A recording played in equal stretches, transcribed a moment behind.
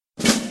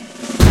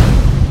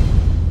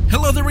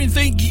there, and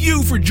thank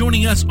you for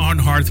joining us on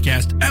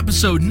Hearthcast,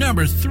 episode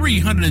number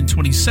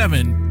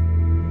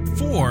 327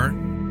 for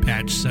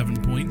Patch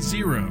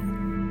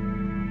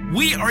 7.0.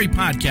 We are a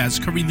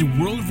podcast covering the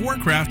World of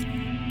Warcraft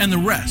and the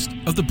rest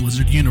of the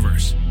Blizzard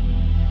universe.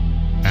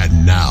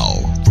 And now,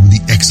 from the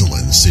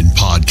Excellence in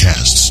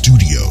Podcast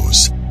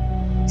Studios,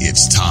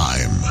 it's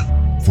time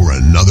for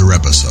another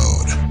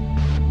episode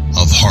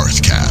of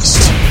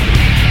Hearthcast.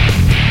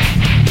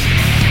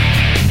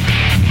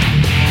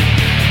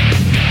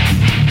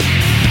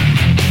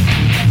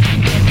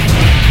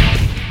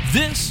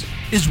 This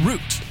is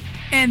Root.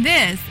 And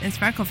this is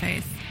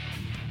Freckleface.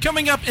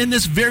 Coming up in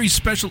this very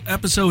special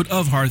episode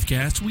of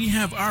Hearthcast, we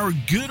have our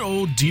good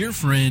old dear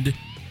friend,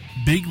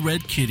 Big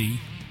Red Kitty,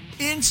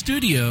 in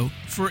studio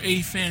for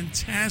a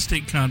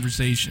fantastic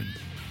conversation.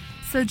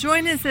 So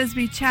join us as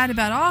we chat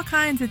about all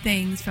kinds of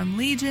things, from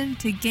Legion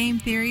to game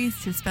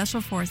theories to special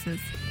forces.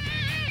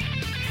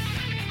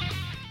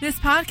 This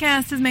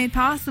podcast is made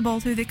possible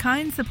through the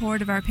kind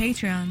support of our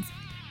Patreons.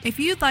 If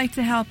you'd like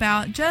to help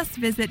out, just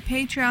visit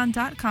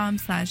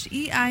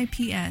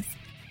patreon.com/EIPS.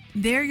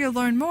 There you'll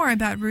learn more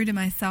about Root and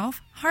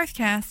myself,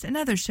 Hearthcast, and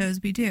other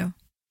shows we do.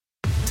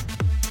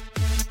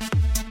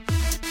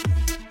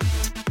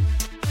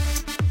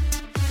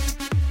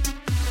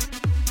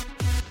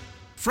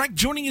 Freck,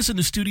 joining us in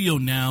the studio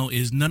now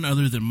is none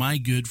other than my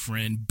good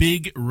friend,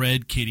 Big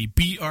Red Kitty.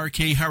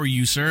 BRK, how are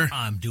you, sir?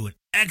 I'm doing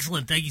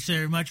excellent. Thank you so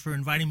very much for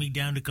inviting me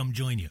down to come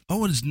join you.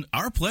 Oh, it is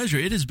our pleasure.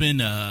 It has been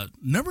a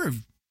number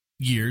of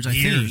years, I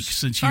think,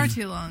 since far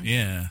too long.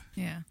 Yeah.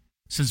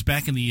 Since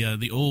back in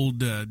the old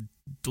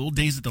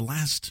days at the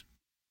last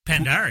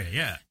Pandaria,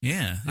 yeah.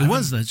 Yeah, it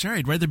was. That's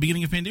right at the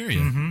beginning of Pandaria.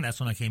 Mm-hmm, that's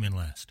when I came in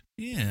last.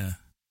 Yeah,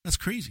 that's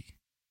crazy.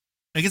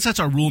 I guess that's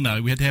our rule now.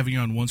 We had to have you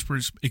on once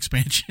per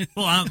expansion.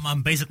 Well,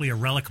 I'm basically a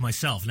relic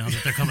myself now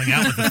that they're coming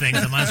out with the things.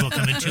 I might as well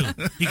come in too.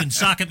 You can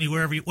socket me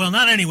wherever you. Well,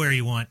 not anywhere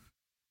you want.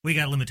 We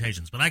got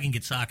limitations, but I can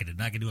get socketed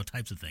and I can do all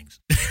types of things.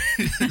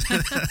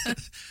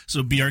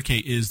 So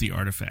BRK is the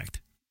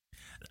artifact.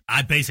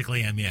 I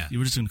basically am, yeah. You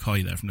were just going to call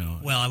you that from now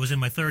on. Well, I was in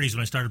my 30s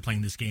when I started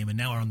playing this game, and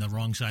now we're on the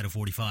wrong side of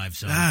 45.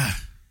 So,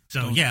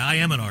 yeah, I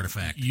am an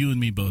artifact. You and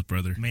me both,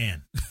 brother.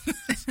 Man.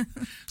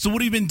 So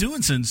what have you been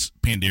doing since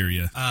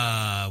Pandaria?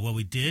 Well,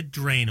 we did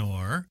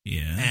Draenor.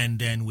 Yeah. And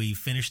then we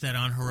finished that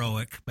on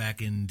Heroic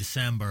back in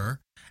December,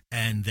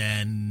 and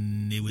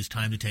then it was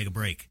time to take a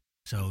break.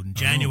 So in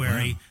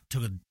January,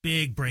 took a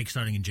big break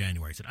starting in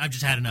January. I said, I've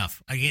just had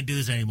enough. I can't do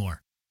this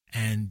anymore.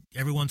 And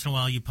every once in a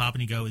while you pop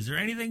and you go, is there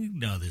anything?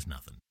 No, there's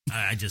nothing.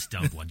 I just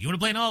don't want. You want to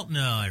play an alt?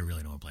 No, I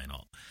really don't want to play an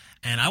alt.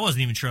 And I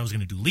wasn't even sure I was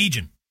going to do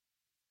Legion.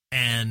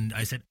 And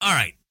I said, all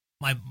right,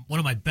 one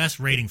of my best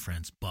rating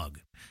friends, Bug,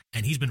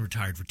 and he's been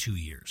retired for 2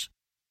 years.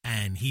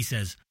 And he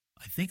says,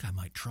 I think I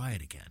might try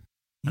it again.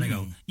 And I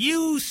go,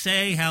 you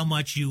say how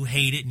much you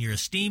hate it, and you're a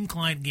Steam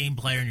client game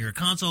player, and you're a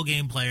console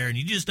game player, and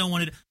you just don't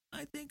want it.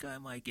 I think I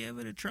might give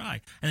it a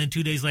try. And then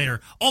 2 days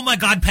later, oh my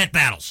God, pet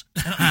battles.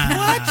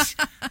 What?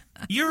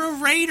 You're a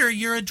raider.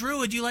 You're a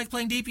druid. You like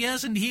playing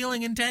DPS and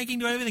healing and tanking,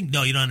 do everything.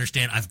 No, you don't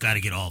understand. I've got to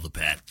get all the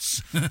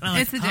pets.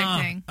 It's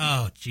addicting.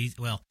 Oh, geez.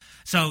 Well,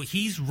 so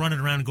he's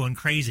running around and going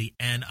crazy.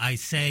 And I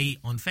say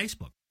on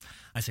Facebook,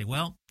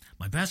 well,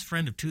 my best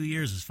friend of 2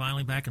 years is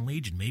finally back in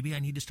Legion. Maybe I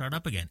need to start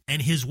up again. And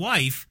his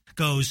wife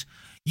goes,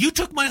 you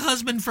took my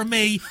husband from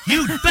me.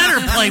 You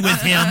better play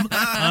with him. All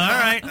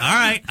right.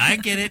 I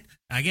get it.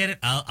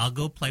 I'll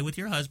go play with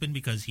your husband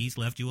because he's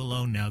left you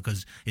alone now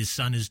because his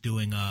son is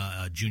doing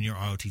a junior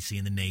ROTC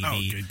in the Navy. Oh,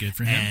 good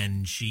for him.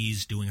 And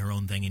she's doing her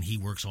own thing, and he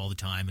works all the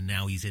time, and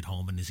now he's at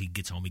home, and as he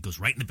gets home, he goes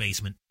right in the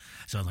basement.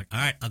 So I'm like, all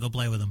right, I'll go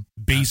play with him.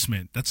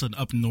 Basement. That's an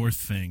up north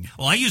thing.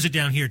 Well, I use it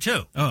down here,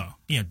 too. Oh.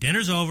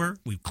 Dinner's over.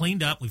 We've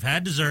cleaned up. We've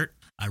had dessert.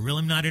 I really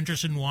am not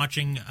interested in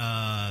watching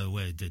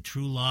the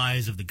true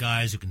lies of the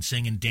guys who can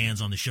sing and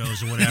dance on the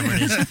shows or whatever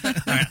it is. All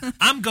right,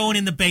 I'm going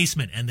in the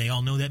basement, and they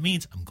all know that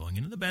means I'm going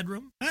into the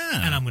bedroom,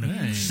 and I'm going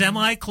to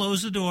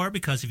semi-close the door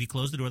because if you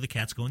close the door, the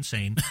cats go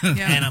insane.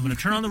 Yeah. And I'm going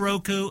to turn on the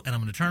Roku, and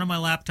I'm going to turn on my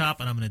laptop,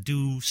 and I'm going to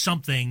do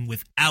something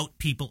without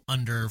people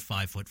under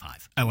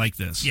 5'5". I like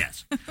this.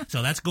 Yes.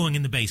 So that's going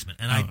in the basement,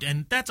 and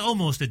and that's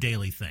almost a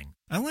daily thing.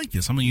 I like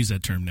this. I'm going to use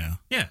that term now.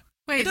 Yeah.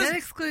 Wait, that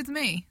excludes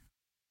me.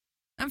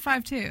 I'm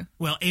 5'2".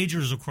 Well, age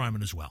is a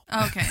requirement as well.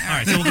 Okay. All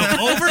right, so we'll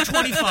go over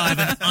 25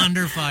 and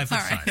under 5'5".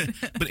 Right.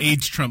 But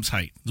age trumps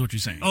height, is what you're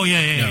saying. Oh,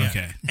 yeah.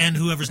 Okay. And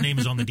whoever's name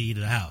is on the deed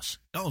of the house.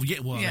 Oh, yeah,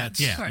 well, Yeah, that's,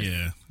 of course.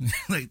 yeah.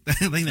 I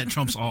think that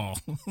trumps all.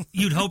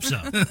 You'd hope so.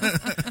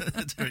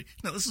 That's right.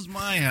 No, this is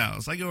my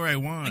house. I go where I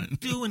want. I'm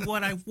doing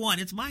what I want.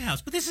 It's my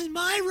house. But this is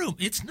my room.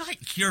 It's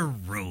not your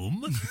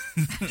room.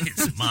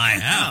 It's my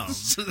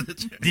house.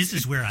 This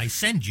is where I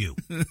send you.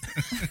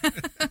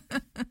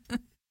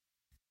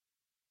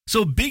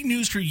 So big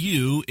news for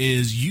you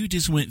is you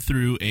just went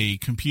through a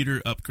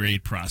computer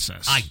upgrade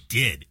process. I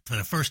did, for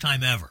the first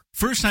time ever.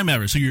 First time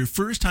ever. So you're a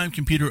first-time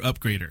computer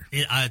upgrader.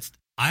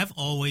 I've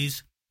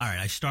always... All right,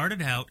 I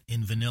started out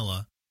in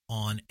vanilla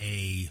on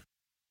I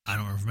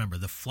don't remember,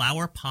 the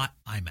Flower Pot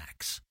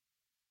IMAX.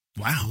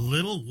 Wow.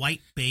 Little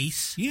white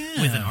base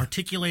Yeah. with an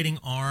articulating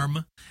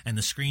arm and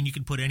the screen you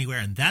can put anywhere.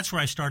 And that's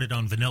where I started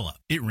on vanilla.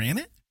 It ran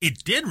it?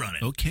 It did run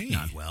it. Okay.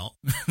 Not well.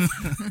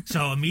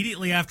 So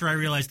immediately after I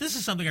realized this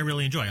is something I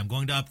really enjoy, I'm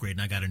going to upgrade,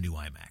 and I got a new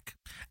iMac.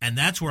 And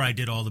that's where I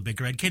did all the Big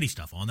Red Kitty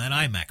stuff on that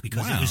iMac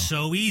because it was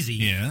so easy.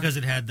 Yeah. Because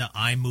it had the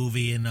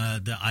iMovie and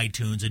the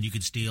iTunes, and you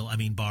could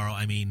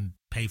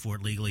pay for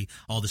it legally,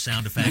 all the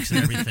sound effects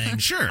and everything.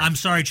 Sure. I'm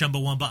sorry,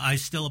 Chumbawamba. I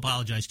still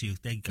apologize to you.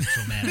 They got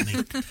so mad at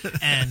me.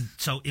 And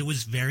so it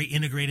was very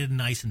integrated and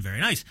nice and very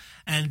nice.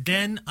 And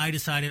then I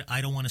decided I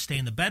don't want to stay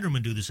in the bedroom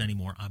and do this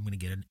anymore. I'm going to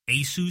get an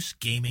Asus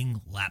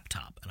gaming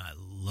laptop. And I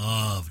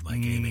loved my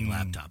gaming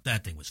laptop.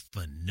 That thing was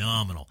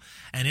phenomenal.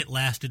 And it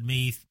lasted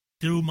me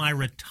through my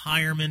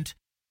retirement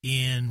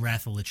in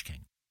Wrath of the Lich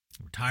King.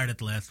 I'm retired at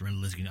the last Wrath of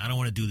the Lich King. I don't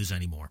want to do this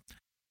anymore.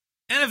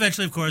 And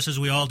eventually, of course, as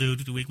we all do,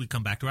 we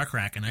come back to our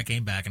crack, and I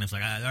came back, and I was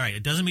like, all right,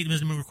 it doesn't meet the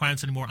minimum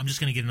requirements anymore. I'm just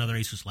going to get another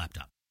Asus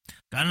laptop.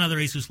 Got another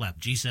Asus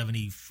laptop,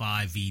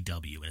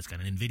 G75VW, and it's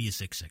got an NVIDIA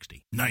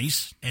 660.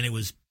 Nice. And it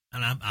was,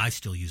 and I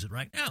still use it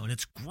right now, and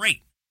it's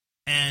great.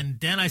 And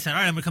then I said, all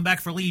right, I'm going to come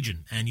back for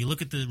Legion. And you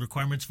look at the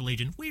requirements for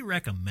Legion, we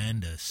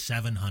recommend a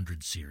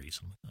 700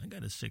 series. I'm like, I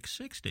got a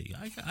 660.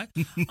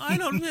 I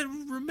don't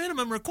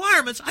minimum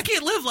requirements. I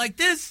can't live like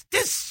this.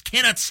 This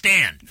cannot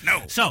stand.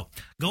 No. So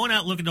going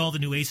out looking at all the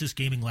new Asus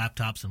gaming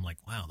laptops, I'm like,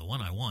 wow, the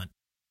one I want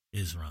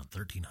is around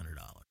 $1,300.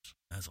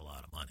 That's a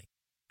lot of money.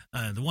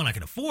 The one I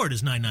can afford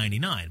is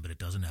 $999, but it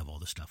doesn't have all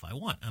the stuff I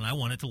want. And I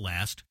want it to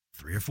last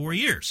 3 or 4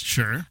 years.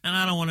 Sure. And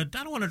I don't want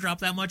to drop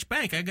that much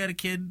bank. I got a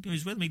kid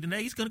who's with me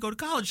today. He's going to go to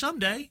college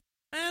someday.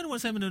 I don't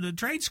want to send him to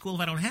trade school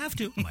if I don't have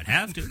to. I might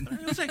have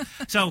to.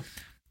 So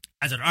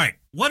I said, all right,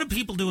 what do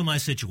people do in my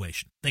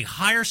situation? They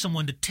hire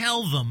someone to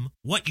tell them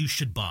what you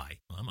should buy.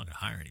 Well, I'm not going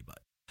to hire anybody.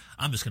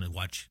 I'm just going to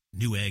watch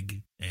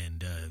Newegg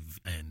and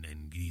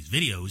these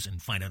videos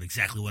and find out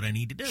exactly what I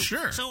need to do.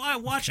 Sure. So I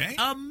watched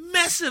a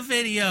mess of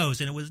videos,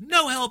 and it was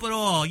no help at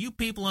all. You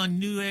people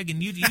on Newegg,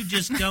 and you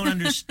just don't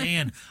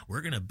understand. We're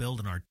going to build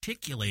an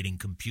articulating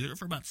computer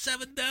for about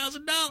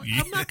 $7,000.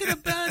 I'm not going to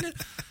buy it.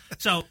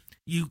 So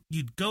you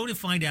go to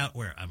find out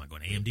where, am I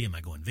going AMD? Am I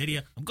going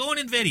NVIDIA? I'm going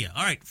NVIDIA.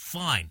 All right,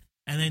 fine.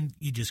 And then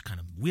you just kind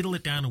of whittle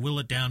it down and whittle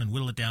it down and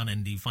whittle it down,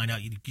 and you find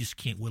out you just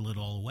can't whittle it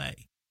all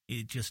away.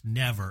 It just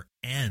never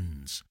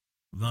ends.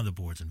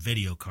 Motherboards and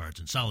video cards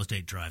and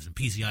solid-state drives and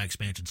PCI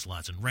expansion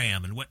slots and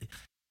RAM and what.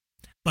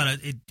 But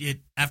it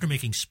after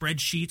making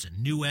spreadsheets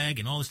and Newegg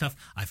and all this stuff,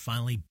 I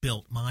finally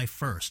built my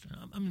first.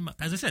 I mean,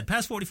 as I said,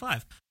 past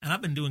 45, and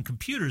I've been doing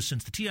computers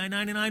since the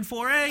TI-99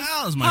 4A.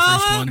 That was my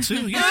first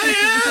one too. Yeah,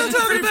 I'm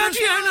talking about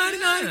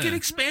TI-99. Get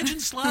expansion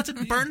slots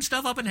and burn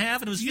stuff up in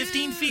half, and it was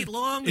 15 feet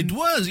long. It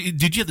was.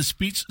 Did you have the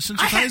speech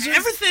synthesizer? I had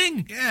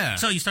everything. Yeah.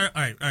 So you start.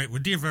 All right. We're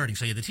diverting.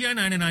 So you had the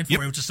TI-99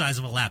 4A, which is the size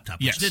of a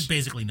laptop, which did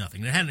basically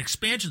nothing. It had an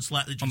expansion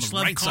slot that you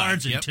slid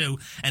cards into,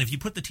 and if you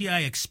put the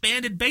TI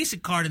expanded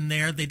basic card in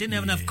there, they didn't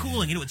have enough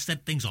cooling, and it would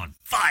set things on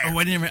fire. Oh,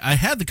 I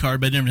had the card,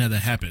 but I never had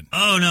that happen.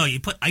 Oh no, you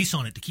put ice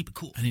on it to keep it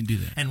cool. I didn't do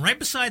that. And right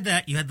beside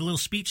that, you had the little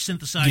speech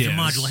synthesizer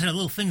module. It had a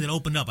little thing that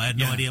opened up. I had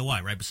no idea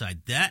why. Right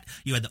beside that,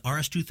 you had the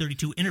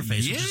RS-232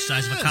 interface, which is the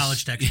size of a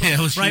college textbook. Yeah, it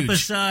was right huge.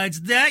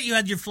 Besides that, you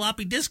had your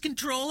floppy disk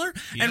controller,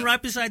 and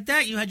right beside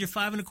that, you had your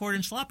 5 1/4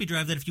 inch floppy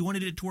drive that if you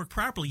wanted it to work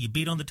properly, you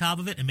beat on the top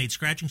of it and made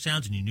scratching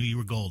sounds, and you knew you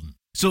were golden.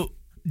 So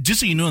just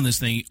so you know on this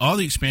thing, all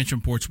the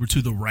expansion ports were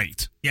to the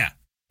right. Yeah.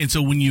 And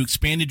so when you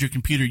expanded your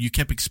computer, you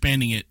kept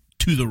expanding it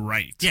to the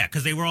right. Yeah,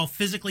 because they were all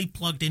physically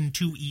plugged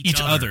into each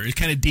other. It's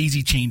kind of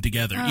daisy chained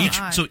together.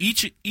 Oh,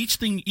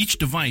 Each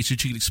device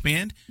that you could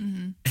expand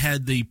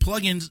had the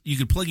plugins. You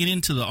could plug it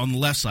into on the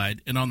left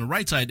side, and on the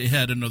right side, it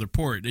had another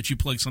port that you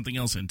plug something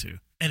else into.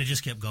 And it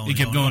just kept going. It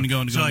kept going and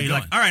going. So you're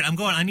like, all right, I'm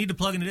going. I need to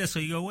plug into this. So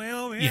you go way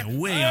over here. Yeah,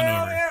 way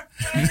on over.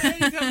 Here.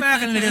 You come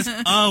back and it is.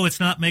 Oh, it's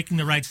not making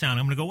the right sound.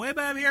 I'm going to go way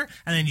back here,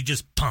 and then you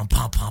just pump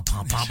on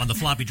the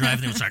floppy drive,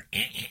 and then it would start.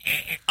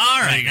 All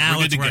right, now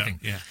it's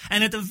working. Yeah.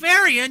 And at the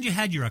very end, you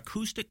had your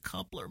acoustic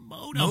coupler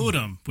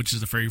modem. Which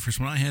is the very first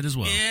one I had as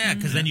well. Yeah,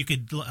 because then you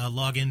could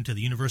log into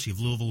the University of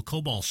Louisville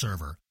COBOL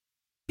server.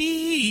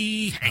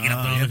 Hanging up.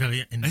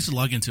 I used to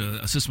log into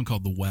a system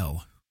called The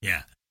Well.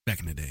 Yeah. Back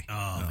in the day.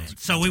 Oh, man.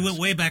 So we went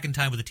way back in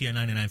time with the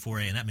TI-99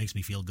 4A, and that makes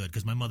me feel good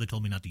because my mother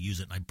told me not to use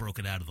it, and I broke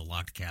it out of the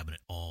locked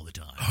cabinet all the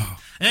time. Oh.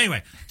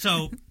 Anyway,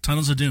 so...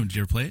 Tunnels of Doom. Did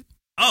you ever play it?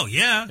 Oh,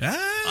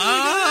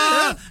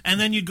 yeah. And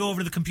then you'd go over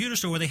to the computer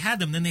store where they had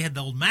them. Then they had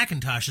the old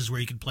Macintoshes where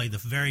you could play the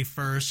very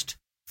first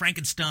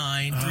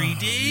Frankenstein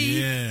 3D.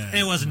 Yeah.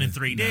 It wasn't in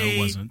 3D. No, it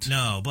wasn't.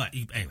 No, but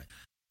anyway.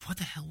 What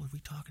the hell were we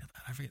talking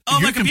about? I forget. Oh,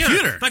 my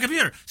computer. My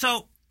computer.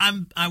 So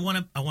I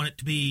want it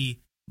to be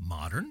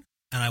modern.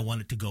 and I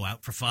want it to go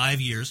out for 5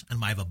 years,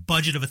 and I have a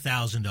budget of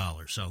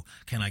 $1,000. So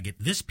can I get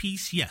this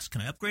piece? Yes.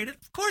 Can I upgrade it?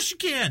 Of course you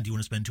can. Do you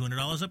want to spend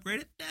 $200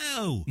 upgrade it?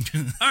 No.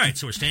 All right,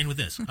 so we're staying with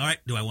this. All right,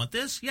 do I want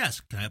this?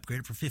 Yes. Can I upgrade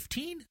it for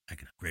 $15? I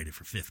can upgrade it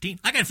for $15.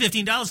 I got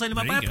 $15 laying in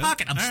my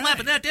pocket. I'm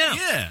slapping that down.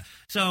 Yeah.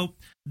 So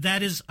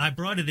that is, I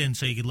brought it in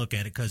so you could look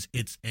at it because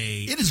it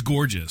is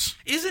gorgeous.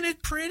 Isn't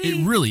it pretty?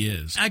 It really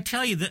is. I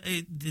tell you,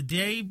 the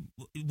day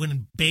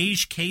when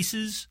beige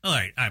cases, all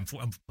right, I'm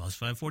plus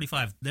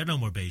 545. There are no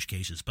more beige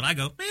cases. But I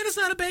go, man, it's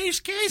not a beige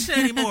case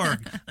anymore.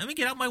 Let me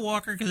get out my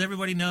walker because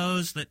everybody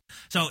knows that.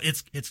 So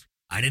it's.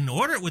 I didn't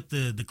order it with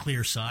the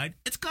clear side.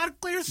 It's got a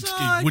clear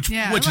side. Which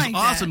like is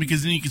awesome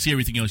because then you can see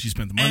everything else you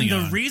spent the money on.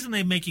 And the reason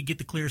they make you get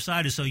the clear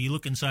side is so you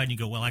look inside and you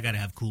go, well, I got to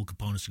have cool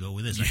components to go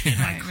with this. I can't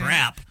buy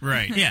crap.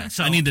 Right. Yeah.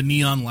 So I need the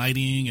neon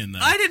lighting and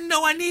I didn't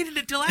know I needed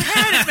it till I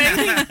had it,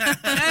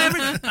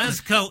 baby.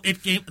 So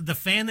the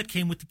fan that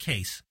came with the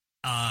case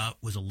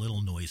was a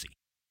little noisy.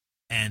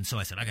 And so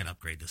I said, I got to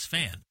upgrade this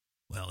fan.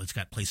 Well, it's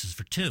got places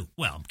for 2.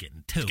 Well, I'm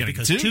getting 2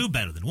 because 2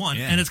 better than 1.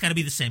 Yeah. And it's got to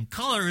be the same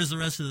color as the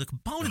rest of the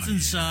components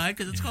inside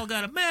because it's all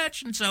got to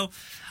match. And so,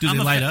 do they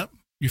light up?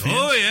 Your fans?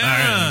 Oh, yeah. All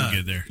right, I'm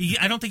good there.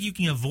 I don't think you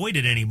can avoid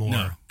it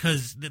anymore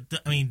because,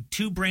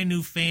 2 brand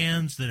new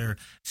fans that are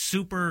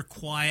super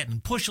quiet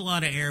and push a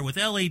lot of air with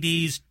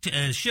LEDs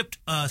shipped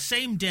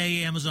same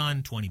day,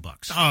 Amazon,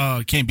 $20.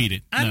 Oh, can't beat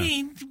it. I No.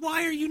 mean,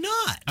 why are you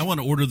not? I want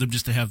to order them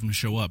just to have them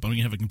show up. I don't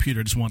even have a computer.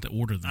 I just want to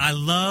order them. I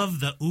love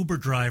the Uber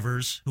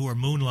drivers who are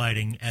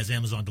moonlighting as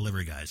Amazon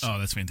delivery guys. Oh,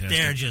 that's fantastic.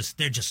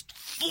 They're just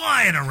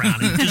flying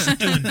around and just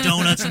doing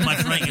donuts in my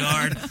front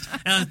yard.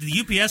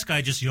 The UPS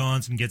guy just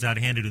yawns and gets out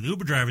of hand to the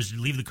Uber drivers.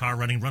 Leave the car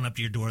running, run up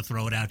to your door,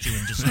 throw it at you,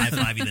 and just high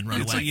five you, then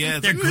run away.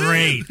 They're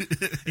great.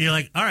 You're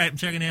like, all right, I'm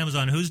checking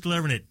Amazon. Who's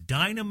delivering it?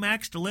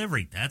 Dynamax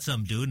Delivery. That's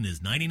some dude in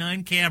his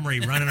 '99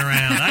 Camry running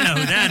around. I know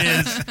who that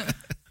is.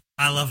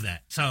 I love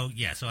that. So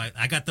yeah,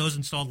 I got those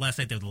installed last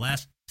night. They're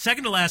the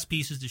second to last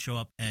pieces to show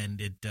up,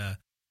 and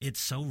it's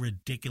so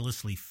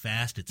ridiculously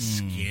fast. It's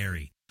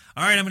scary.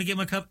 All right, I'm gonna get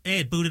my cup. Hey,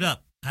 it booted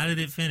up. How did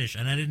it finish?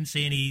 And I didn't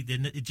see any.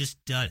 It just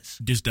does.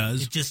 Just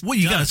does. It just. Well,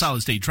 you does. got a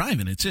solid state drive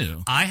in it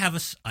too. I have.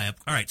 All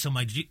right. So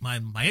my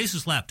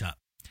Asus laptop,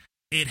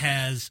 it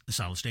has a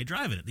solid state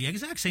drive in it, the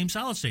exact same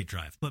solid state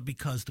drive, but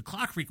because the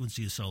clock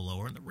frequency is so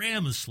lower and the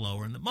RAM is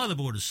slower and the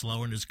motherboard is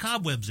slower and there's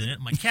cobwebs in it,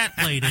 and my cat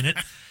played in it,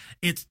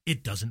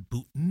 it doesn't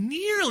boot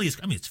nearly as.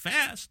 I mean, it's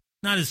fast.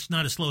 Not as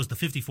slow as the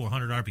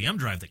 5,400 RPM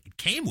drive that it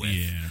came with,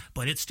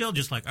 but it's still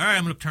just like, all right,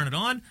 I'm going to turn it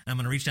on. I'm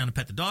going to reach down and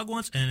pet the dog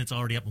once, and it's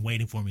already up and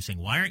waiting for me, saying,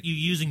 "Why aren't you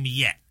using me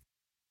yet?"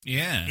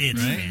 Yeah,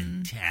 it's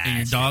fantastic. And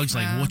your dog's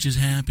like, "What just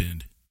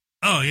happened?"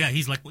 Oh yeah,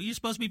 he's like, "Well, you're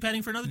supposed to be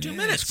petting for another 2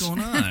 minutes. What's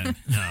going on?"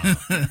 No.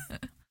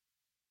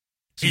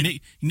 So you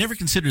never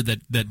considered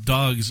that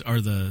dogs are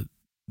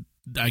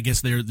I guess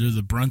they're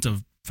the brunt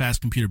of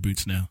fast computer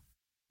boots now.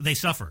 They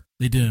suffer.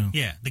 They do.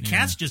 Yeah. The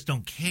cats just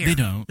don't care. They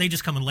don't. They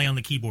just come and lay on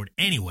the keyboard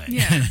anyway.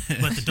 Yeah.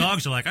 But the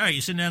dogs are like, all right,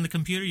 you're sitting down on the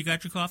computer, you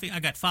got your coffee, I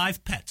got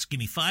 5 pets. Give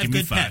me 5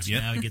 good pets.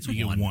 Yep. Now he gets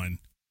you one. Get one.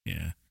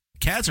 Yeah.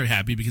 Cats are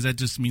happy because that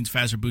just means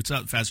faster boots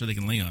up, faster they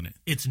can lay on it.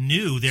 It's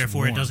new,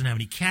 therefore it doesn't have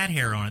any cat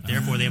hair on it.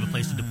 Therefore they have a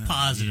place to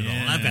deposit it all.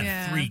 And I've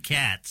got 3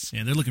 cats.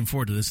 Yeah, they're looking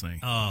forward to this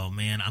thing. Oh,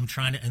 man. I'm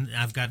trying to, and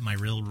I've got my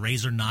real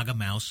Razer Naga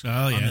mouse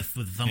with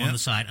the thumb on the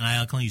side. And I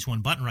can only use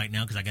one button right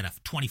now because I got a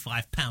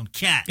 25-pound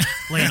cat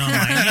laying on my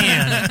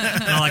hand.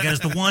 And all I got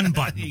is the one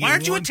button. Why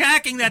aren't you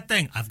attacking that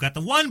thing? I've got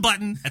the one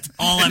button. That's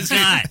all I've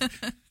got.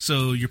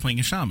 So you're playing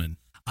a shaman.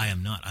 I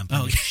am not. I'm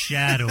playing a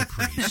Shadow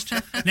Priest.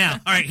 Now,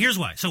 all right, here's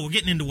why. So we're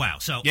getting into WoW.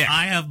 So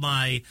I have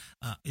my,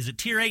 is it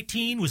tier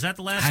 18? Was that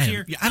the last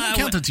tier? I don't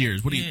count the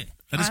tiers. What do you,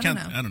 I just count,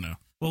 I don't know.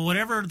 Well,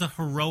 whatever the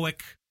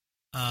heroic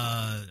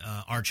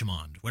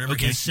Archimond, whatever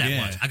his set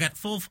was. I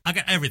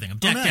got everything. I'm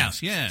decked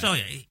out. Yeah. So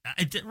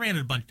I ran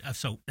a bunch.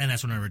 And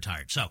that's when I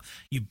retired. So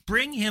you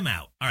bring him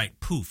out. All right,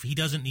 poof. He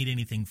doesn't need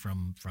anything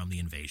from the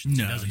invasions.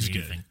 No, he doesn't he's need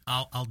good. anything.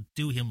 I'll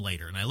do him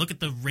later. And I look at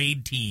the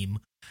raid team,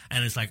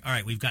 and it's like, all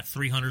right, we've got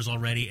 3 hunters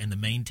already, and the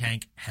main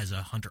tank has a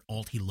hunter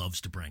alt he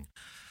loves to bring.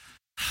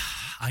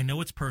 I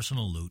know it's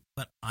personal loot,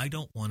 but I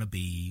don't want to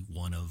be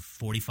one of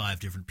 45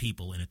 different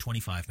people in a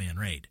 25-man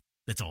raid.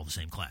 That's all the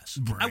same class.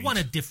 Right. I want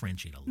to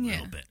differentiate a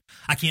little bit.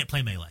 I can't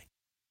play melee.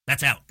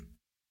 That's out.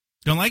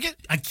 Don't like it?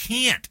 I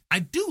can't. I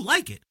do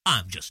like it.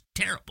 I'm just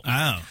terrible.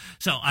 Oh.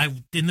 So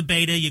in the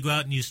beta, you go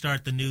out and you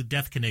start the new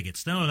Death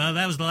Kniggets. No,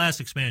 that was the last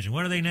expansion.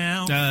 What are they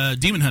now?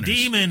 Demon Hunters.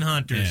 Demon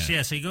Hunters.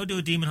 Yeah. So you go do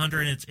a Demon Hunter,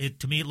 and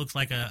to me, it looks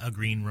like a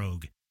green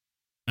rogue.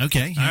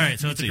 Okay. All right.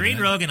 So it's a green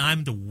rogue, and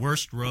I'm the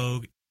worst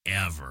rogue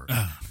ever.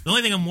 The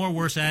only thing I'm more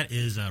worse at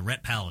is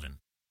Ret Paladin.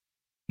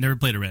 Never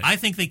played a Ret. I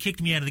think they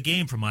kicked me out of the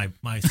game for my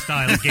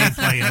style of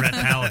gameplay in Ret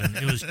Paladin.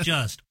 It was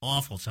just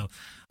awful. So,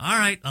 all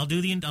right, I'll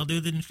do the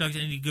instruction,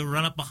 and you go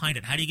run up behind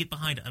it. How do you get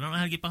behind it? I don't know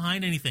how to get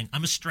behind anything.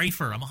 I'm a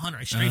strafer. I'm a hunter.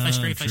 I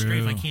strafe.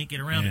 I can't get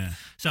around it.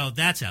 So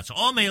that's out. So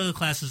all melee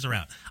classes are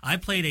out. I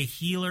played a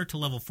healer to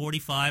level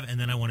 45, and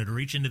then I wanted to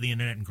reach into the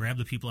internet and grab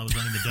the people I was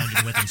running the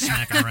dungeon with and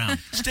smack them around.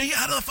 Stay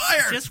out of the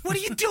fire. Just what are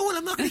you doing?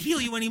 I'm not going to heal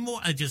you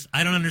anymore.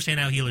 I don't understand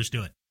how healers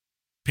do it.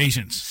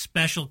 Patience.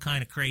 Special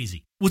kind of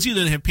crazy. Well, it's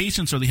either they have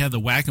patience or they have the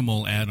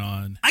whack-a-mole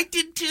add-on. I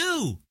did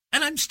too.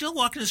 And I'm still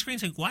walking the screen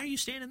saying, why are you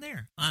standing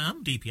there?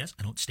 I'm DPS.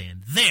 I don't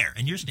stand there.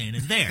 And you're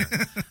standing there.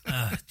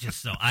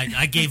 Just so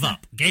I gave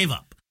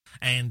up.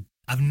 And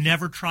I've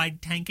never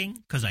tried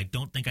tanking because I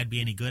don't think I'd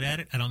be any good at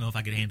it. I don't know if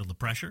I could handle the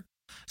pressure.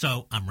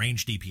 So I'm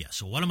range DPS.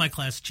 So what are my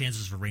class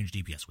chances for range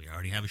DPS? We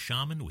already have a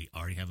shaman. We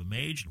already have a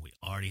mage. And we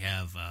already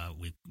have,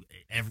 we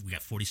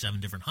got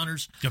 47 different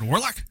hunters. Got a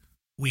warlock?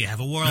 We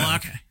have a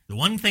warlock. Okay. The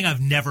one thing I've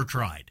never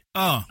tried.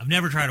 Oh. I've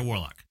never tried a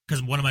warlock.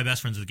 Because one of my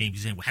best friends in the game,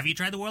 he's saying, well, have you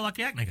tried the warlock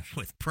yet? And I go,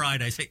 with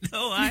pride, I say,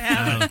 no, I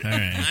haven't. Oh, all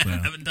right. I Well,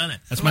 haven't done it.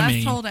 that's my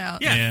main.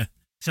 holdout. Yeah.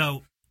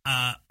 So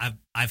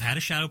I've had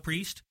a shadow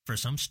priest. For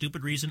some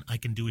stupid reason, I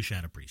can do a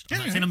shadow priest. I'm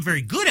not saying I'm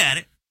very good at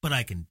it, but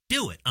I can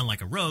do it,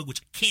 unlike a rogue,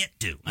 which I can't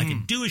do. I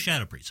can do a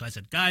shadow priest. So I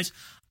said, guys,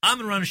 I'm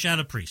going to run a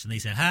shadow priest. And they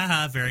said, ha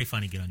ha, very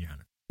funny, get on your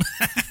hunter.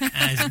 And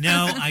I said,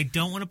 no, I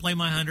don't want to play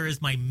my hunter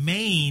as my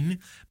main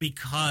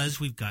because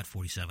we've got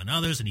 47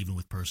 others, and even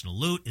with personal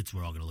loot,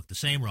 we're all going to look the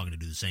same. We're all going to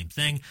do the same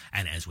thing.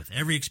 And as with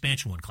every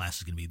expansion, one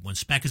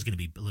spec is going to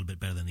be a little bit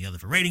better than the other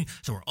for rating.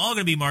 So we're all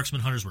going to be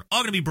marksman hunters. We're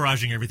all going to be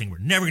barraging everything. We're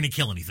never going to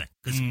kill anything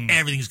because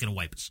everything's going to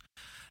wipe us.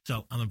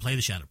 So I'm going to play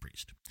the shadow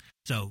priest.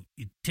 So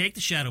you take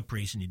the shadow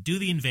priest and you do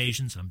the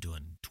invasions. I'm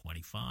doing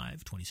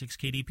 25, 26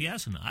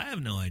 KDPS, and I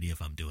have no idea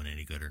if I'm doing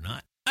any good or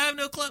not. I have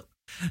no clue.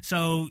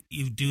 So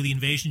you do the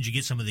invasions, you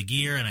get some of the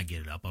gear, and I get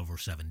it up over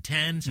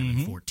 710,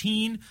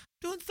 714,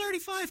 doing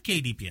 35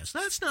 KDPS.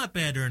 That's not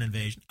bad during an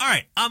invasion. All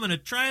right, I'm going to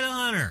try the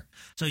hunter.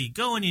 So you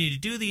go and you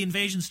do the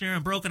invasion snare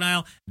on Broken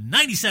Isle,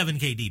 97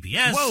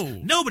 KDPS.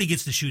 Whoa. Nobody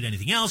gets to shoot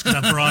anything else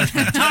because I've barraged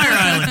the entire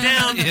island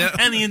down. Yep.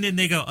 And then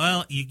they go,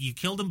 well, you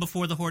killed him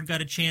before the Horde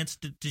got a chance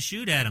to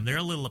shoot at him. They're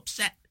a little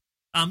upset.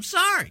 I'm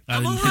sorry.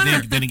 I'm a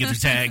hunter. They didn't get their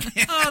tag.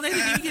 Oh, they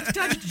didn't even get to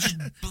touch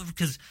it.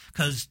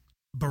 Because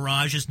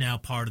barrage is now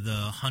part of the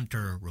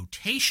hunter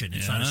rotation.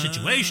 It's not a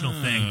situational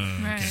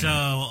thing. Right. So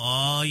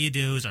all you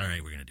do is, all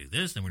right, we're going to do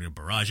this, then we're going to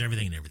barrage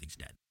everything, and everything's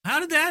dead. How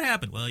did that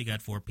happen? Well, you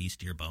got 4-piece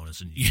tier bonus,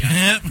 and you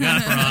got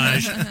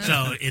barrage.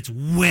 So it's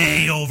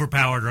way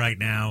overpowered right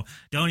now.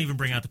 Don't even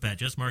bring out the pet.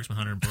 Just marksman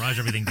hunter and barrage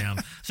everything down.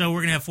 So we're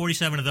going to have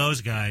 47 of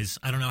those guys.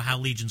 I don't know how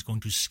Legion's going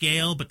to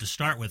scale, but to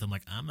start with, I'm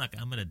like, I'm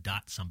going to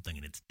dot something,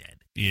 and it's dead.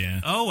 Yeah.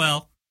 Oh,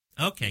 well.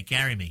 Okay,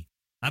 carry me.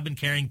 I've been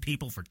carrying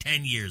people for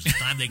 10 years. It's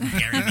time they can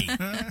carry me.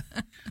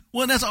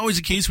 Well, and that's always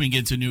the case when you get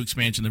into a new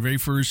expansion. The very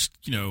first,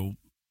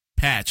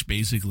 patch,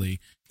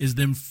 basically, is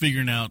them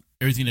figuring out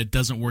everything that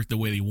doesn't work the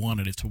way they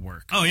wanted it to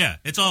work. Oh, yeah.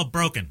 It's all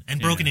broken, and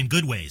broken in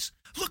good ways.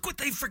 Look what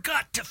they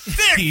forgot to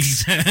fix.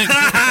 Exactly.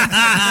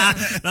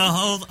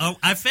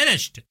 I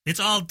finished. It's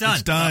all done.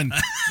 It's done.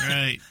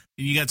 Right.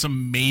 And you got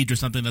some mage or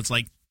something that's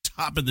like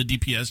top of the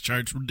DPS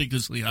charts,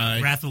 ridiculously high.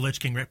 Wrath of the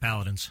Lich King, Ret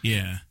Paladins.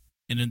 Yeah.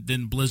 And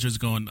then Blizzard's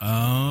going,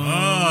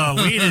 Oh,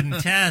 we didn't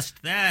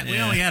test that. We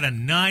only had a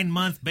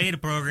 9-month beta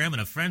program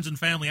and a friends and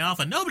family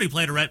alpha. Nobody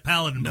played a Ret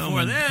Paladin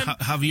before then.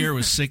 Javier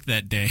was sick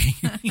that day.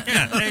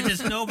 Yeah,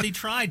 nobody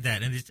tried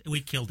that. And we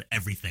killed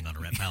everything on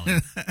a Ret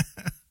Paladin. All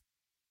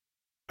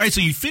right,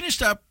 so you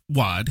finished up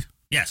WoD.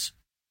 Yes.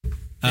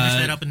 Finished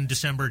that up in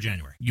December,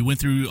 January. You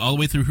went all the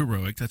way through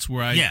Heroic. That's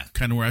where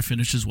I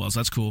finished as well, so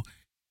that's cool.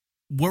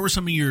 What were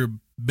some of your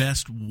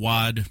best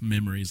WoD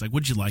memories? Like,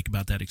 what did you like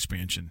about that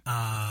expansion?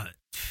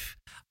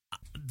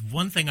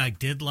 One thing I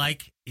did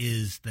like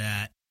is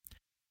that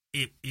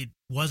it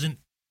wasn't,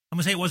 I'm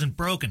going to say it wasn't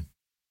broken.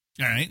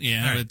 All right,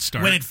 yeah, All right. let's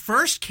start. When it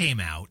first came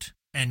out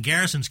and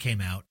Garrisons came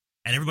out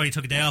and everybody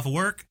took a day off of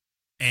work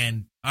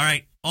and, all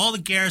right, all the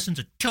garrisons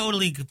are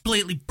totally,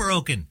 completely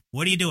broken.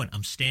 What are you doing?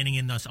 I'm standing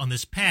on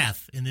this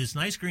path in this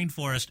nice green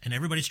forest and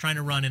everybody's trying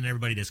to run and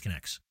everybody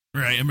disconnects.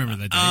 Right, I remember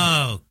that day.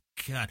 Oh,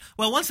 God.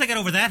 Well, once I got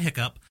over that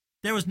hiccup,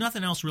 there was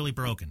nothing else really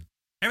broken.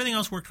 Everything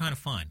else worked kind of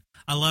fine.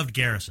 I loved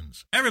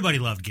garrisons. Everybody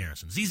loved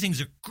garrisons. These things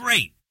are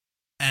great.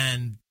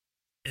 And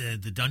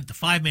the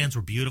 5-mans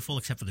were beautiful,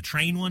 except for the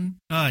train one.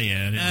 Oh,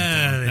 yeah.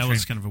 That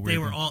was kind of a weird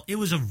one. It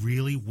was a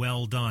really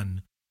well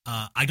done.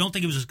 I don't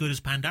think it was as good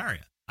as Pandaria.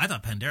 I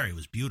thought Pandaria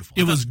was beautiful.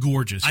 It was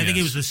gorgeous. I think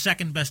it was the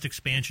second best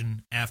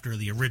expansion after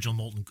the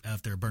original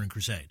after Burning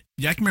Crusade.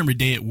 Yeah, I can remember a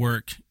day at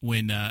work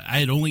when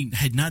I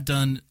had not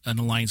done an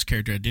Alliance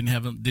character. I didn't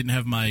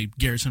have my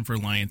garrison for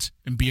Alliance,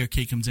 and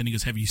BRK comes in and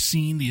goes, "Have you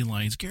seen the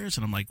Alliance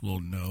garrison?" I'm like, "Well,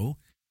 no."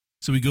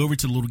 So we go over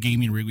to the little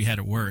gaming rig we had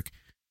at work.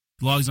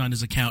 Logs on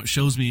his account,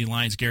 shows me the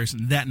Alliance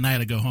garrison. That night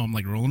I go home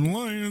like, rolling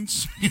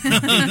Alliance.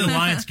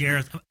 Alliance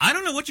garrison. I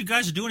don't know what you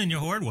guys are doing in your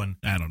Horde one.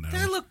 I don't know.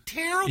 They look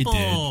terrible.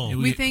 It did.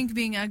 We think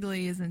being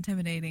ugly is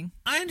intimidating.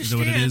 I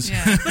understand. Is that what it is?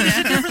 Yeah. But there's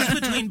a difference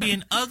between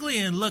being ugly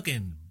and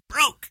looking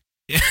broke.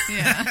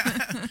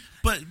 Yeah.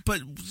 But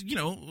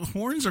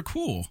horns are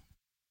cool.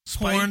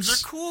 Horns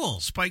are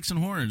cool. Spikes and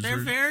horns. They're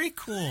very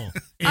cool.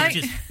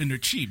 And they're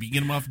cheap. You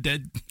get them off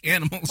dead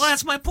animals. Well,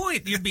 that's my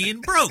point. You're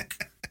being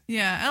broke.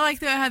 Yeah, I like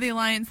how the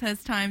Alliance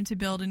has time to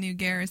build a new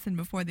garrison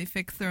before they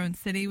fix their own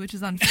city, which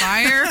is on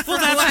fire for Well,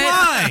 that's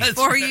why.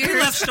 4 They years.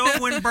 left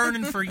Stormwind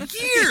burning for years.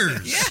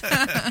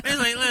 It's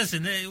like,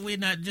 listen,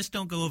 just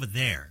don't go over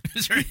there.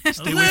 Stay away A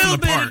from little the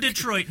bit park. of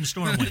Detroit and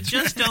Stormwind.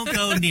 Just don't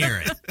go near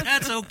it.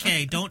 That's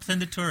okay. Don't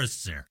send the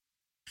tourists there.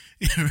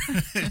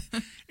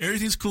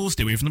 Everything's cool.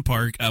 Stay away from the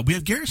park. We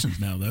have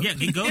garrisons now, though. Yeah,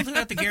 you go look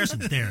at the garrison.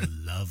 They're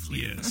lovely.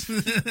 Yes.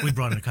 We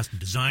brought in a custom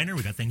designer.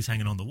 We got things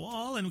hanging on the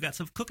wall, and we got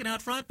stuff cooking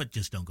out front. But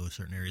just don't go to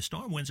certain areas.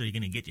 Stormwinds, or you're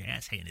going to get your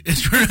ass handed.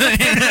 It's right.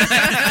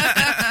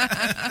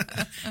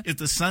 If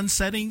the sun's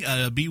setting,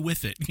 be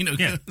with it.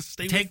 Yeah.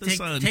 Stay Take with the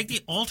sun. Take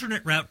the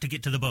alternate route to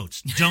get to the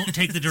boats. Don't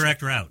take the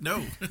direct route.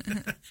 No.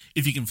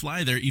 If you can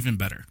fly there, even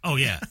better. Oh,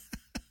 yeah.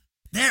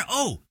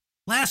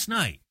 Last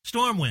night,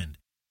 Stormwind.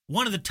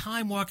 One of the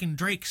time-walking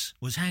drakes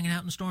was hanging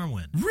out in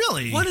Stormwind.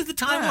 Really? One of the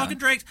time-walking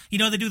drakes. You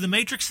know, they do the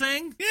Matrix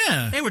thing?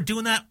 Yeah. They were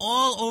doing that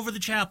all over the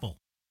chapel.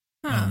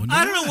 Huh. Oh, no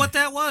I don't know way. what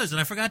that was, and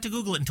I forgot to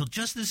Google it until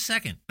just this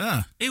second.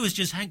 Ah. It was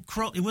just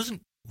it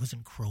wasn't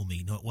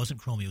Chromie. No, it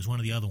wasn't Chromie. It was one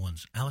of the other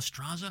ones.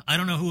 Alistraza? I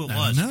don't know who it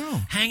I was. don't know.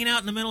 Hanging out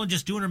in the middle and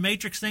just doing her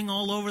Matrix thing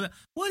all over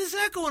What is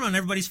that going on?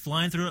 Everybody's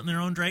flying through it in their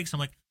own drakes. I'm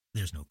like,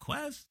 there's no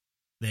quest.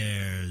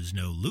 There's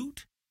no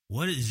loot.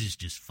 What is this?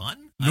 Just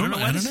fun? I don't know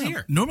why this is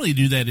here. Normally you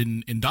do that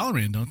in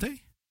Dalaran, don't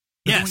they?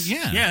 Yes.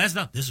 Yeah. Yeah, that's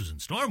not. This was in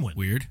Stormwind.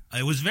 Weird.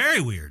 It was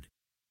very weird.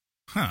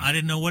 Huh. I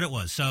didn't know what it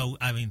was. So,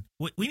 I mean,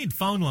 we need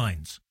phone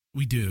lines.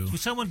 We do. So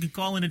someone can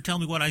call in and tell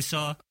me what I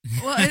saw.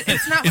 Well,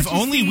 it's not. If what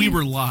you only see. we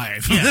were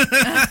live.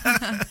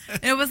 Yeah.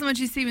 It wasn't what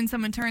you see when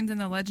someone turns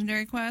in a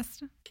legendary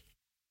quest.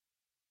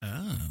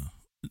 Oh.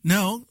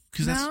 No,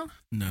 because that's No?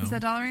 no. Is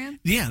that Dalaran?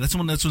 Yeah, that's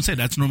what I said.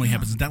 That's normally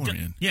happens in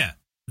Dalaran. Yeah.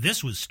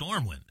 This was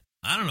Stormwind.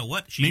 I don't know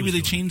what she Maybe was they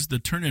doing. changed the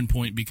turn-in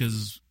point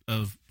because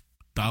of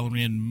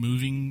Dalaran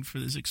moving for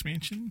this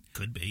expansion.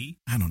 Could be.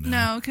 I don't know.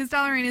 No, because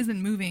Dalaran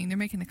isn't moving. They're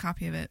making a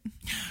copy of it.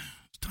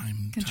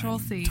 Control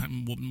C.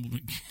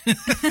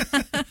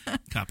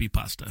 Copy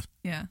pasta.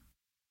 Yeah.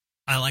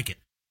 I like it.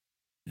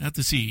 I have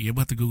to see. You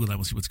have to Google that.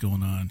 We'll see what's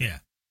going on. Yeah.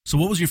 So,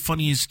 what was your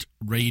funniest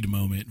raid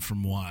moment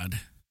from WoD?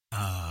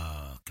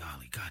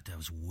 Golly, God, that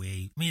was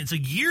way. I mean, it's a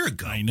year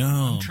ago. I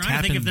know. I'm trying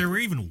to think if there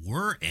even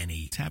were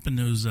any. Tapping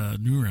those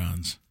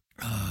neurons.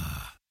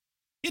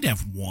 You'd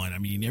have one. I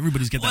mean,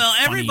 everybody's got that. Well,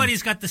 funny-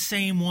 everybody's got the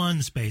same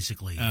ones,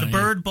 basically. The yeah.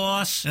 bird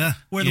boss,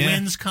 where the yeah.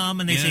 winds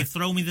come and they say, Yeah.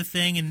 throw me the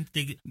thing, and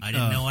I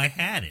didn't know I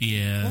had it.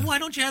 Yeah. Well, why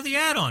don't you have the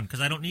add-on?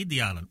 Because I don't need the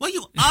add-on. Well,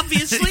 you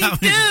obviously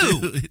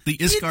do. The You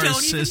Iskar don't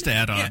Assist even-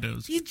 add-on. yeah,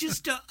 Knows. you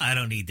just don't. I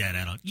don't need that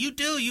add-on. You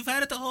do. You've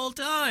had it the whole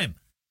time.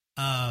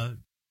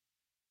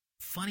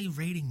 Funny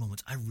rating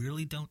moments. I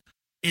really don't.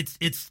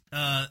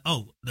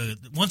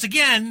 Once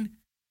again,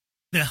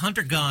 the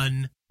hunter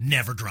gun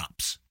never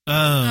drops.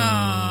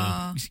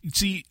 Aw.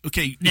 See,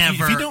 okay,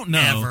 Never. if you don't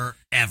know,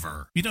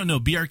 ever. you don't know,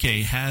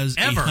 BRK has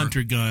Ever. a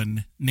hunter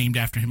gun named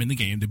after him in the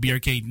game. The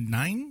BRK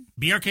 9.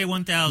 BRK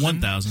 1000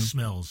 1000.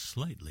 smells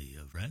slightly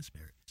of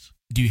raspberries.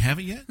 Do you have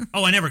it yet?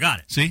 Oh, I never got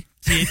it. See,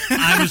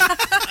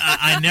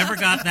 I never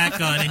got that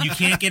gun, and you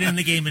can't get it in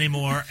the game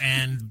anymore.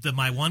 And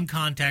my one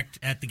contact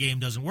at the game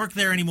doesn't work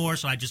there anymore,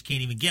 so I just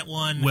can't even get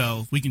one.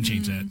 well, we can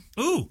change that.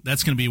 Ooh,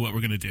 That's going to be what we're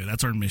going to do.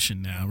 That's our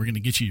mission now. We're going to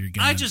get you your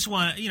gun. I just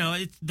want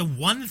it's the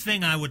one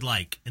thing I would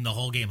like in the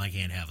whole game I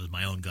can't have is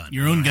my own gun.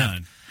 Your own I don't have gun.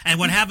 it. And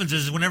what happens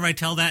is whenever I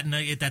tell that, and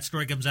that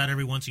story comes out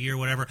every once a year or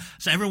whatever,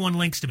 so everyone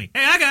links to me.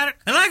 Hey, I got it,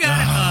 and I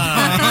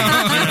got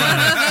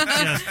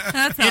it.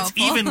 That's It's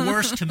helpful. even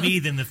worse to me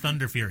than the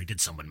Thunder Fury.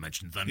 Did someone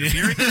mention Thunder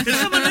Fury? Did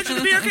someone mention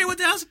the BRK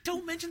 1000?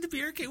 Don't mention the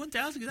BRK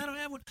 1000 because I don't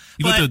have one.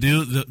 You know what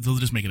they'll do? They'll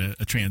just make it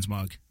a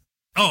transmog.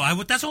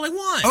 That's all I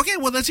want. Okay,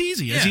 well, that's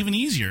easy. That's Yeah. even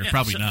easier. Yeah,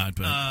 Probably so, not,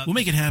 but we'll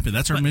make it happen.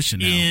 That's our But mission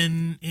now.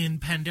 In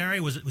Pandaria,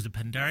 was it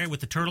Pandaria with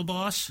the turtle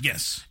boss?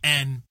 Yes.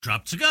 And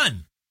dropped a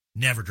gun.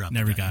 Never dropped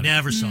Never the gun. got it.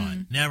 Never saw it.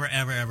 Never,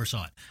 ever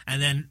saw it.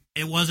 And then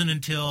it wasn't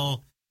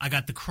until I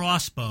got the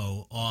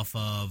crossbow off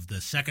of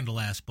the second to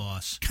last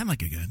boss. Kind of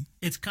like a gun.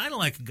 It's kind of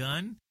like a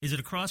gun. Is it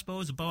a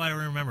crossbow? Is it a bow? I don't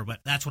remember, but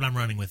that's what I'm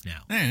running with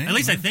now. All right, At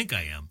least I well. think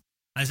I am.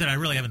 I said I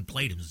really haven't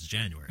played him since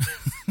January.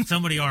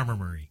 Somebody armor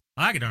marine.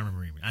 I could armor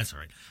marine. That's all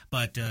right.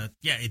 But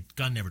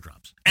gun never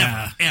drops.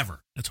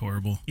 Ever. That's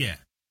horrible. Yeah.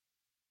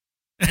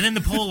 And then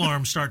the pole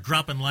arms start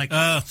dropping like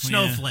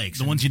snowflakes.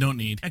 Yeah, the ones you don't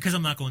need. Because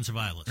I'm not going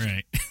survivalist.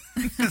 Right.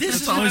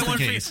 This is always what I the want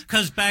case.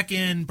 Because back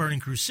in Burning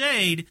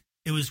Crusade,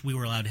 we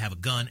were allowed to have a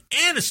gun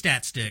and a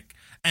stat stick.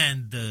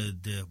 And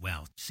it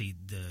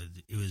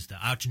was the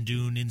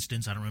Auchindoun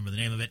instance. I don't remember the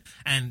name of it.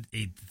 And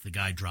the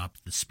guy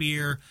dropped the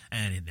spear,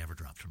 and it never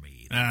dropped for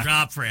me either. It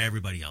dropped for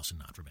everybody else and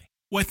not for me.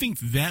 Well, I think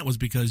that was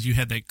because you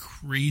had that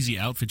crazy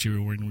outfit you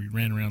were wearing where you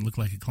ran around and looked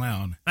like a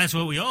clown That's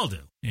what we all do.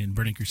 in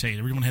Burning Crusade.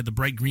 Everyone had the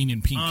bright green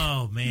and pink.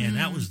 Oh, man,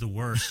 that was the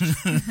worst.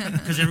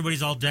 Because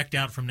everybody's all decked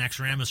out from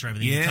Naxxramas or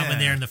everything. You come in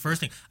there, and the first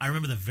thing, I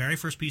remember the very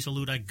first piece of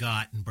loot I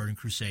got in Burning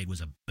Crusade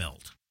was a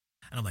belt.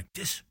 And I'm like,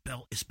 this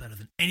belt is better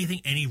than anything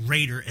any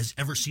raider has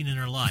ever seen in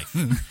their life.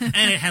 And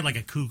it had like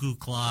a cuckoo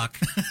clock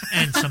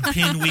and some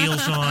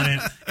pinwheels on it.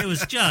 It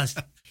was just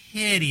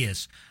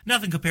hideous.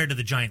 Nothing compared to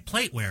the giant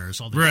plate wearers,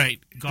 all the Right.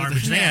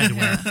 garbage they had to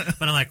wear.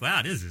 But I'm like,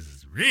 wow, this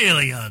is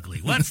really ugly.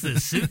 What's the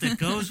suit that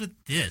goes with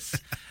this?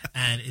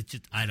 And it's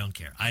just, I don't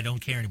care. I don't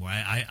care anymore.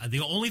 I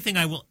the only thing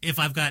I will, if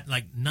I've got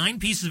like 9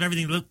 pieces of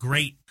everything that look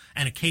great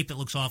and a cape that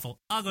looks awful,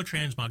 I'll go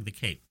transmog the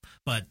cape.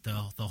 But the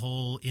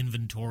whole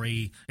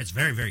inventory, it's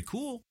very, very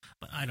cool,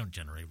 but I don't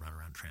generally run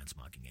around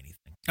transmogging anything.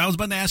 I was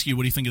about to ask you,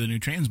 what do you think of the new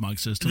transmog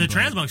system? The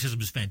transmog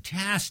system is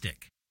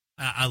fantastic.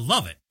 I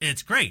love it.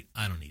 It's great.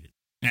 I don't need it.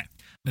 Yeah.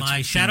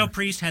 My Shadow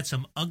Priest had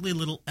some ugly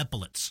little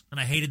epaulets, and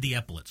I hated the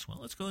epaulets. Well,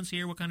 let's go and see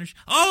here what kind of...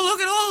 oh,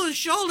 look at all the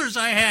shoulders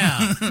I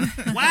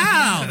have.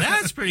 Wow,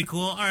 that's pretty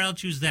cool. All right, I'll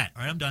choose that.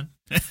 All right, I'm done.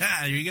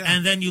 There you go.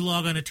 And then you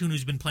log on to Toon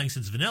who's been playing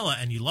since vanilla,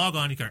 and you log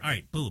on, you go, all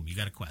right, boom, you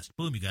got a quest.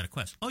 Boom, you got a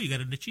quest. Oh, you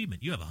got an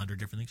achievement. You have 100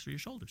 different things for your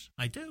shoulders.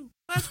 I do.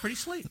 That's pretty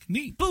sleek.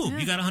 Neat. Boom,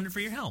 you got 100 for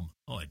your helm.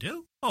 Oh, I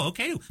do? Oh,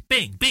 okay.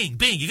 Bing, bing,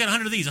 bing. You got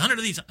 100 of these, 100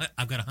 of these.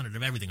 I've got 100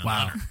 of everything on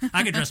Wow. Hunter.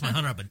 I could dress my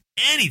Hunter up in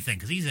anything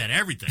because he's had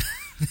everything.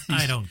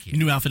 I don't care.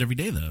 New outfit every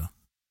day, though.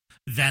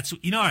 That's, all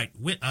right,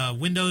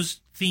 Windows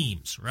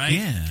themes, right?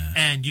 Yeah.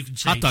 And you can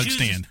say, Hot dog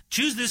stand.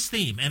 Choose this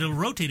theme, and it'll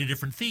rotate a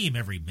different theme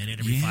every minute,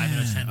 every 5 Yeah.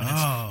 minutes, 10 minutes.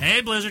 Oh.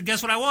 Hey, Blizzard,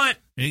 guess what I want?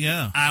 There you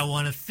go. I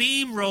want a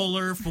theme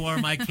roller for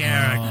my Oh,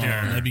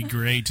 character. that'd be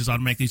great. Just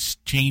automatically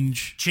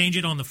change. Change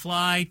it on the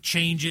fly,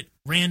 change it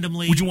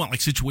randomly. Would you want, like,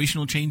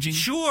 situational changing?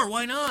 Sure,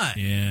 why not?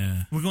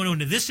 Yeah. We're going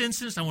into this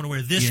instance, I want to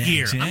wear this Yeah, gear.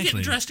 I'm exactly.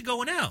 getting dressed to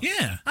going out.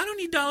 Yeah. I don't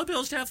need dollar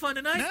bills to have fun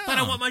tonight, No. but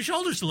I want my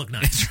shoulders to look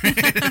nice.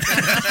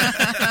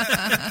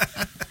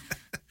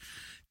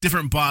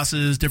 Different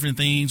bosses, different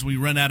things. We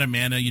run out of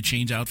mana, you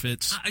change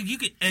outfits. You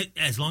could,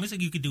 as long as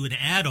you could do an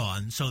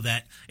add-on so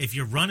that if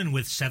you're running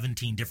with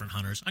 17 different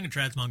hunters, I can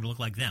transmog to look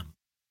like them.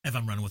 If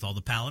I'm running with all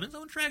the paladins, I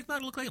want transmog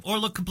to look like them, or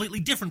look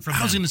completely different from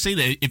them. I was going to say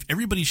that if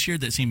everybody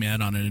shared that same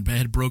add-on and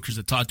had brokers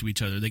that talked to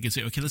each other, they could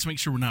say, okay, let's make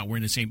sure we're not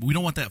wearing the same. We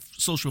don't want that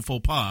social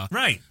faux pas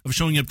Right. of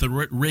showing up the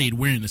raid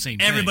wearing the same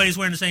thing. Everybody's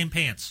wearing the same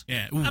pants.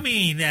 Yeah. Ooh. I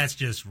mean, that's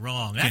just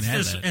wrong. Can't That's have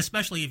just, that.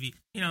 especially if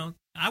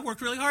I worked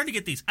really hard to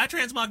get these. I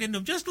transmogged into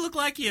them just to look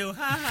like you.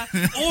 Ha,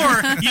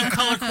 ha. Or you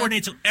color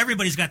coordinate so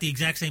everybody's got the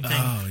exact same thing.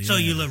 Oh, So yeah.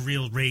 you look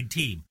real raid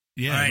team.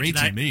 Yeah, All right, raid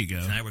tonight- team, there you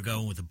go. Tonight we're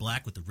going with the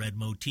black with the red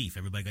motif.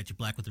 Everybody got your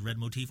black with the red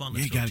motif on?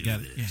 Let's Yeah, go got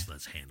do it, this. yeah.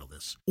 Let's handle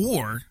this.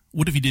 Or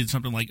what if you did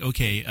something like,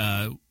 okay,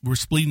 we're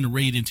splitting the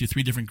raid into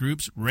 3 different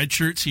groups. Red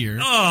shirts here,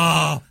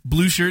 Oh,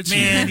 blue shirts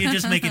man, here. you're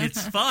just making it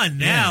fun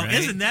now, right?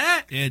 isn't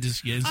that? Yeah,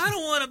 just yes. I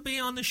don't want to be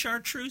on the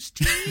chartreuse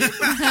team. Why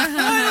do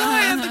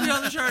I have to be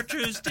on the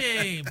chartreuse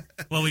team?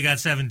 Well, we got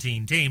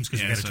 17 teams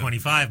because Yeah, we got a so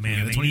 25 man. we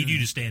got a They 20 need you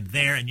to stand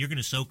there, and you're going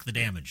to soak the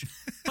damage.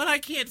 But I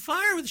can't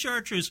fire with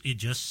chartreuse. You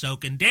just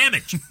soak and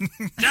damage.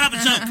 Shut up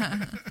and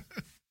soak.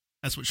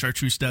 That's what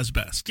Chartreuse does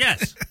best.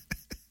 Yes.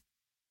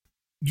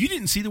 You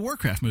didn't see the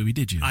Warcraft movie,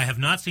 did you? I have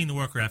not seen the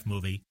Warcraft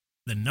movie.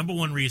 The number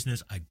one reason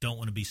is I don't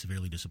want to be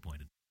severely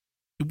disappointed.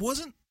 It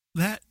wasn't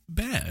that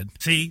bad.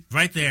 See,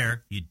 right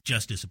there, you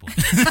just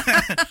disappointed.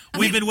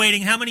 We've been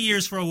waiting how many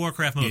years for a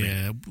Warcraft movie?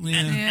 Yeah.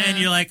 And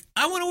you're like,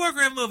 I want a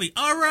Warcraft movie.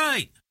 All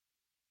right.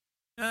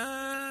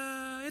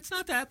 It's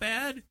not that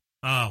bad.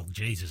 Oh,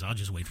 Jesus, I'll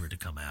just wait for it to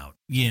come out.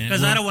 Yeah.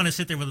 Because well, I don't want to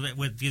sit there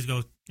with just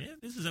go, yeah,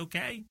 this is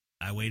okay.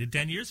 I waited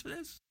 10 years for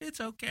this. It's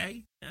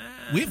okay.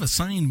 we have a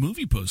signed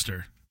movie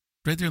poster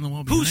right there on the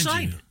wall Who behind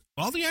signed you. it?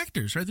 All the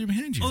actors right there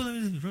behind you. Oh, let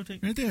me rotate.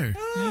 Right there.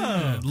 Oh.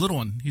 Yeah. The little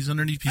one. He's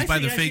underneath. He's I by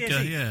see, the I fake. see,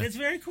 I see. Yeah. It's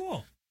very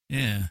cool.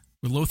 Yeah.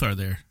 With Lothar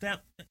there.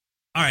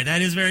 All right,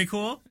 that is very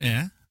cool.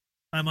 Yeah.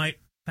 I might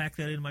pack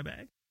that in my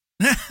bag.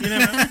 You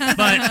never know.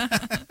 But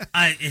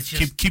it's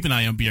just... Keep an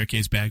eye on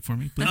BRK's bag for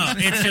me, please.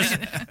 it's just...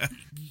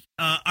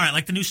 all right,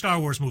 like the new Star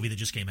Wars movie that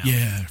just came out.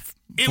 Yeah.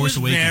 It Force was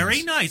Awakens.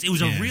 very nice. It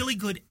was Yeah. a really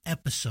good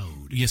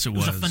episode. Yes, it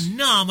was. It was a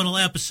phenomenal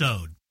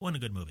episode. Wasn't a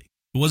good movie.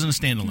 It wasn't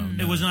a standalone.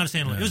 It no. was not a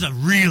standalone. No. It was a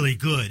really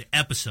good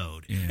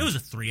episode. Yeah. It was a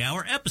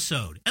 3-hour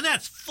episode, and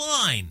that's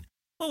fine.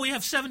 Well, we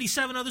have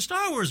 77 other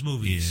Star Wars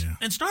movies Yeah.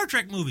 and Star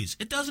Trek movies.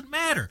 It doesn't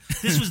matter.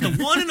 This was the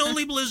one and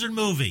only Blizzard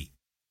movie.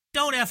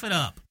 Don't F it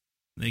up.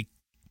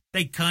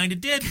 They kind of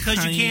did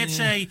because you can't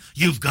say,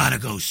 you've got to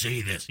go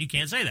see this. You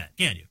can't say that,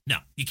 can you? No,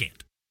 you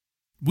can't.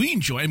 We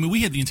enjoy. I mean,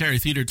 we had the entire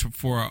theater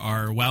for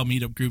our WoW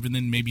meetup group, and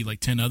then maybe like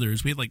 10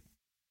 others. We had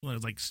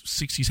like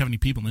 60, 70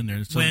 people in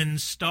there. So, When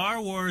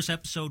Star Wars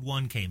Episode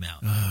 1 came out,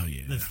 oh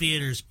yeah, the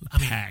theaters,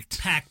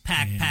 Packed.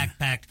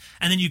 packed.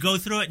 And then you go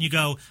through it and you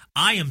go,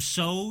 I am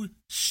so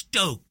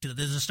stoked that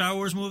there's a Star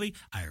Wars movie.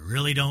 I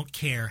really don't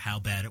care how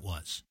bad it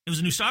was. It was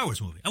a new Star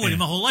Wars movie. I waited Yeah.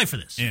 my whole life for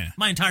this. Yeah.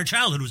 My entire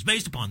childhood was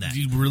based upon that.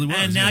 It really was.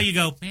 And now yeah. you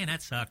go, man,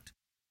 that sucked.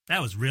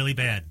 That was really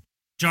bad.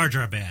 Jar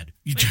Jar bad.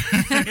 You-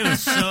 It was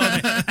so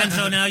bad. And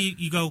so now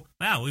you go,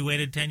 wow, we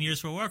waited 10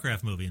 years for a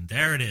Warcraft movie, and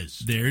there it is.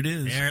 there it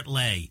is. There it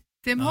lay.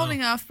 Them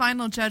holding off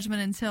Final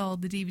Judgment until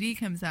the DVD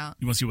comes out.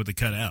 You want to see what they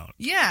cut out?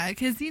 Yeah,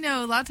 because,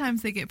 a lot of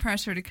times they get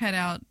pressure to cut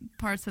out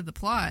parts of the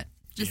plot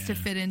just to Yeah.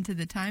 fit into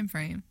the time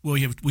frame. Well,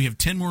 we have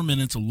 10 more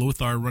minutes of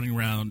Lothar running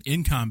around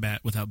in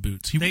combat without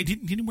boots. He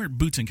didn't wear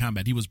boots in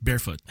combat. He was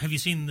barefoot. Have you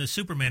seen the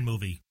Superman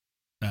movie?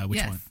 Which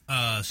Yes.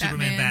 one?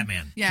 Superman,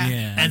 Batman. Yeah.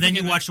 Yeah. And then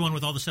you watch the one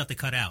with all the stuff they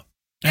cut out.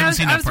 Yeah, haven't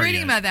seen I that was part reading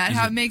yet. about that, Is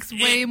how it- it makes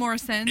way more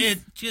sense.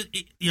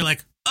 You're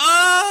like,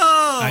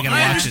 oh, I I, gotta watch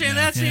it understand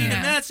now. that scene Yeah.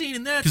 and that scene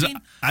and that Because scene.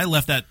 I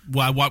left that.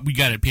 Well, we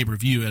got it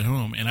pay-per-view at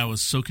home, and I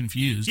was so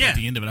confused Yeah. at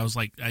the end of it. I was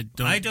like, I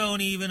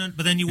don't even.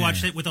 But then you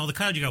watch Yeah. it with all the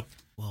cutout. You go,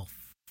 well,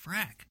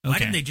 frack. Why Okay.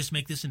 didn't they just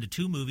make this into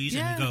 2 movies?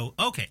 Yeah. And you go,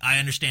 okay, I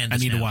understand I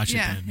this need to now. watch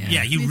Yeah, it then.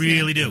 Yeah, you Me too.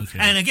 really do. Okay.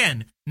 And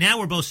again, now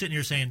we're both sitting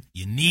here saying,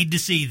 you need to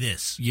see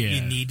this. Yeah.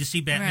 You need to see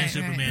Batman and Right,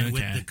 Superman right.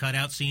 with Okay. the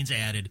cutout scenes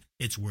added.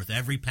 It's worth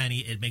every penny.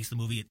 It makes the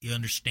movie, you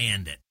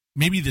understand it.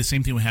 Maybe the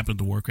same thing would happen with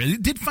the Warcraft.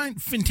 It did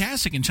find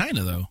fantastic in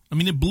China, though. I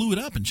mean, it blew it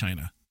up in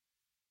China.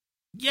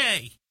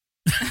 Yay.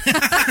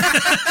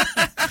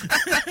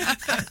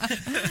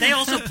 They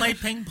also played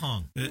ping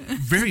pong.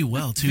 Very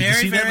well, too. Did Very,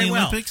 you see that very in the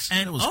well. Olympics?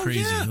 And, that was crazy.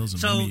 Yeah. That was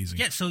so, amazing.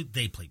 Yeah, so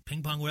they play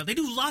ping pong well. They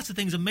do lots of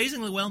things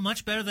amazingly well,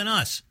 much better than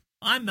us.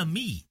 I'm a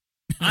me.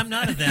 I'm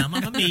not a them.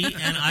 I'm a me,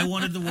 and I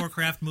wanted the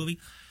Warcraft movie.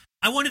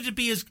 I wanted to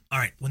be as all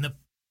right. When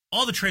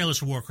all the trailers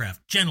for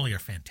Warcraft generally are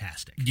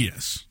fantastic.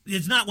 Yes.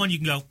 It's not one you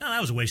can go, oh, that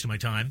was a waste of my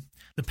time.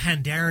 The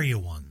Pandaria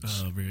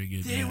ones, Oh, very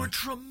good. they yeah. were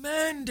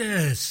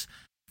tremendous.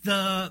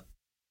 They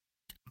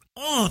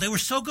were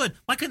so good.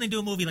 Why couldn't they do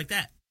a movie like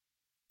that?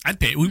 I'd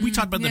pay. We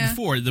talked about that yeah.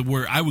 before,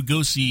 where I would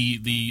go see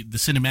the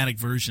cinematic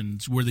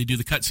versions where they do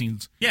the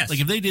cutscenes. Yes. Like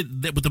if they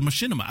did that with the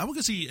Machinima, I would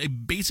go see a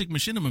basic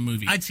Machinima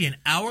movie. I'd see an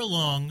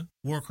hour-long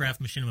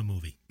Warcraft Machinima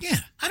movie. yeah.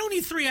 I don't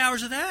need 3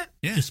 hours of that.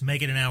 Yeah. Just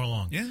make it an hour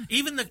long. Yeah.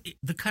 Even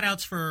the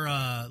cutouts for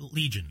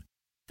Legion,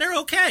 they're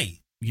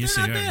okay. Yes,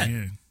 they're they not are. bad.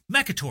 Yeah.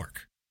 Mechatork,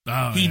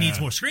 Oh, he yeah. needs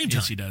more screen time.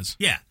 Yes, he does.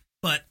 Yeah,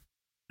 but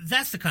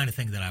that's the kind of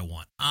thing that I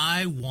want.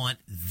 I want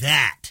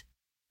that.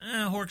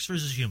 Orcs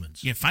versus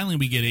humans. Yeah. Finally,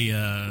 we get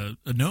a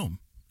gnome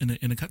in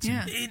a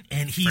cutscene. Yeah.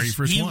 And Very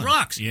first he one.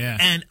 rocks. Yeah.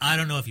 And I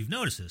don't know if you've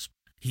noticed this.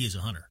 He is a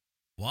hunter.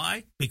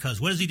 Why? Because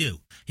what does he do?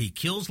 He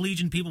kills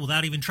Legion people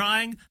without even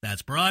trying.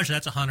 That's Barrage.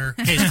 That's a hunter.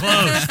 Case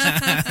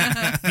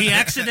closed. He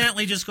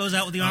accidentally just goes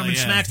out with the arm and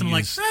yeah, smacks them. I'm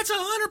like, he is- that's a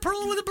hunter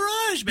pulling with a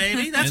barrage,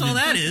 baby. That's And all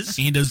then that is.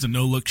 He does the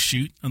no-look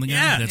shoot on the guy.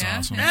 Yeah. That's Yeah.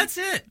 awesome. That's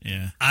it.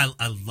 Yeah. I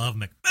love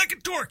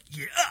Mechatork.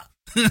 Yeah.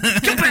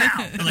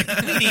 Kapow! I'm like,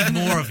 we need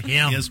more of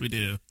him. Yes, we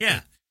do. Yeah.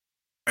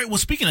 All right. Well,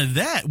 speaking of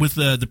that, with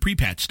the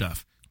pre-patch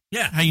stuff,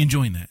 Yeah. how you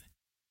enjoying that?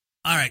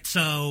 All right.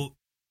 So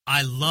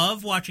I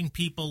love watching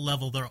people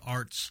level their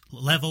alts.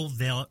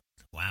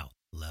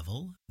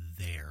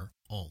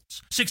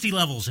 60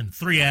 levels in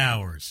 3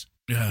 hours.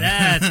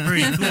 That's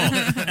pretty cool.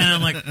 And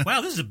I'm like,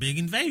 wow, this is a big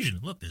invasion.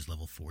 Look, there's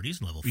level 40s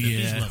and level 50s. Yeah.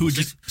 And level Who are 60s.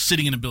 just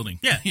sitting in a building?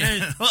 Yeah,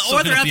 or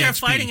Soaking they're up out the there XP.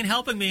 fighting and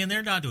helping me, and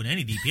they're not doing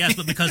any DPS,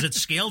 but because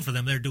it's scaled for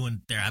them,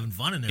 they're having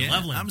fun and they're Yeah,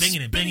 leveling, I'm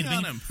binging and binging spitting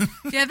and on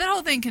binging. him. Yeah, that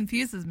whole thing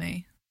confuses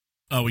me.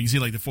 Oh, you see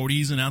like the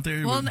 40s and out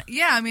there? Well,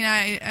 yeah, I mean,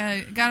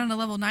 I got on a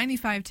level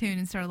 95 tune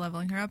and started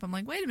leveling her up. I'm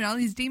like, wait a minute, all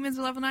these demons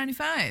are level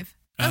 95.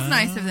 That's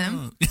nice of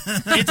them.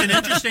 It's an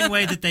interesting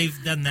way that they've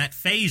done that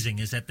phasing,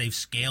 is that they've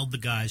scaled the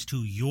guys to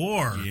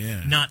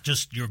Yeah. not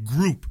just your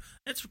group.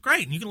 It's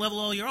great, and you can level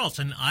all your alts,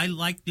 and I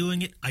like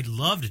doing it. I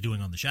loved doing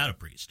on the Shadow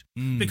Priest,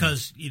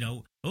 because,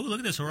 oh, look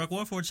at this, Heroic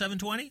Warforged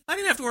 720. I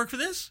didn't have to work for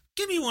this.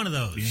 Give me one of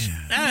those.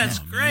 Yeah. That's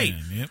Oh, great.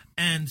 man, yep.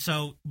 And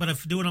so, but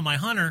if I do it on my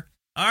Hunter,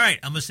 all right,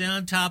 I'm going to stand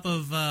on top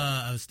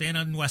of, stand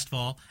on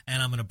Westfall,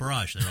 and I'm going to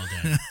barrage there all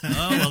day.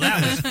 Oh, well,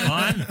 that was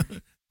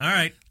fun. All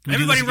right. we do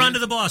Everybody this run again? to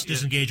the boss.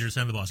 Disengage her,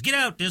 send the boss. Get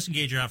out,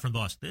 disengage her out from the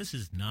boss. This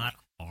is not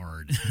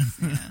hard.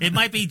 It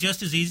might be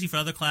just as easy for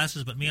other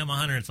classes, but me, I'm a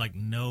hunter. It's like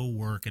no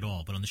work at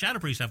all. But on the Shadow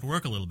Priest, I have to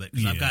work a little bit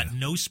because I've Yeah. got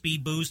no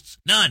speed boosts.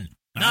 None.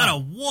 Not a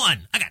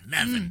one. I got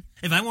nothing.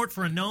 If I weren't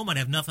for a gnome, I'd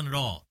have nothing at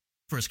all.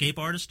 For Escape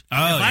Artist. Oh,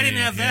 if I didn't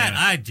yeah, have that, yeah.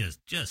 I'd just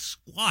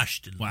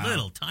squashed a Wow.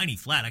 little tiny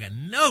flat. I got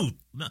no.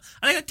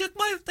 I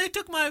think they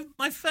took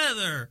my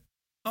feather.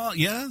 Oh,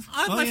 yeah?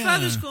 My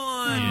feather's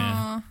gone.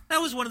 Yeah. That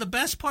was one of the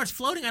best parts.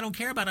 Floating, I don't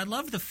care about. I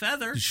love the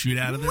feather. Just shoot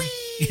out of there?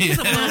 It's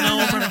a little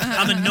gnome.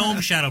 I'm a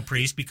gnome Shadow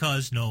Priest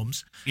because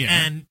gnomes. Yeah.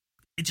 And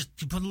it just,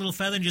 you put a little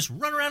feather and just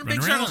run around in Run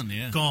big around, circles.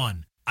 yeah.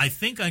 Gone. I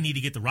think I need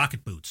to get the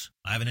rocket boots.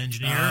 I have an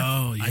engineer.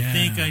 Oh, I yeah.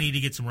 think I need to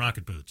get some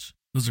rocket boots.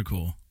 Those are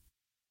cool.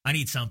 I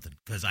need something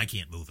because I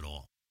can't move at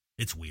all.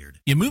 It's weird.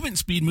 Yeah, movement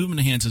speed, movement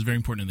of hands is very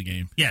important in the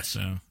game. Yes. So,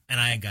 And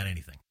I ain't got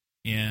anything.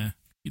 yeah,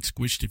 get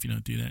squished if you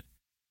don't do that.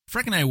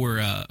 Freck and I were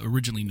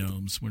originally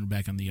gnomes when we were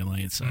back on the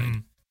Alliance side.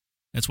 Mm.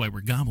 That's why we're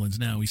goblins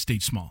now. We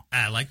stayed small.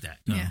 I like that.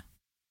 No. Yeah.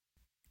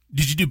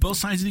 Did you do both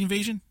sides of the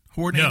invasion?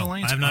 Horde and No,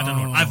 Alliance? I have not done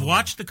Oh. one. I've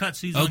watched the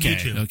cutscenes on Okay,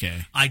 YouTube.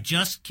 okay. I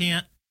just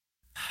can't.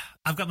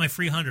 I've got my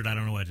free 100. I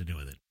don't know what to do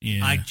with it.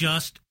 Yeah. I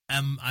just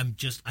am.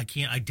 I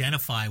can't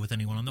identify with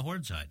anyone on the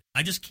Horde side.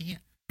 I just can't.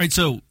 All right,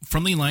 so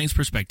from the Alliance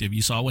perspective,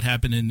 you saw what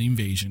happened in the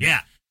invasion.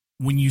 Yeah.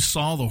 When you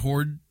saw the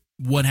Horde,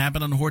 what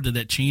happened on the Horde, did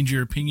that change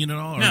your opinion at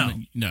all? Or No.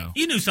 No.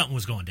 You knew something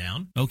was going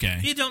down. Okay.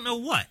 You don't know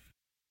what.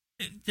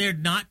 They're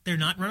not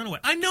running away.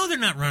 I know they're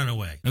not running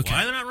away. Okay.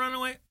 Why they're not running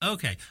away?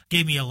 Okay.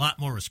 Gave me a lot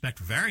more respect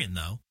for Varian,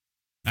 though.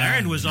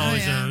 Varian was Oh,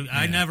 always yeah.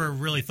 I Yeah. never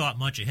really thought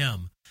much of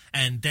him.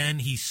 And then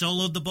he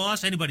soloed the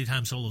boss. Anybody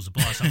time solos a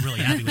boss, I'm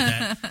really happy with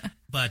that.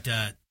 But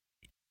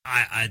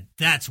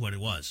That's what it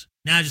was.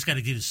 Now I just got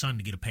to get his son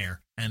to get a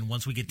pair, and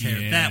once we get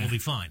Yeah. that, we'll be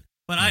fine.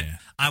 But Yeah.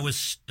 I was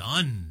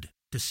stunned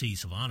to see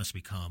Sylvanas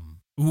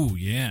become. Ooh,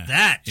 yeah.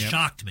 That Yep.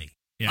 shocked me.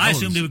 Yeah, I I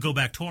assumed was- they would go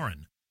back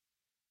Tauren,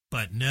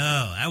 but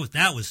no,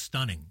 that was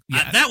stunning.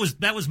 Yeah. That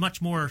was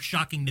much more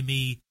shocking to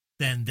me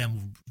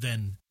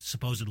than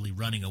supposedly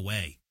running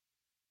away.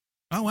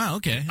 Oh, wow,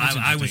 okay. That's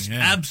I was interesting,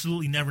 yeah.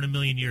 absolutely never in a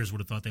million years would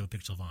have thought they would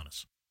pick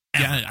Sylvanas.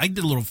 Yeah, I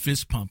did a little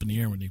fist pump in the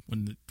air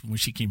when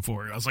she came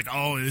forward. I was like,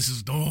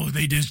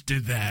 they just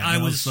did that. I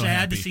was so sad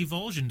happy. to see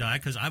Vol'jin die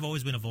because I've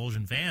always been a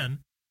Vol'jin fan.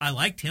 I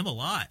liked him a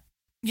lot.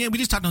 Yeah, we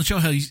just talked on the show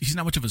how he's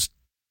not much of just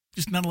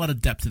not a lot of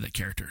depth to that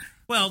character.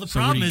 Well, the So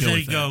where problem do is you go that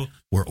with you go,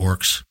 we're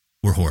orcs,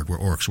 we're horde, we're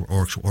orcs, we're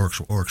orcs, we're orcs,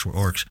 we're orcs, we're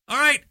orcs. All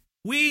right,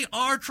 we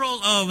are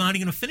trolls. Oh, I'm not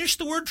even going to finish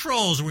the word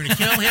trolls. We're going to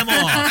kill him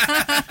off.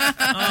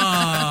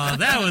 Oh,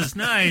 that was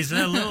nice.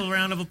 A little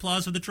round of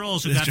applause for the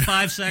trolls who got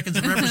 5 seconds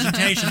of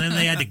representation, then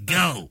they had to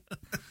go.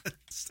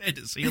 Sad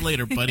to see you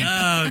later, buddy.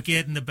 Oh,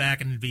 get in the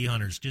back and be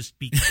hunters. Just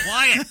be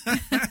quiet.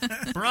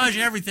 Barrage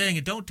everything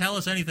and don't tell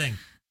us anything.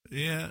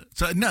 Yeah.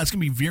 So no, it's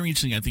gonna be very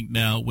interesting. I think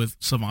now with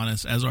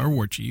Sylvanas as our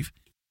war chief,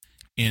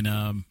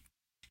 and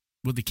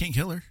with the King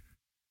Killer,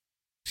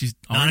 she's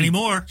Not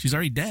anymore. She's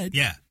already dead.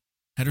 Yeah.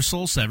 Had her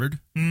soul severed.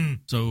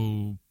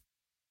 So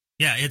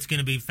Yeah, it's going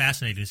to be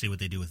fascinating to see what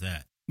they do with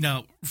that.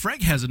 now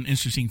Frank has an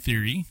interesting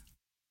theory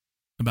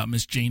about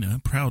Miss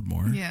Jaina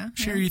Proudmoore. Yeah,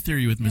 Share yeah. your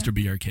theory with Mr.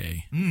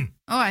 BRK.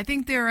 Oh, I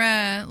think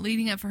they're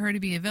leading up for her to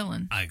be a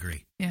villain. I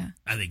agree. Yeah.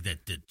 I think that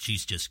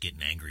she's just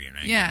getting angrier and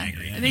angrier Yeah, and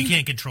angrier. I You think-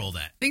 can't control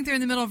that. I think they're in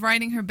the middle of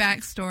writing her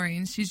backstory,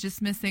 and she's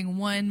just missing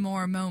one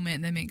more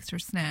moment that makes her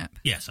snap.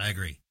 Yes, I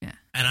agree. Yeah.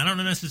 And I don't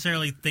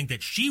necessarily think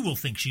that she will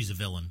think she's a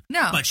villain.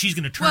 No. But she's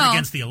going to turn Well-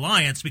 against the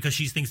Alliance because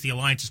she thinks the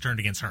Alliance is turned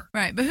against her.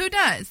 Right, but who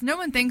does? No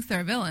one thinks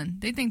they're a villain.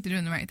 They think they're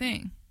doing the right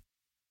thing.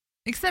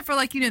 Except for,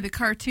 like, the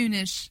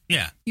cartoonish,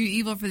 Yeah. you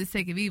evil for the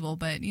sake of evil,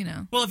 but,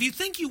 Well, if you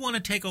think you want to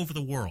take over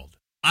the world,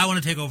 I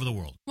want to take over the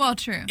world. Well,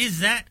 true. Is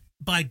that,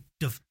 by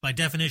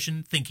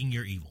definition, thinking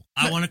you're evil?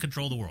 I want to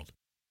control the world.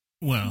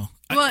 Well,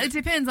 Well, it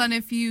depends on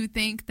if you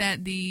think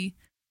that the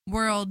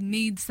world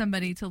needs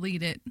somebody to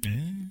lead it.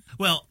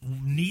 Well,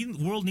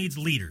 world needs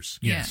leaders.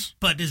 yes.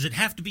 But does it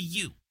have to be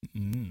you?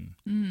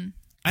 Mm.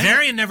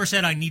 Varian never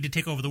said, I need to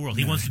take over the world.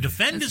 He wants to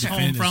defend his That's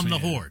home right. from the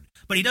Defend his- Horde.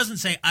 But he doesn't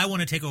say, I want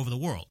to take over the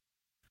world.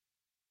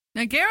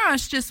 Now,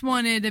 Garrosh just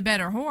wanted a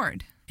better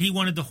horde. He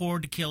wanted the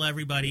Horde to kill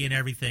everybody and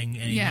everything,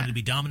 and he Yeah. wanted to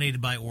be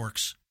dominated by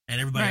orcs. And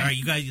everybody, Right. all right,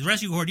 you guys, the rest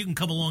of your Horde, you can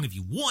come along if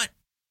you want,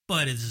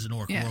 but this is an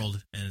orc Yeah.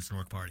 world, and it's an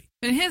orc party.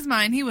 But in his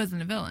mind, he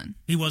wasn't a villain.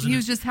 He wasn't. He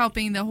was just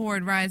helping the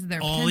horde rise to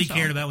their all potential.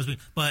 he cared about was me.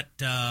 But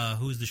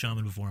who was the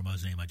shaman before him?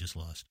 Whose name I just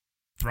lost?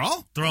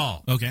 Thrall?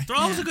 Thrall. Okay.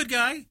 Thrall was Yeah. a good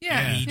guy.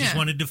 Yeah, He just yeah.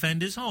 wanted to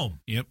defend his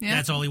home. Yep. Yeah.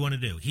 That's all he wanted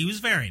to do. He was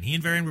Varian. He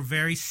and Varian were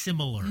very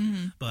similar,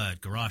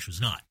 but Garrosh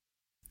was not.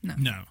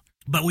 No.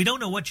 But we don't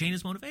know what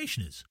Jaina's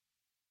motivation is.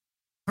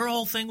 Her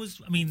whole thing was,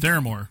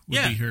 Theramore would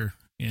Yeah. be her.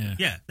 Yeah.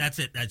 yeah, that's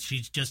it.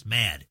 She's just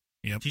mad.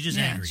 Yep. She's just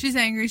Yeah, angry. she's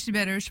angry. She's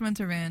bitter. She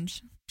wants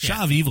revenge.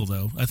 Shaw of Evil,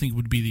 though, I think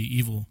would be the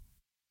evil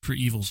for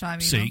evil's Shaw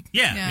of Evil. sake.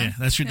 Yeah. Yeah,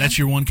 that's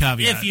your one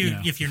caveat.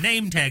 If your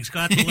name tag's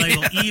got the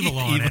label evil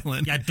on Evil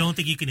it, I don't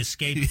think you can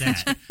escape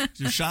that.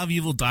 So Shaw of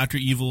Evil, Dr.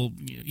 Evil,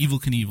 Evil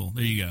Knievel.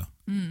 There you go.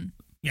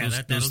 Yeah, Those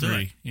that'll do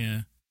three. it.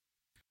 Yeah.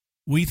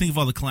 What do you think of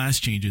all the class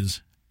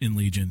changes in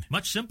Legion?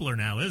 Much simpler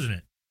now, isn't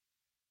it?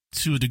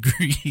 To a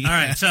degree. All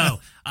right, so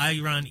I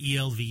run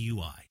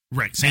ELVUI.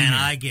 Right, same And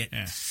here. I get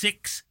Yeah.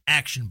 6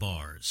 action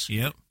bars.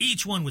 Yep.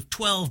 Each one with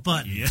 12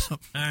 buttons. Yep. All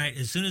right,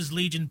 as soon as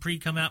Legion Pre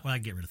come out, I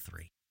get rid of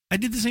 3. I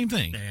did the same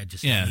thing. I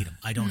just Yeah. don't need them.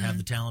 I don't have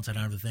the talents. I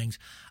don't have the things.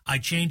 I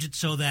change it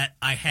so that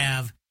I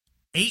have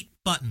 8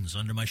 buttons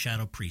under my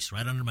Shadow Priest,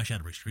 right under my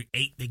Shadow Priest.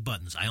 8 big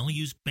buttons. I only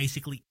use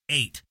basically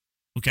 8.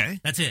 Okay.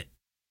 That's it.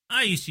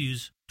 I used to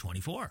use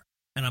 24.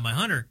 And on my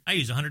Hunter, I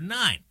use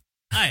 109.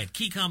 I had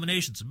key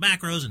combinations and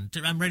macros, and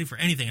I'm ready for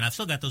anything, and I've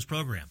still got those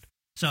programmed.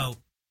 So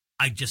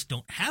I just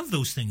don't have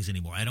those things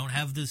anymore. I don't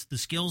have the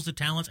skills, the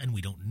talents, and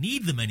we don't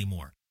need them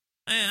anymore.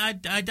 I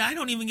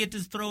don't even get to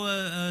throw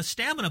a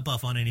stamina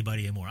buff on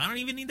anybody anymore. I don't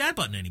even need that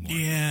button anymore.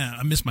 Yeah,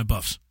 I miss my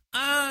buffs.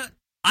 I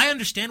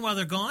understand why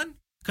they're gone.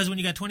 Because when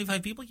you got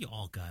 25 people, you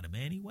all got them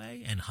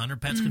anyway. And Hunter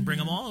Pets can bring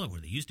them all, or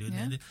they used to.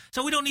 Yeah.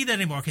 So we don't need that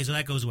anymore. Okay, so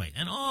that goes away.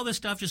 And all this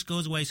stuff just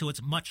goes away, so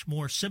it's much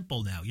more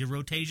simple now. Your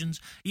rotations,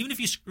 even if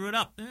you screw it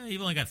up,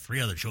 you've only got 3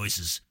 other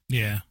choices.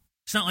 Yeah.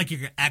 It's not like you're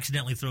going to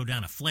accidentally throw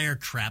down a flare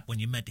trap when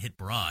you meant to hit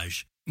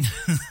barrage.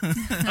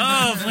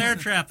 Oh, flare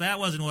trap. That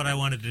wasn't what I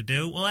wanted to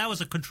do. Well, that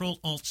was a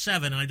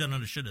Control-Alt-7, and I don't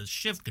understand a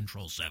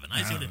Shift-Control-7.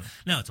 I see what it,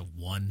 no, it's a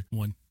 1.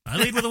 One. I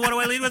lead with a, what do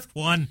I lead with?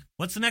 1.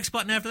 What's the next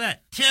button after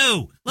that?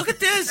 2. Look at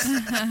this.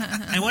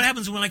 And what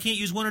happens when I can't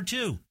use 1 or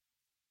 2?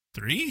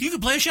 3? You can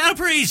play a Shadow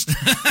Priest.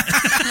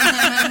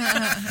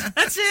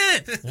 That's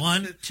it.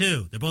 1,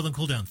 2. They're both on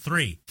cooldown.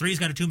 3. 3's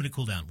got a 2-minute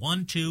cooldown.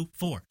 1, 2,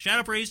 4.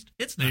 Shadow Priest.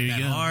 It's not There you that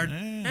go. hard.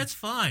 Yeah. It's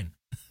fine.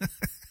 A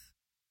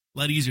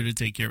lot easier to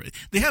take care of it.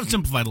 They have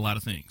simplified a lot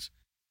of things.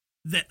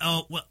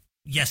 Well,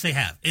 Yes, they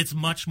have. It's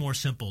much more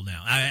simple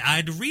now. I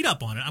had to read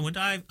up on it. I went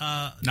to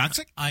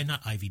Noxic?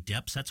 not Ivy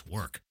Depths. That's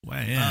work.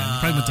 Wow, yeah.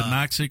 Probably went to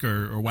Noxic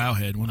or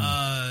Wowhead. One of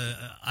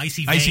them.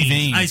 Icy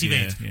Veins. Icy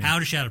Veins. Yeah. How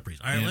to Shadow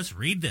Priest. All right, let's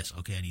read this.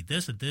 Okay, I need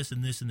this and this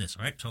and this and this.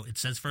 All right, so it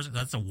says first,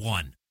 that's a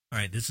 1. All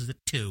right, this is a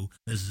 2.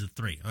 This is a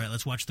 3. All right,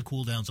 let's watch the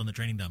cooldowns on the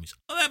training dummies.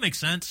 Oh, that makes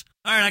sense.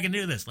 All right, I can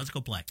do this. Let's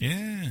go play.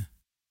 Yeah.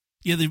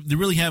 Yeah, they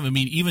really have. I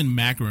mean, even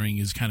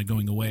macroing is kind of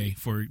going away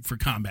for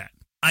combat.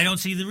 I don't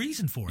see the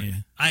reason for it. Yeah.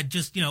 I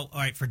just, all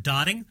right, for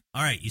dotting,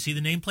 all right, you see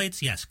the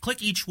nameplates? Yes.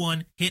 Click each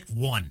one, hit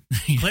 1.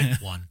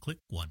 Click 1, click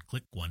 1,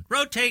 click 1.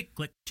 Rotate,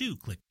 click 2,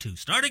 click 2.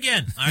 Start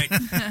again. All right.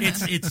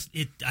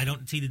 I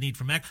don't see the need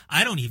for Mac.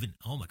 I don't even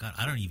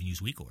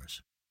use weak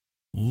ores.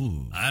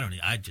 Ooh. I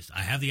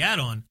have the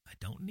add-on. I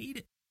don't need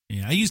it.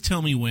 Yeah, I use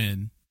Tell Me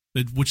When,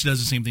 which does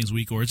the same thing as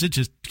weak ores. It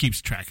just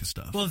keeps track of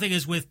stuff. Well, the thing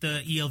is, with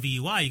the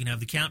ELVUI, you can have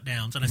the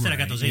countdowns. And I said I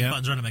got those 8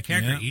 buttons running my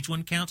character. Each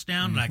one counts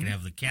down, and I can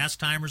have the cast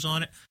timers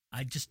on it.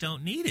 I just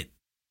don't need it.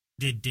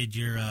 Did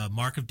your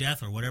Mark of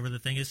Death or whatever the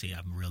thing is? See,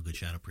 I'm a real good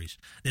Shadow Priest.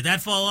 Did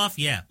that fall off?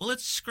 Yeah. Well,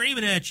 it's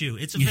screaming at you.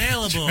 It's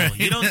available. Right.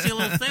 You don't see a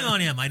little thing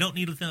on him. I don't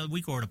need a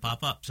weak ore to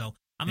pop up. So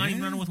I'm not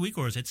even running with weak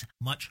ores. It's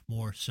much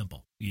more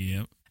simple.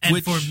 Yep.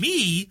 And for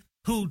me,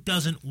 who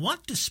doesn't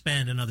want to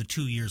spend another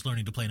 2 years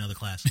learning to play another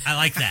class, I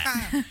like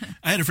that.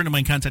 I had a friend of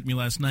mine contact me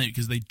last night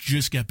because they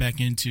just got back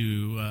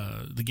into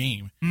the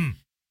game.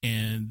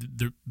 And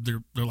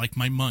they're like,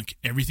 my monk,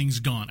 everything's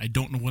gone. I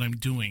don't know what I'm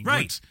doing.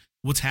 Right.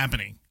 What's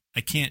happening?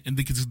 I can't, and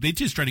because they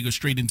just try to go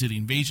straight into the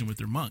invasion with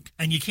their monk.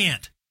 And you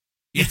can't.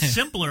 It's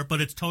simpler,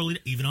 but it's totally,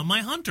 even on my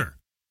hunter.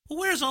 Well,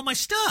 where's all my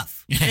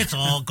stuff? It's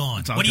all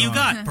gone. All what do you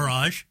gone. got,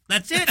 Barrage?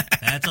 That's it.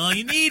 That's all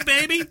you need,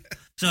 baby.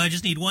 So I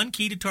just need 1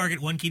 key to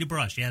target, 1 key to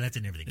brush. Yeah, that's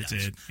it. Everything That's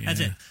dies. it. Yeah. That's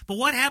it. But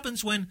what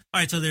happens when,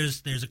 all right, so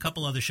there's a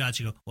couple other shots.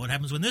 You go, what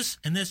happens when this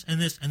and this and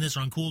this and this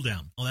are on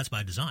cooldown? Oh, that's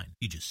by design.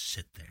 You just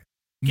sit there.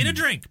 Get a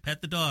drink.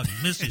 Pet the dog.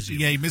 He misses you.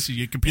 Yeah, he misses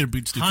you. Computer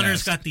boots too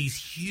Hunter's fast. got these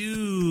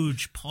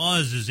huge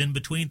pauses in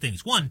between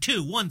things. 1,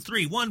 2, 1,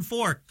 3, 1,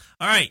 4.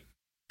 All right.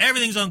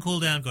 Everything's on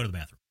cooldown. Go to the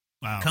bathroom.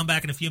 Wow. Come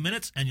back in a few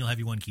minutes, and you'll have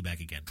your 1 key back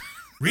again.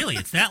 Really?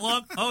 It's that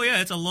long? Oh,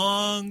 yeah, it's a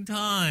long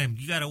time.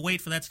 You got to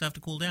wait for that stuff to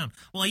cool down.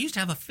 Well, I used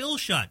to have a fill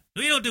shot.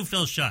 We don't do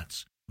fill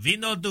shots. We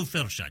don't do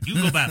fill shot. You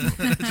go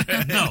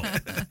bathroom.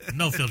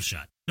 No fill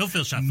shot. No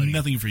fill shot for you.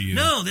 Nothing for you.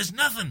 No, there's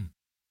nothing.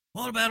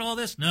 What about all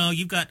this? No,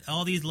 you've got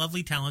all these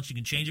lovely talents. You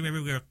can change them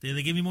everywhere. Did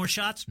they give you more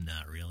shots?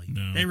 Not really.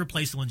 No. They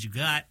replaced the ones you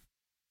got.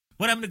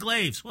 What happened to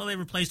Glaives? Well, they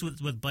replaced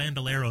it with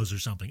bandoleros or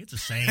something. It's the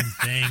same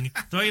thing.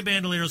 Throw your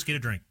bandoleros, get a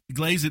drink.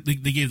 Glaives, they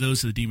gave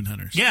those to the demon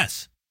hunters.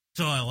 Yes.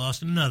 So I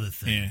lost another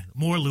thing. Yeah.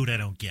 More loot I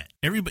don't get.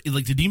 Everybody,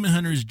 like the demon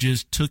hunters,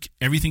 just took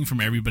everything from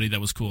everybody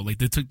that was cool. Like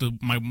they took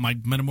my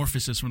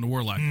metamorphosis from the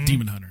warlock,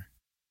 demon hunter.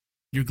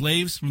 Your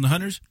glaives from the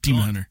hunters,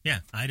 demon hunter. Yeah,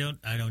 I don't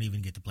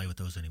even get to play with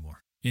those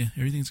anymore. Yeah,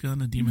 everything's gone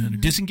to demon hunter.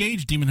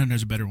 Disengage, demon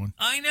hunter's a better one.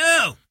 I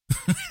know.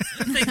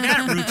 I think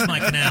that roots my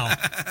canal.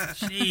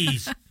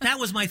 Jeez, that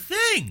was my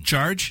thing.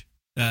 Charge,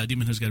 demon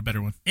hunter's got a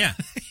better one. Yeah,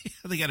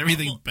 they got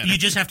everything better. You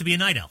just have to be a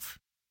night elf.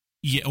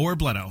 Yeah, or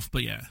blood elf,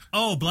 but yeah.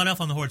 Oh, blood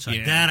elf on the horde side.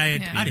 Yeah. That I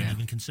didn't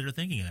even consider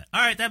thinking of that. All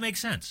right, that makes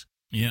sense.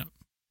 Yeah.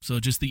 So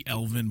just the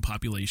elven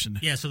population.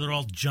 Yeah, so they're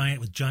all giant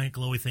with giant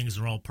glowy things.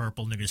 They're all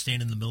purple, and they're going to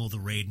stand in the middle of the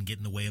raid and get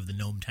in the way of the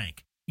gnome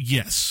tank.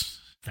 Yes.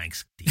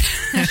 Thanks, Dean.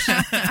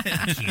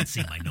 I can't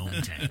see my gnome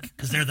tank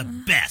because they're the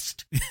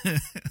best.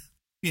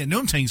 Yeah,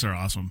 gnome tanks are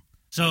awesome.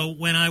 So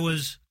when I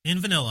was in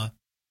vanilla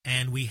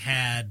and we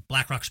had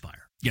Blackrock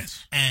Spire,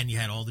 Yes. and you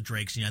had all the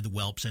drakes, and you had the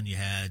whelps, and you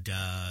had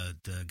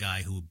the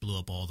guy who blew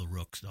up all the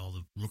rooks, all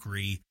the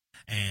rookery,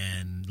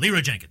 and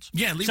Leroy Jenkins.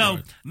 Yeah, Leroy. So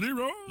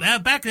Leroy.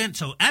 back then,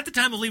 so at the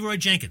time of Leroy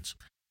Jenkins,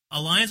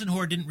 Alliance and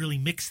Horde didn't really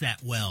mix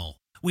that well.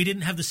 We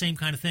didn't have the same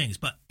kind of things,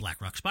 but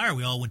Blackrock Spire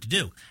we all went to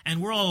do.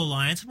 And we're all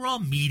Alliance, and we're all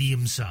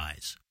medium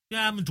size.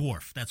 Yeah, I'm a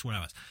dwarf. That's what I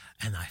was.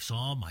 And I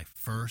saw my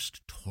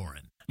first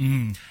Tauren.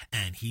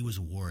 And he was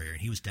a warrior, and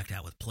he was decked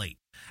out with plate.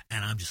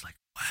 And I'm just like,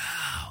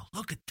 wow,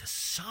 look at the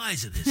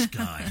size of this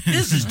guy.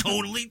 This is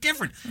totally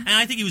different. And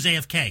I think he was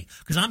AFK,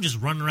 because I'm just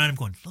running around him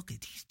going, look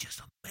at, he's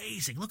just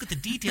amazing. Look at the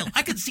detail.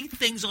 I can see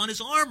things on his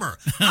armor.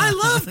 I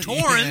love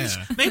Taurens.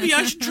 Yeah. Maybe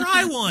I should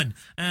try one.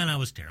 And I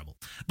was terrible.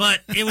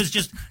 But it was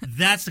just,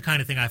 that's the kind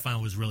of thing I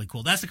found was really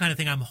cool. That's the kind of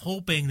thing I'm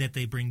hoping that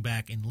they bring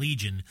back in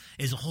Legion,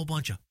 is a whole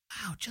bunch of,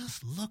 wow,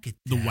 just look at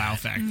that. The wow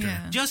factor.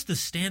 Yeah. Just the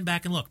stand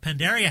back and look.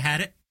 Pandaria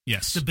had it.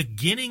 Yes. The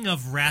beginning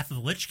of Wrath of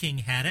the Lich King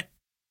had it.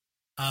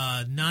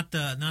 Not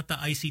the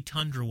Icy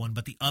Tundra one,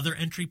 but the other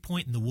entry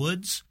point in the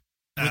woods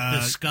with the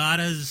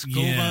Skadas,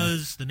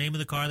 Govas, the name of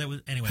the car that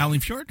was, anyway. Howling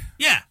Fjord?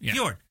 Yeah, Yeah.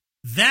 Fjord.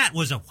 That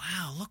was a,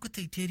 wow, look what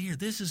they did here.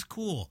 This is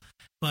cool.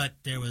 But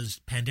there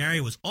was,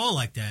 Pandaria was all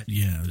like that.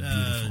 Yeah, it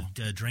was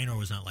beautiful. Draenor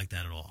was not like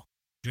that at all.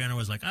 Draenor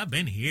was like, I've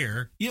been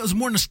here. Yeah, it was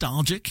more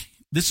nostalgic.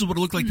 This is what it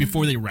looked like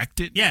before they wrecked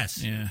it.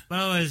 Yes. Yeah.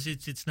 But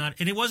it's not,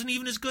 and it wasn't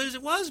even as good as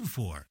it was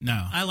before.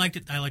 No. I liked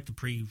it. I liked the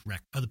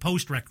pre-wreck, or the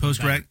post-wreck.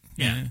 Post-wreck?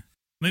 Yeah.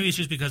 Maybe it's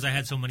just because I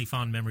had so many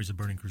fond memories of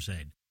Burning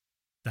Crusade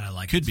that I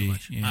liked Could it so be,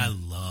 much. yeah. I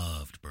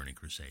loved Burning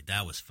Crusade.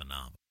 That was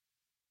phenomenal.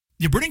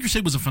 Yeah, Burning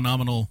Crusade was a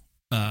phenomenal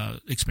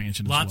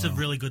expansion. Lots as well. of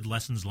really good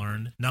lessons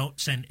learned. No,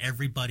 send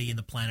everybody in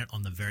the planet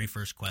on the very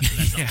first quest.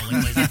 That's the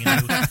only place I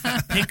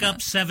can do. Pick up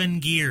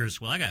 7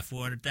 gears. Well, I got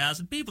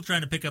 400,000 people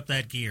trying to pick up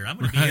that gear. I'm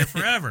going to be here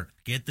forever.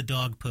 Get the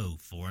dog poo.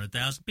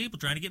 400,000 people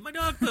trying to get my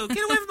dog poo. Get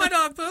away from my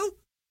dog poo.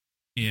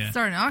 Yeah.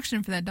 Start an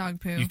auction for that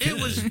dog poo.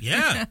 It was,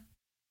 yeah.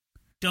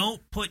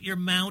 Don't put your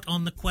mount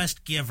on the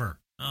quest giver.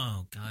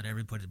 Oh, God,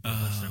 everybody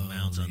puts their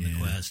mounts on the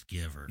quest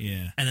giver.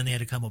 Yeah. And then they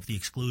had to come up with the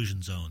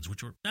exclusion zones,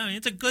 which were, I mean,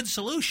 it's a good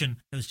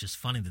solution. It was just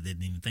funny that they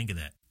didn't even think of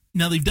that.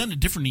 Now, they've done it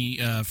differently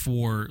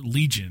for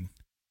Legion.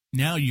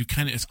 Now you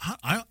kind of,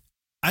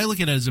 I look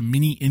at it as a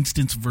mini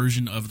instance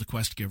version of the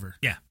quest giver.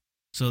 Yeah.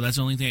 So that's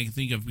the only thing I can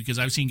think of, because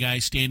I've seen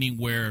guys standing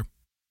where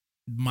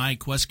my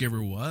quest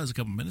giver was a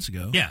couple minutes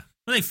ago. Yeah.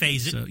 Well, they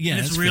phase it. So, yeah,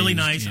 and it's really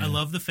phased, nice. yeah. I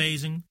love the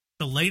phasing.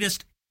 The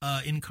latest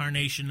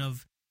incarnation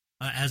of,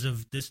 as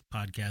of this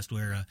podcast,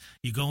 where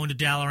you go into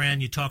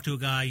Dalaran, you talk to a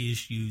guy,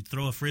 you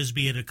throw a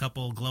Frisbee at a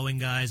couple glowing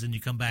guys, and you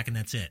come back and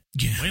that's it.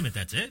 Yeah. Wait a minute,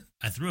 that's it?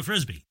 I threw a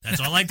Frisbee.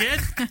 That's all I did?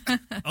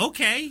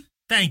 Okay,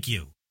 thank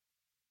you.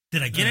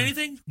 Did I get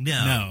anything?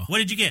 No. What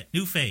did you get?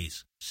 New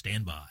phase.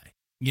 Stand by.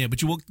 Yeah, but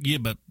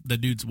but the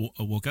dude's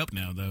woke up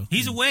now, though.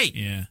 He's awake.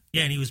 Yeah.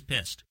 Yeah, and he was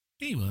pissed.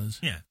 He was.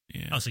 Yeah.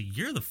 Yeah. Oh, so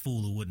you're the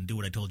fool who wouldn't do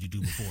what I told you to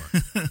do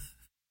before.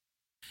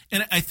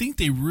 And I think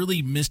they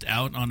really missed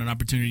out on an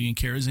opportunity in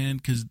Karazhan,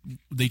 because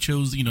they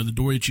chose, the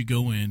door that you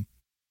go in.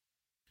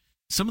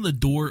 Some of the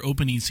door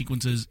opening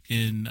sequences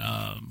in,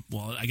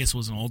 I guess it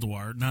was in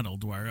Ulduar, not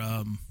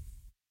Ulduar,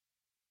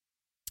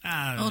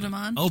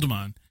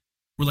 Uldaman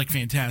were like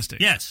fantastic.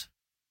 Yes.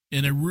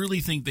 And I really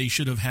think they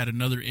should have had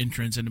another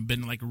entrance and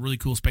been like a really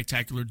cool,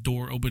 spectacular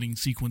door opening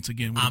sequence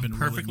again. I'm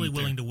perfectly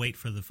willing to wait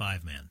for the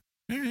 5-man.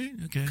 All right,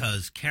 okay.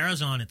 Because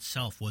Karazhan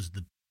itself was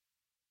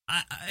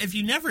if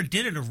you never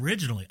did it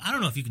originally, I don't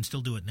know if you can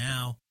still do it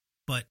now,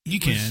 but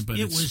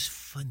it was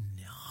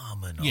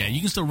phenomenal. Yeah, you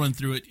can still run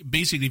through it.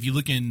 Basically, if you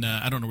look in,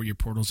 I don't know where your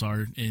portals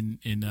are in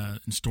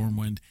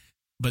Stormwind,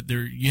 but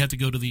you have to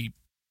go to the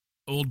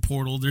old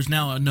portal. There's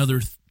now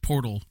another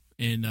portal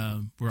in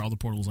where all the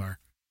portals are.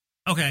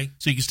 Okay,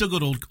 so you can still go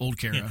to old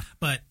Kara. Yeah,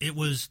 but it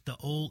was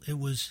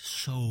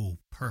so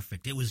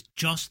perfect. It was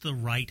just the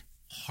right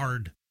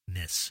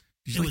hardness.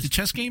 Did you like the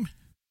chess game?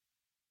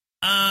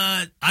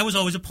 I was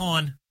always a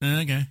pawn.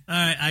 Okay.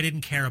 I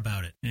didn't care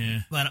about it. Yeah.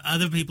 But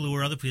other people who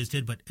were other players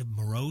did. But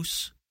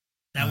Morose,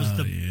 that was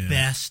the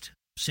best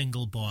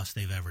single boss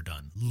they've ever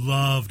done.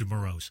 Loved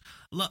Morose.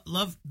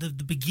 Loved the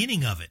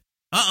beginning of it.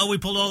 We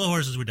pulled all the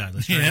horses. We're done.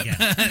 Let's try it again.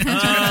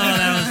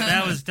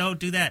 that was. Don't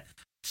do that.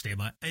 Stay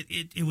by.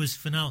 It was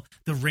phenomenal.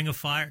 The Ring of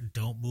Fire.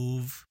 Don't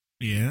move.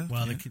 Yeah.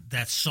 Well,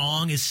 that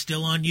song is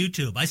still on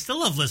YouTube. I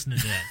still love listening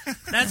to that.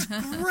 That's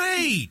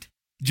great.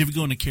 Did you ever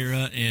go into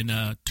Kara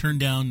and turn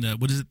down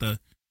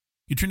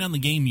you turn down the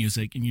game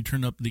music and you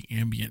turn up the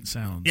ambient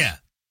sounds? Yeah.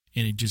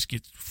 And it just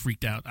gets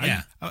freaked out.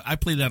 Yeah. I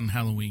play that on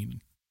Halloween.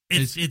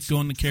 It's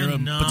going to Kara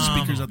and put the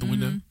speakers out the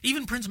window.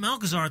 Even Prince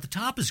Malchazar at the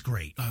top is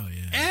great. Oh,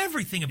 yeah.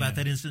 Everything about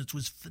that instance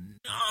was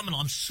phenomenal.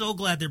 I'm so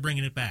glad they're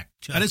bringing it back.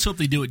 I just hope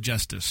they do it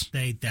justice.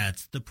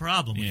 That's the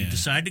problem. When you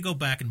decide to go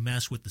back and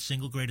mess with the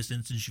single greatest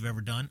instance you've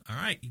ever done, all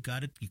right, you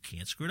got it. You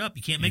can't screw it up.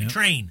 You can't make a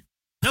train.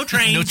 No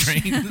trains. No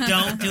train.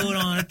 Don't do it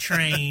on a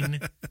train.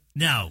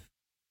 No.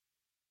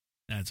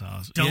 That's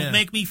awesome. Don't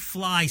make me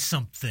fly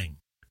something.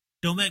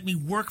 Don't make me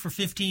work for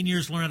 15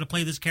 years to learn how to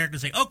play this character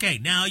and say, okay,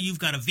 now you've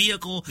got a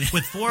vehicle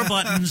with 4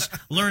 buttons.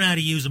 Learn how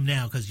to use them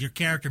now, because your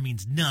character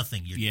means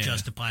nothing. You're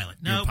just a pilot.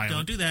 No,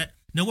 don't do that.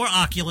 No more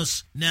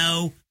Oculus.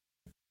 No.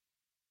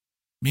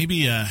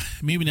 Maybe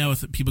now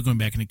with people going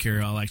back into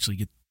Kara, I'll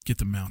actually get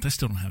the mount. I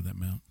still don't have that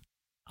mount.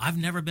 I've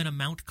never been a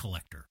mount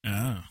collector.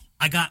 Oh.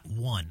 I got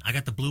one. I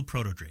got the blue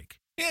Proto Drake.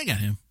 Yeah, I got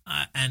him.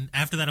 And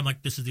after that, I'm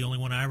like, this is the only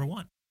one I ever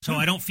want. So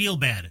I don't feel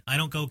bad. I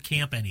don't go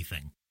camp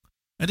anything.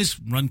 I just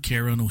run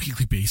Kara on a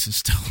weekly basis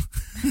still.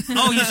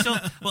 Oh,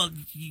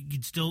 you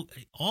can still,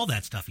 all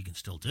that stuff you can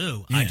still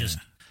do. Yeah.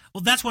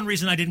 That's one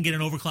reason I didn't get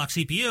an overclock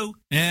CPU.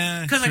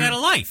 Yeah. Because I got a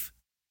life.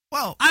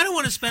 Well, I don't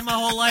want to spend my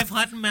whole life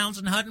hunting mounts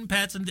and hunting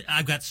pets, and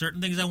I've got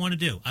certain things I want to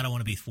do. I don't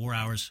want to be 4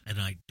 hours at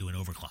night doing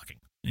overclocking.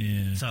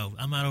 Yeah. So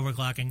I'm not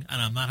overclocking,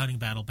 and I'm not hunting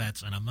battle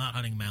pets, and I'm not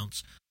hunting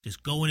mounts.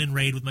 Just go in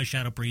raid with my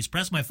Shadow Priest,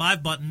 press my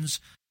 5 buttons,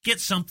 get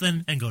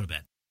something, and go to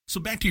bed. So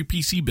back to your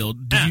PC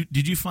build.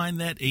 Did you find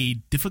that a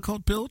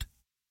difficult build?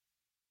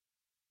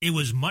 It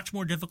was much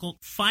more difficult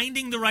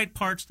finding the right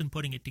parts than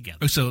putting it together.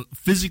 Oh, so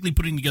physically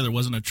putting together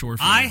wasn't a chore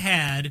for you? I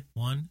had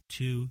 1,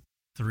 2,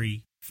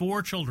 3,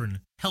 4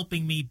 children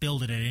helping me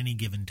build it at any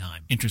given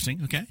time.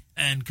 Interesting. Okay.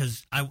 And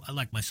because I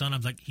like my son, I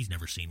was like, he's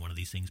never seen one of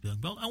these things being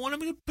built. I want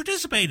him to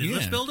participate in it.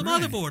 Let's build a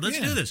motherboard. Let's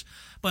do this.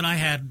 But I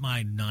had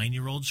my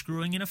 9-year-old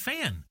screwing in a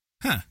fan.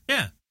 Huh.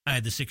 Yeah. I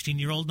had the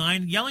 16-year-old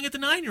yelling at the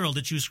 9-year-old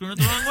that she was screwing it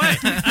the wrong way.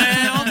 I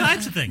had all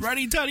types of things.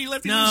 Righty tighty,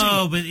 lefty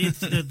No, but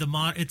it's the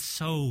mod. It's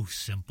so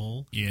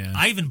simple. Yeah.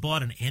 I even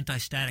bought an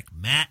anti-static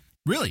mat.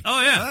 Really?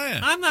 Oh yeah.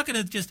 I'm not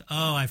gonna just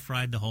I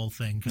fried the whole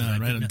thing. No,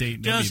 right on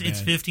date. Just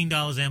it's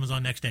 $15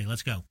 Amazon next day.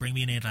 Let's go. Bring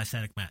me an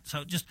anti-static mat.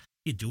 So just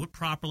you do it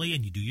properly,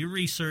 and you do your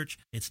research,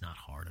 it's not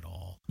hard at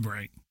all.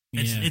 Right.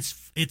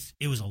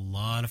 It was a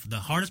lot of, the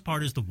hardest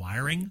part is the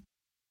wiring.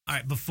 All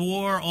right,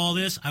 before all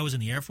this, I was in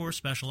the Air Force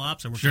Special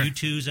Ops. I worked for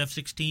U-2s,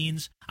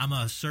 F-16s. I'm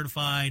a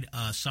certified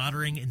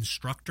soldering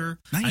instructor.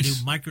 Nice. I do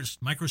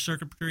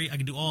microcircuitry. I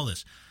can do all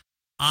this.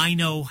 I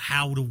know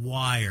how to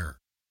wire.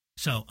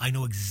 So I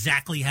know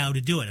exactly how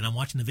to do it. And I'm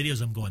watching the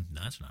videos. I'm going,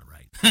 no, that's not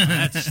right.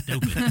 That's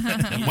stupid.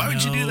 Why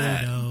would you do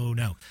that?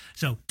 No.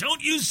 So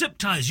don't use zip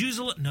ties.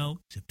 No,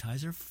 zip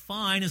ties are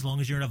fine as long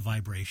as you're in a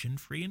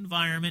vibration-free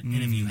environment.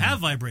 And if you have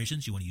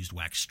vibrations, you want to use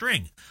wax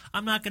string.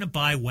 I'm not going to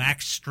buy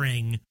wax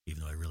string,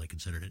 even though I really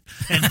considered it,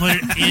 and put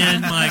it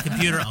in my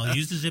computer. I'll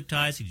use the zip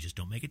ties. You just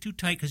don't make it too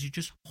tight because you're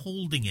just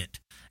holding it.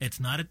 It's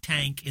not a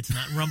tank. It's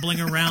not rumbling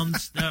around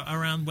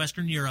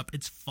Western Europe.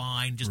 It's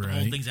fine just to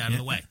hold things out of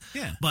the way.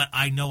 Yeah. But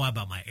I know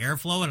about my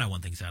airflow, and I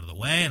want things out of the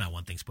way, and I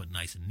want things put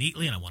nice and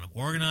neatly, and I want them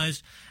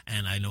organized.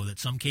 And I know that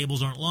some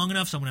cables aren't long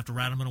enough, so I'm going to have to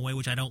route them in a way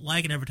which I don't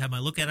like. And every time I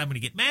look at it, I'm going to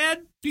get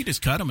mad. You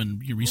just cut them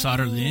and you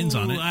resolder the ends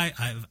on it.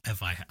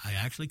 If I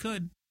actually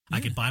could. I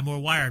could buy more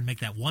wire and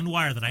make that one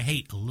wire that I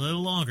hate a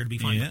little longer to be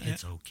fine. But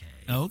it's okay.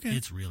 Okay.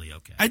 It's really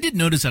okay. I did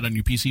notice that on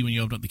your PC when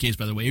you opened up the case,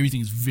 by the way.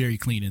 Everything's very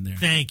clean in there.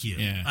 Thank you.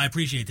 Yeah. I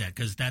appreciate that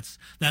because that's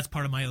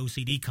part of my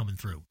OCD coming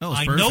through. Oh,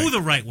 it's I perfect. know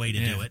the right way to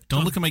do it.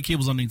 Don't look at my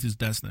cables underneath his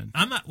desk then.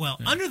 I'm not,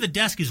 under the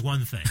desk is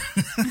one thing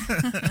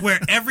where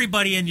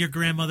everybody and your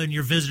grandmother and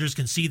your visitors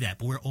can see that,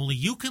 but where only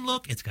you can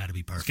look, it's got to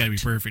be perfect. It's got to be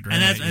perfect, right?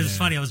 And it's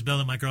funny. I was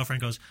building, my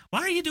girlfriend goes,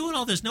 "Why are you doing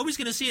all this? Nobody's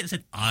going to see it." I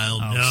said, I'll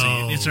know.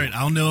 See it. It's right.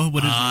 I'll know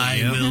what it is.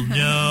 I will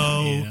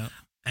know. Yeah.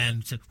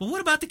 And said, "Well,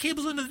 what about the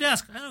cables under the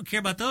desk? I don't care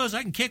about those.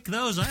 I can kick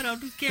those. I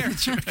don't care.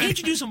 Can't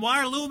you do some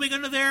wire looming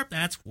under there?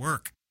 That's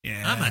work.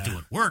 Yeah. I'm not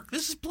doing work.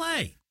 This is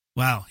play."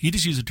 Wow. He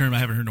just used a term I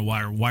haven't heard in a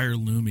while, wire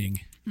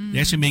looming.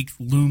 They actually make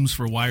looms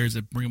for wires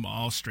that bring them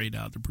all straight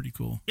out. They're pretty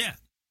cool. Yeah.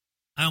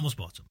 I almost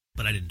bought some,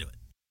 but I didn't do it.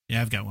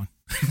 Yeah, I've got one.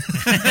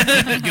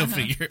 Go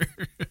figure.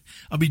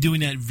 I'll be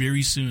doing that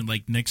very soon,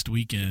 like next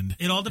weekend.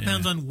 It all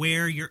depends on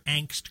where your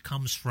angst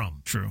comes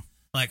from. True.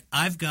 Like,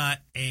 I've got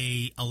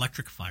a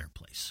electric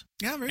fireplace.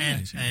 Yeah, very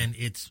nice. Yeah. And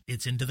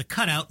it's into the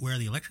cutout where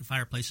the electric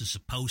fireplace is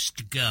supposed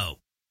to go.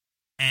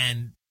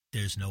 And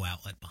there's no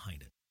outlet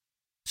behind it.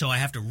 So I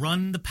have to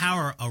run the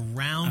power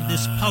around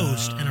this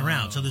post and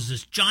around. So there's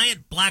this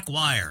giant black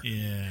wire.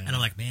 Yeah. And I'm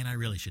like, man, I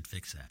really should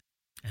fix that.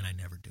 And I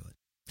never do it.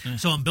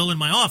 So I'm building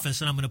my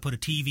office, and I'm going to put a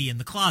TV in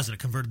the closet. I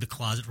converted the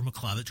closet from a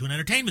closet to an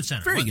entertainment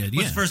center. Very good,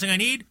 What's the first thing I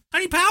need?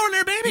 I need power in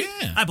there, baby.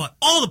 Yeah. I bought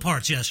all the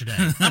parts yesterday.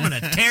 I'm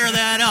going to tear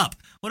that up.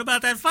 What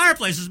about that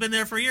fireplace that's been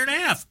there for a year and a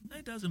half?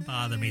 It doesn't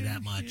bother me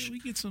that much. Yeah, we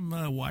get some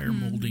wire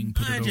molding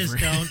put I it just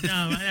over. don't.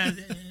 No,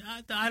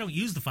 I don't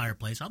use the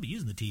fireplace. I'll be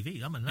using the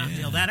TV. I'm going to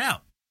nail that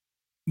out.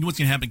 You know what's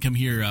going to happen come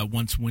here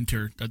once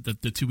winter,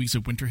 the 2 weeks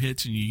of winter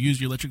hits, and you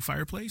use your electric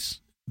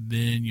fireplace,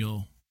 then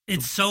you'll...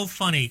 It's so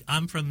funny.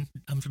 I'm from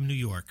New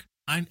York.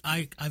 I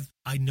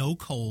know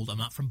cold. I'm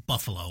not from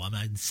Buffalo. I'm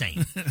not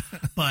insane.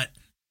 But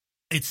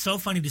it's so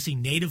funny to see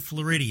native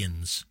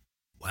Floridians.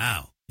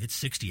 Wow, it's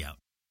 60 out.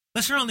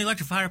 Let's turn on the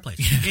electric fireplace.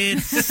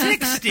 It's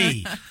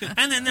 60.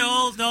 And then they're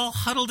all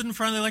huddled in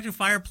front of the electric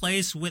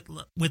fireplace with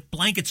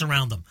blankets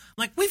around them. I'm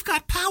like, we've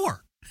got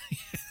power.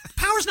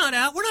 Power's not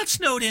out. We're not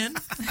snowed in.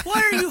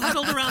 Why are you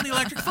huddled around the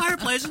electric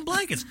fireplace in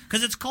blankets?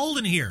 Because it's cold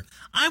in here.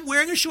 I'm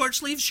wearing a short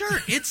sleeve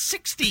shirt. It's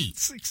 60.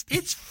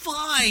 It's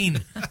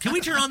fine. Can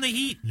we turn on the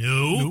heat?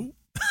 No.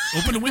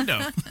 Open a window.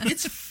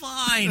 It's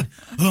fine.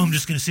 Oh, I'm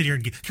just going to sit here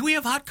and can we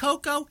have hot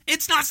cocoa?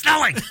 It's not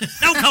snowing.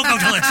 No cocoa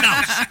till it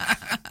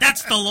snows.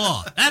 That's the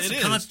law. That's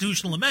a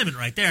constitutional amendment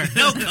right there.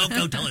 No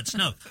cocoa till it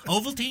snows.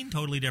 Ovaltine,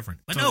 totally different.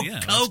 But no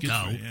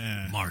cocoa.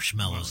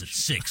 Marshmallows at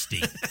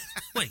 60.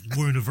 What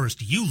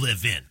university do you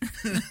live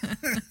in?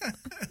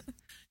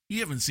 You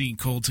haven't seen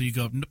cold till you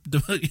go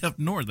up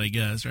north, I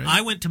guess, right?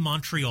 I went to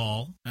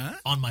Montreal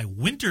on my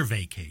winter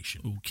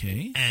vacation.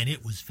 Okay. And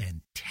it was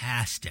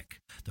fantastic.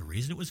 The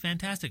reason it was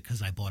fantastic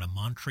because I bought a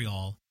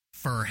Montreal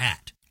fur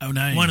hat. Oh,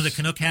 nice. One of the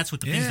Canuck hats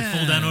with the things that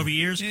fold down over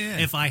years. Yeah.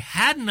 If I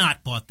had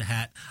not bought the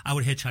hat, I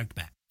would have hitchhiked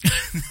back.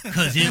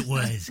 Because it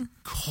was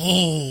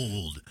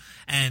cold.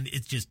 And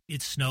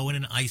it's snowing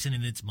and icing,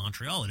 and it's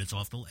Montreal, and it's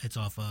off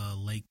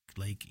Lake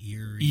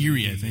Erie.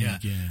 Erie, I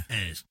think, yeah.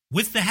 And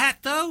with the hat,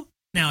 though,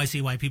 now I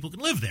see why people can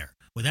live there.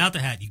 Without the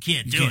hat, you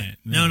can't do it.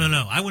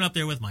 No. I went up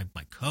there with my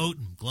coat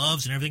and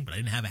gloves and everything, but I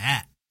didn't have a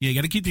hat. Yeah, you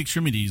got to keep the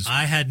extremities.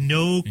 I had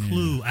no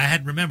clue. Yeah. I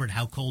hadn't remembered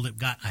how cold it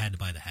got. I had to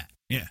buy the hat.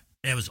 Yeah.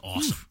 It was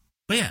awesome. Oof.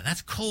 But yeah,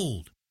 that's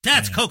cold.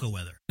 That's cocoa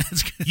weather.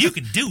 You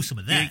can do some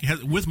of that.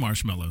 Yeah, with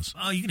marshmallows.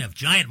 Oh, you can have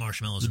giant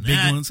marshmallows in big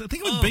that. Ones. I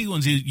think with big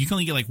ones, you can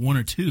only get like one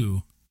or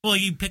two. Well,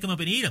 you pick them up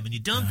and eat them, and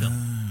you dunk them.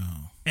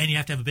 And you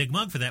have to have a big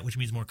mug for that, which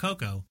means more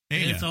cocoa.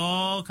 It's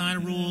all kind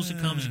of rules that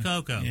comes to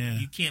cocoa. Yeah.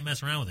 You can't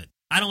mess around with it.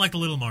 I don't like the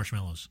little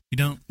marshmallows. You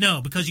don't?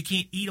 No, because you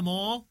can't eat them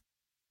all.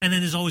 And then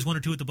there's always one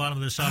or two at the bottom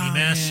of the soggy Oh,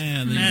 mess.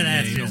 yeah,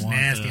 That's you don't just want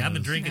nasty. I've been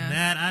those. drinking Yeah.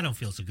 that. I don't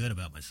feel so good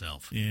about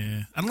myself.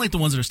 Yeah, I don't like the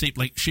ones that are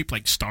shaped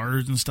like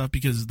stars and stuff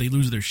because they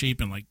lose their shape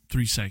in like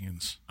 3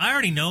 seconds. I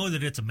already know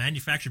that it's a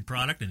manufactured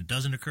product and it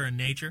doesn't occur in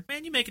nature.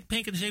 Man, you make it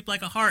pink and shaped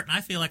like a heart, and I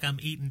feel like I'm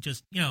eating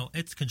just,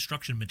 it's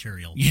construction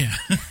material. Yeah,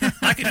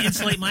 I could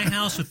insulate my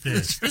house with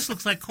this. This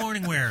looks like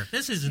Corningware.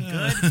 This isn't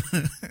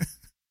good.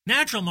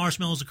 Natural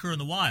marshmallows occur in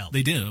the wild.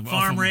 they do. Farm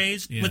Often-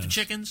 raised with the yes.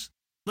 chickens,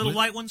 little What?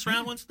 white ones,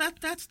 round ones.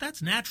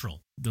 That's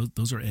natural.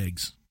 Those are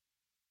eggs.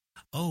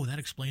 Oh, that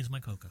explains my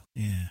cocoa.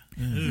 Yeah.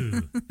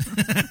 Ooh.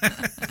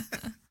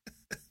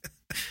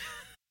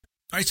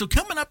 All right, so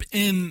coming up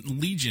in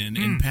Legion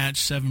in patch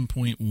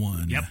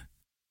 7.1. Yep.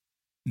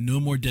 No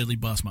more deadly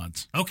boss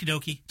mods. Okie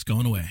dokie. It's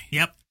going away.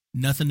 Yep.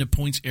 Nothing to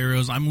points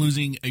arrows. I'm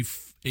losing I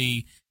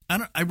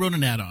wrote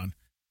an add-on.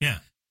 Yeah.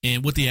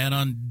 And what the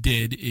add-on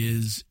did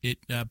is it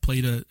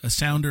played a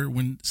sounder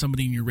when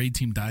somebody in your raid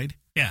team died.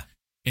 Yeah.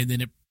 And then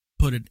it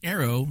put an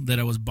arrow that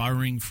I was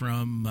borrowing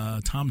from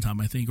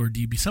TomTom, I think, or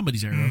DB,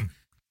 somebody's arrow.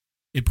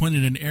 It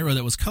pointed an arrow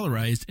that was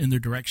colorized in their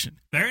direction.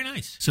 Very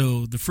nice.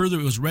 So the further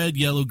it was red,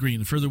 yellow, green.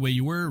 The further away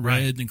you were,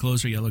 red, Right. and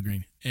closer, yellow,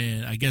 green.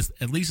 And I guess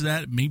at least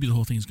that, maybe the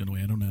whole thing's going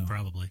away. I don't know.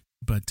 Probably.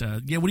 But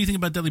yeah, what do you think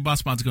about deadly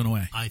boss mods going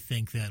away? I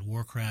think that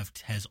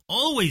Warcraft has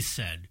always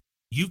said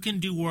you can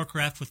do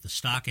Warcraft with the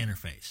stock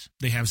interface.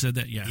 They have said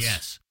that, yes.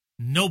 Yes.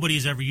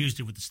 Nobody's ever used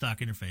it with the stock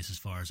interface as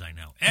far as I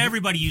know.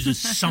 Everybody uses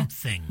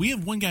something. We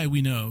have one guy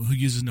we know who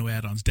uses no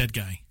add-ons, Dead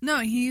Guy. No,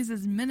 he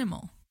uses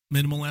minimal.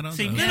 Minimal add-ons?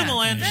 See, Okay. minimal,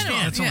 I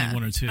understand. It's Yeah. only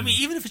one or two. I mean,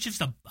 even if it's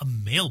just a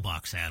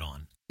mailbox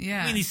add-on.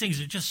 Yeah. I mean, these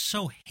things are just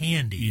so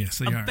handy. Yes,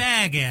 they a are.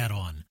 bag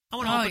add-on. I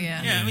want to Oh, open.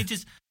 yeah. I mean,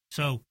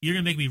 so you're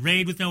gonna make me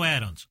raid with no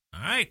add-ons. All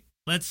right.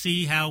 Let's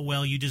see how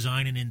well you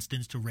design an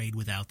instance to raid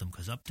without them.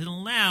 Because up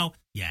till now,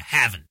 you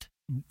haven't.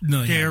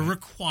 no, They're haven't.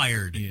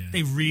 required. Yeah.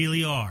 They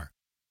really are.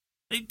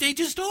 They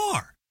just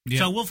are. Yeah.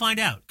 So we'll find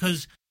out.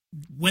 Because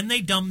when they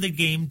dumb the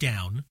game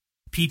down,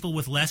 people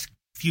with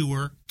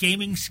fewer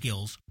gaming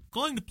skills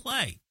going to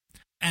play.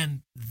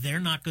 And they're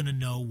not going to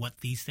know what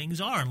these things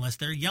are unless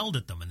they're yelled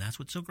at them. And that's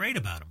what's so great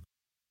about them.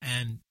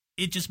 And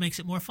it just makes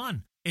it more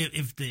fun.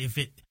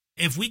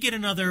 If we get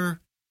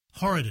another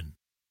Horadin,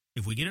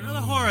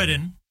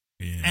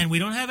 Yeah. and we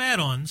don't have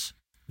add-ons,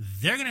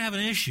 they're going to have an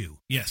issue.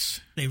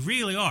 Yes. They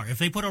really are. If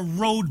they put a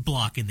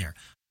roadblock in there,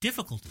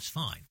 difficult is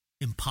fine.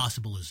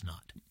 Impossible is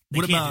not. They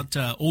What can't-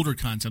 about older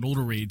content,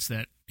 older raids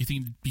that you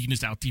think you can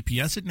just out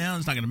DPS it now?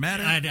 It's not going to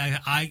matter?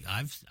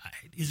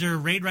 Is there a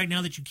raid right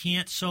now that you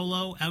can't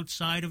solo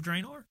outside of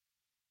Draenor?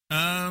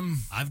 I've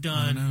I don't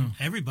done. know.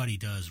 Everybody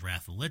does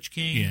Wrath of the Lich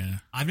King. Yeah.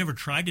 I've never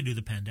tried to do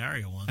the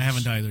Pandaria ones. I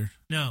haven't either.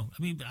 No,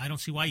 I mean I don't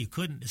see why you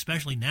couldn't,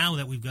 especially now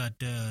that we've got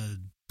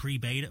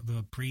pre-beta,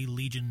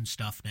 pre-Legion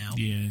stuff now.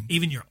 Yeah.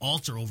 Even your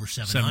alts are over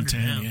 700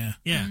 710, now.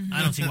 yeah.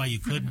 I don't see why you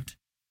couldn't.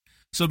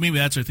 So maybe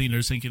that's our thing.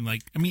 They're thinking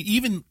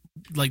even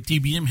like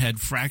DBM had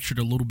fractured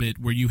a little bit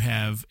where you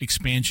have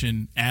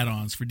expansion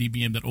add-ons for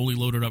DBM that only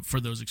loaded up for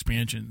those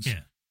expansions. Yeah.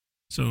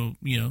 So,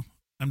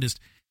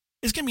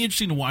 it's going to be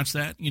interesting to watch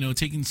that,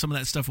 taking some of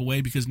that stuff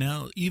away because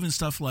now even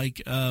stuff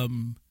like,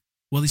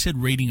 they said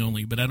rating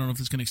only, but I don't know if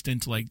it's going to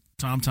extend to like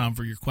TomTom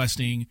for your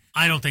questing.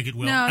 I don't think it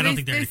will. No, I don't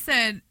they, think they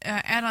said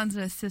add-ons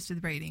that assist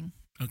with rating.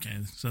 Okay.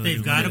 So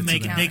they've got to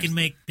make it.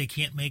 that. They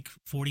can't make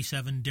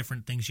 47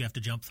 different things you have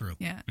to jump through.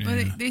 Yeah. Yeah.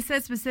 Well, they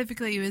said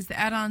specifically it was the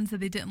add-ons that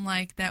they didn't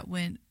like that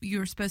when you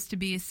were supposed to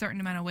be a certain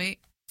amount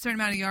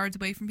of yards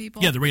away from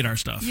people. Yeah, the radar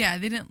stuff. Yeah,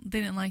 they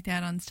didn't like the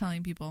add-ons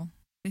telling people.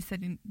 They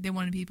said they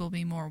wanted people to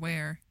be more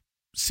aware.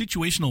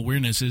 Situational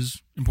awareness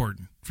is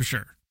important for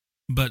sure.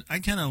 But I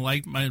kind of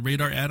like my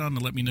radar add-on to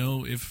let me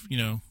know if,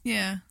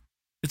 Yeah.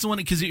 it's the one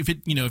because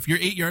if you're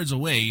 8 yards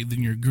away,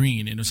 then you're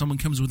green. And if someone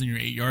comes within your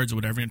 8 yards or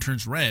whatever and it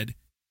turns red,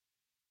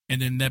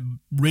 and then that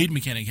raid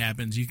mechanic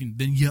happens, you can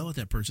then yell at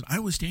that person. I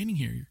was standing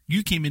here.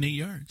 You came in 8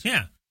 yards.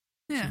 Yeah.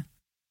 Yeah.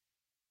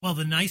 Well,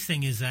 the nice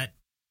thing is that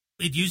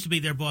it used to be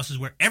their bosses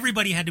where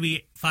everybody had to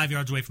be 5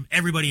 yards away from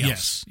everybody else.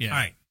 Yes, yeah. All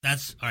right.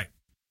 That's all right.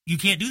 You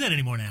can't do that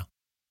anymore now.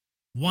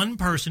 One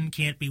person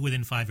can't be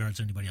within 5 yards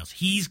of anybody else.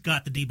 He's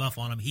got the debuff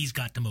on him. He's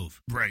got to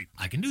move. Right.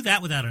 I can do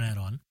that without an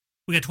add-on.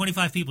 We got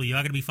 25 people. You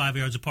all got to be 5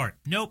 yards apart.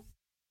 Nope.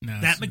 No,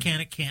 That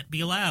mechanic can't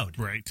be allowed.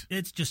 Right.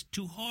 It's just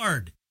too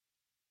hard.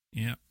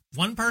 Yeah.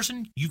 One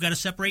person, you got to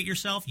separate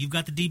yourself. You've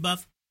got the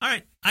debuff. All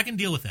right, I can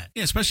deal with that.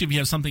 Yeah, especially if you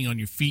have something on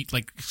your feet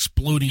like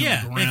exploding Yeah,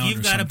 on the ground. if you've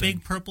or got a something.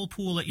 big purple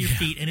pool at your Yeah.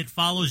 feet and it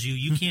follows you,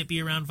 you can't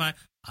be around 5.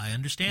 I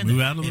understand Move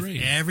that. out of the If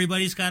raid.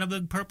 everybody's got a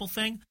big purple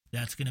thing,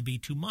 that's going to be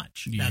too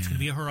much. Yeah. That's going to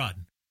be a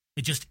Horadin.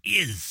 It just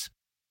is.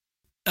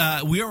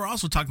 We are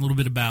also talking a little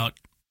bit about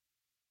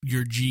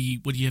your G.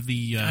 What do you have?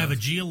 The I have a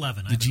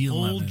G11. I have G11.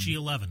 an old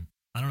G11.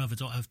 I don't know if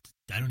it's all.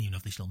 I don't even know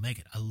if they still make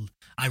it.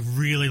 I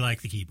really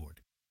like the keyboard,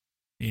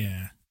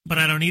 yeah. but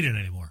I don't need it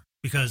anymore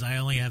because I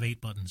only have 8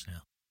 buttons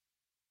now.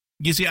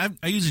 You see, I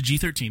use a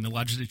G13, the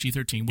Logitech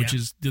G13, which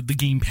is the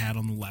game pad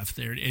on the left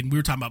there. And we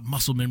were talking about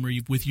muscle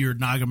memory with your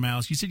Naga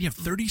mouse. You said you have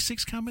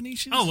 36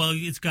 combinations? Oh, well,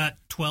 it's got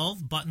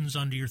 12 buttons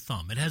under your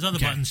thumb. It has other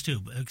buttons,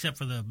 too, except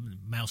for the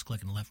mouse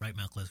click and the left-right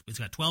mouse click. It's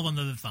got 12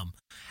 under the thumb.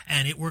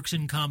 And it works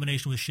in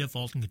combination with Shift,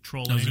 Alt, and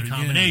Control, any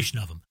combination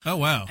of them. Oh,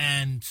 wow.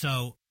 And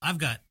so I've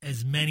got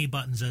as many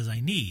buttons as I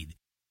need.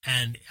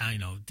 And I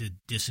know the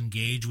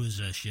disengage was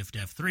a Shift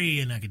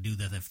F3, and I could do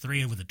that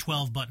F3 with a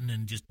 12 button,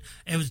 and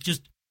it was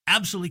just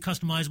absolutely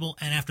customizable.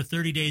 And after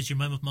 30 days, your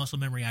muscle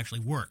memory actually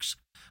works.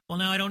 Well,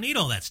 now I don't need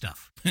all that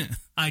stuff.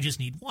 I just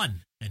need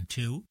 1 and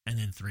 2 and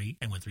then 3,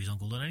 and when 3's on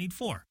cooldown, I need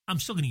 4. I'm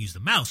still going to use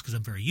the mouse because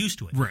I'm very used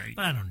to it, right?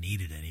 But I don't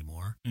need it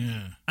anymore.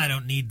 Yeah, I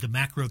don't need the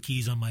macro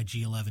keys on my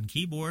G11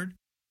 keyboard.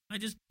 I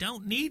just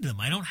don't need them.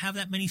 I don't have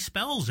that many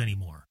spells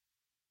anymore.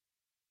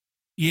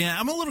 Yeah,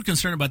 I'm a little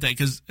concerned about that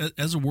because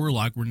as a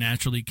warlock, we're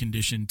naturally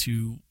conditioned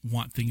to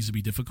want things to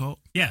be difficult.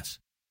 Yes.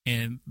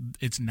 And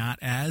it's not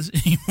as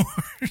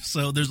anymore.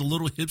 So there's a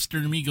little hipster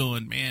in me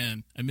going,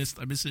 man, I miss it.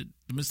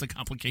 I miss the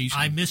complication.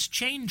 I miss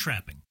chain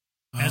trapping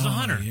as a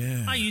hunter.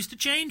 Yeah. I used to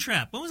chain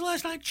trap. When was the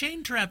last time I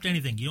chain trapped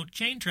anything? You don't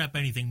chain trap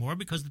anything more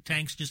because the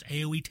tanks just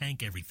AoE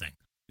tank everything.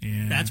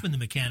 Yeah. That's been the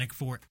mechanic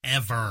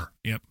forever.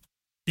 Yep.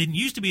 Didn't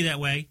used to be that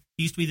way.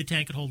 It used to be the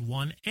tank could hold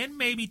 1 and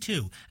maybe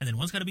 2, and then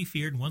one's got to be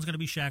feared, and one's got to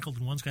be shackled,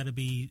 and one's got to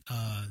be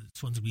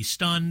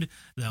stunned.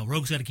 The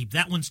rogue's got to keep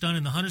that one stunned,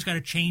 and the hunter's got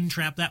to chain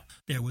trap that.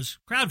 There was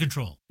crowd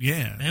control.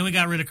 Yeah. Then we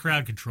got rid of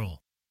crowd control.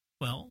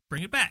 Well,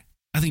 bring it back.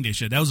 I think they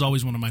should. That was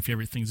always one of my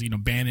favorite things.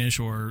 Banish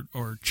or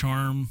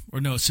charm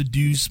or no,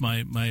 seduce.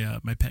 My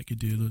pet could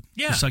do.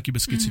 The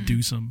succubus could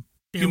seduce him.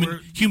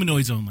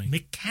 Humanoids only.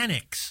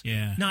 Mechanics.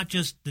 Yeah. Not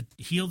just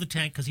heal the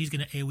tank because he's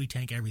going to AoE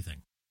tank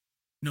everything.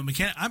 No,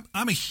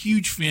 I'm a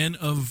huge fan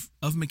of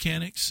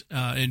mechanics.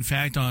 In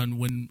fact,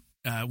 when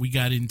we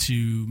got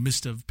into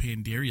Mist of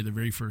Pandaria, the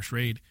very first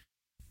raid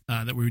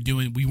that we were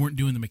doing, we weren't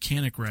doing the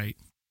mechanic right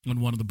on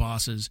one of the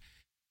bosses,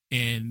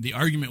 and the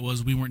argument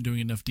was we weren't doing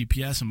enough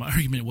DPS, and my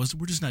argument was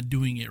we're just not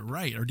doing it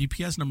right. Our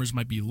DPS numbers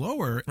might be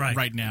lower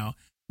right now,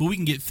 but we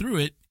can get through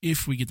it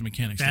if we get the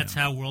mechanics That's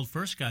down. how World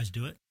First guys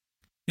do it.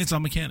 It's all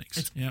mechanics.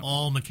 It's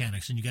all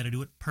mechanics, and you got to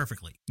do it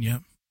perfectly. Yeah.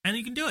 And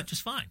you can do it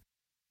just fine.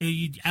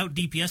 You out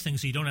DPS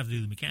things so you don't have to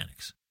do the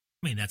mechanics.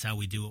 I mean, that's how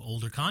we do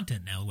older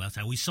content now. That's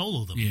how we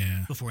solo them.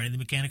 Yeah. Before any of the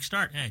mechanics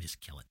start,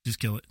 just kill it. Just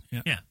kill it.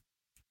 Yeah. Yeah.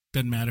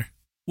 Doesn't matter.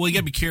 Well, you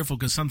got to be careful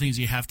because some things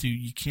you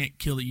can't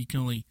kill it. You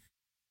can only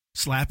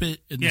slap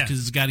it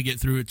because it's got to get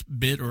through its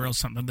bit or else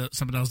something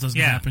else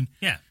doesn't happen.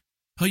 Yeah.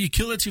 Oh, you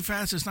kill it too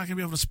fast, it's not going to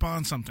be able to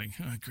spawn something.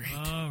 Oh, great.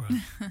 All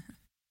right.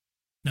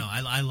 No,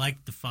 I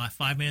like the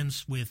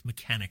five-mans with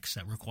mechanics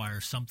that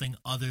require something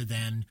other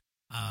than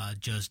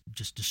just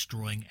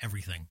destroying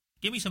everything.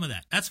 Give me some of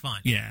that. That's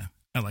fine. Yeah,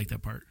 I like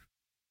that part.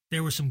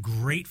 There were some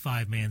great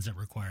 5-mans that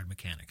required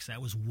mechanics.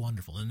 That was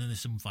wonderful. And then there's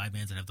some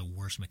 5-mans that have the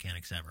worst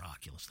mechanics ever.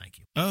 Oculus, thank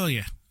you. Oh,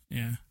 yeah.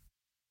 Yeah.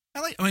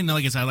 Like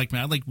I said, I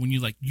like when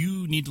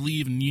you need to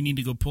leave and you need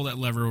to go pull that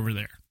lever over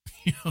there.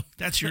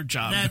 That's your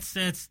job.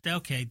 That's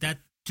okay. That,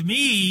 to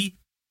me,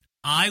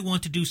 I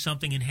want to do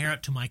something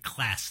inherent to my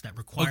class that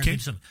requires me to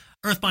do something.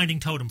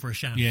 Earthbinding Totem for a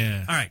shaman.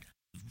 Yeah. All right.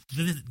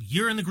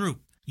 You're in the group.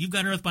 You've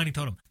got an Earthbinding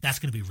Totem. That's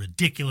going to be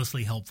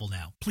ridiculously helpful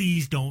now.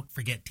 Please don't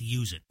forget to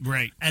use it.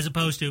 Right. As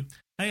opposed to,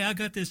 hey, I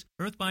got this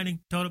Earthbinding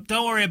Totem.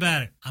 Don't worry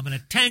about it. I'm going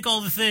to tank all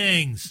the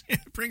things.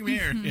 Bring them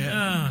here.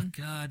 Yeah. Oh,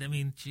 God. I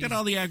mean, geez. Get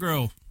all the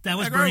aggro. That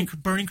was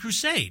Burning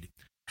Crusade.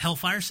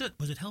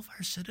 Was it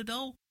Hellfire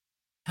Citadel?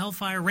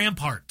 Hellfire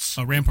Ramparts.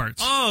 Oh,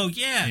 Ramparts. Oh,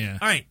 yeah.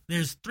 All right.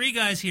 There's 3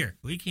 guys here.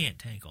 We can't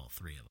tank all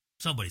 3 of them.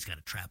 Somebody's got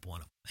to trap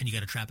one of them. And you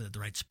got to trap it at the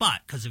right spot,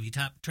 because if you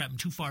trap him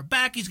too far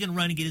back, he's going to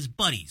run and get his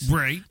buddies.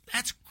 Right.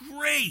 That's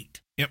great.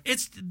 Yep.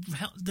 It's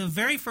the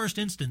very first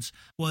instance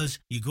was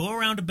you go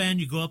around a bend,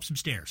 you go up some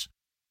stairs.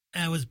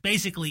 That was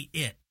basically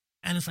it.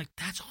 And it's like,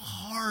 that's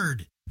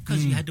hard,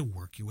 because you had to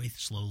work your way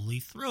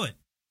slowly through it.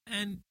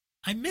 And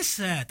I miss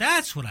that.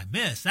 That's what I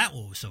miss. That's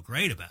what was so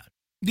great about it.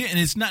 Yeah, and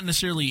it's not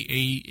necessarily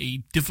a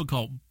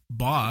difficult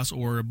boss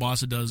or a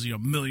boss that does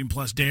million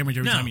plus damage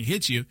every time he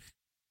hits you.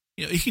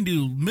 It can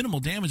do minimal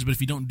damage, but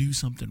if you don't do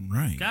something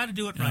right, got to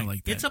do it right. I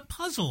like that. It's a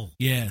puzzle.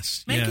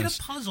 Yes, make it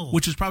a puzzle.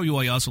 Which is probably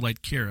why you also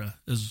liked Kara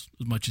as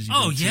much as you.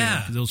 Oh did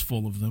yeah, because it was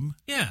full of them.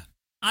 Yeah,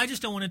 I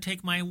just don't want to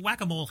take my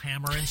whack-a-mole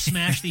hammer and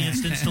smash the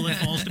instance till it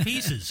falls to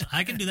pieces.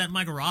 I can do that in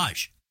my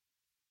garage.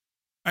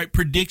 All right,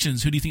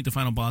 predictions. Who do you think the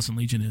final boss in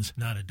Legion is?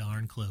 Not a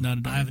darn clue.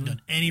 I haven't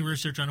done any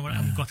research on it.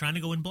 I'm trying to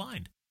go in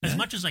blind as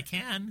much as I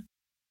can.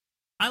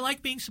 I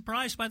like being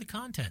surprised by the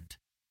content.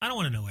 I don't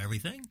want to know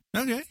everything.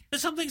 Okay.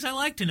 There's some things I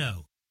like to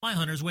know. My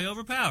hunter's way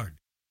overpowered.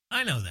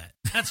 I know that.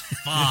 That's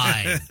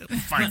fine.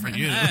 Fine for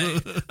you.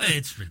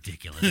 It's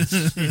ridiculous.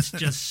 It's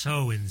just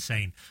so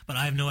insane. But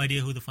I have no idea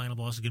who the final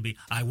boss is going to be.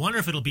 I wonder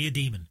if it'll be a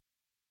demon.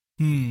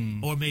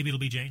 Or maybe it'll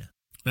be Jaina.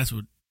 That's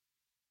what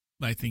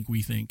I think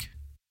we think.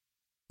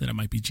 That it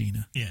might be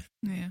Jaina. Yeah.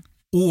 Yeah.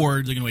 or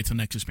they're going to wait till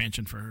next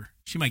expansion for her.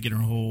 She might get her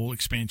whole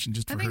expansion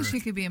just for I think her. she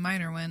could be a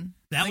minor win.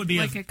 That would be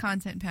like a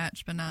content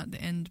patch, but not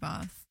the end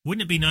boss.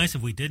 Wouldn't it be nice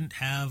if we didn't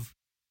have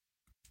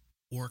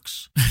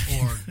orcs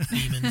or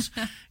demons?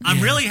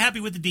 I'm really happy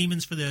with the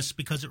demons for this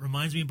because it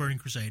reminds me of Burning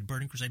Crusade.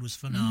 Burning Crusade was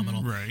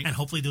phenomenal, Right. and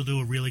hopefully they'll do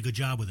a really good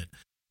job with it.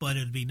 But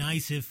it'd be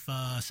nice if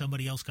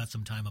somebody else got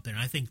some time up there.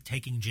 And I think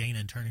taking Jaina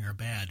and turning her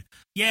bad,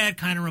 yeah, it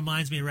kind of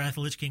reminds me of Wrath of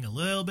the Lich King a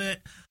little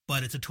bit,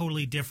 but it's a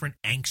totally different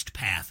angst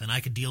path, and I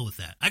could deal with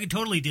that. I could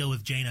totally deal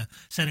with Jaina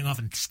setting off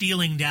and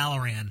stealing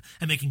Dalaran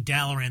and making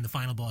Dalaran the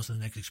final boss of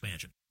the next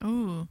expansion.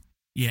 Ooh.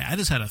 Yeah, I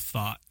just had a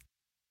thought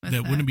What's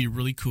that wouldn't it be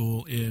really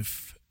cool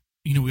if,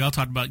 we all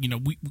talked about,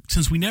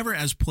 since we never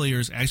as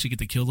players actually get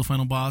to kill the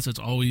final boss, it's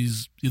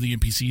always the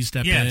NPCs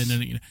step Yes.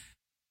 in. And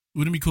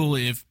wouldn't it be cool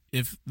if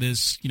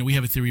this, we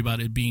have a theory about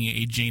it being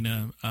a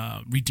Jaina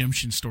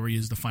redemption story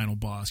is the final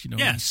boss,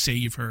 Yeah. we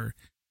save her.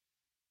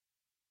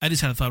 I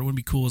just had a thought, it wouldn't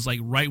be cool is like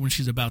right when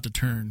she's about to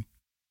turn,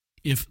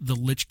 if the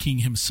Lich King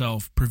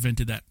himself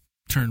prevented that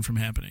turn from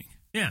happening.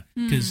 Yeah.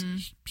 Because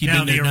he'd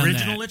Now, been there, the done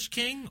original that. Lich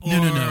King? Or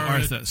No,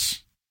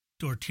 Arthas.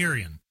 Or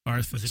Tyrion?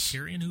 Arthas. Was it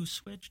Tyrion who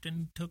switched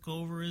and took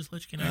over as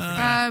Lich King?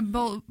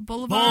 Boulevard.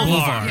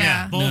 Boulevard,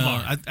 yeah. No,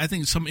 Boulevard. I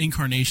think some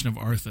incarnation of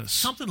Arthas.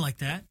 Something like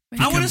that. He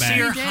I want to come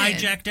see her back.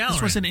 hijack That's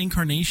Dalaran. what's an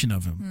incarnation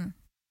of him.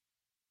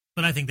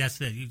 But I think that's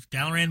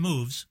Dalaran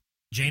moves.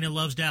 Jaina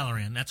loves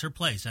Dalaran. That's her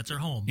place. That's her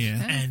home.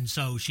 Yeah. And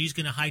so she's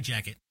going to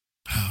hijack it.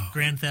 Oh.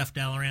 Grand Theft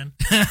Dalaran.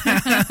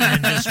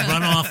 And just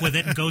run off with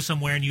it and go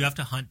somewhere, and you have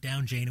to hunt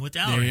down Jaina with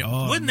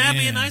Dalaran. Wouldn't that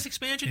be a nice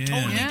expansion? Yeah.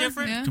 Totally Yeah,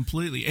 different? yeah.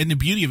 Completely. And the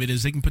beauty of it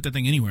is they can put that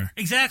thing anywhere.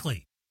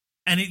 Exactly.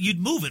 And you'd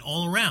move it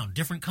all around,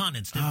 different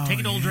continents. Oh, Take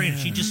it to Old yeah. Draenor.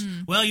 She just,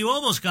 you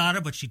almost got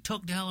her, but she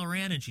took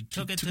Dalaran and she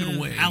took it took to it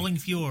away. Howling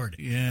Fjord.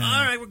 Yeah.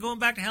 All right, we're going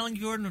back to Howling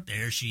Fjord, and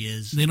there she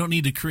is. They don't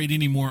need to create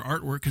any more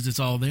artwork because it's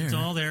all there. It's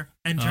all there.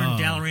 And turn Oh.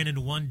 Dalaran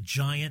into one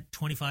giant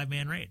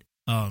 25-man raid,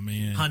 Oh,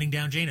 man. hunting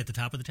down Jaina at the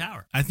top of the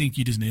tower. I think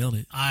you just nailed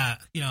it.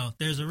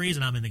 There's a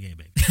reason I'm in the game,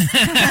 baby.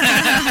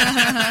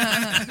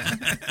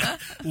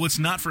 Well, it's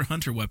not for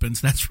hunter weapons,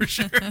 that's for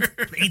sure.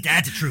 Ain't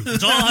that the truth?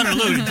 It's all hunter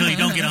loot until you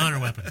don't get a hunter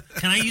weapon.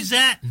 Can I use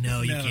that?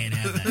 No, you can't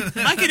have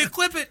that. I can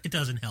equip it. It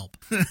doesn't help.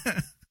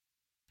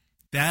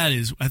 That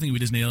is, I think we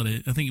just nailed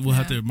it. I think we'll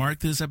have to mark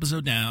this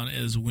episode down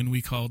as when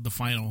we called the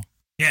final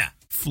Yeah.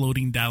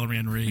 floating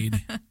Dalaran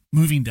raid,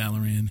 moving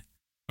Dalaran,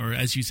 or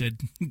as you said,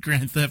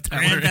 Grand Theft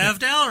Dalaran. Grand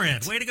Theft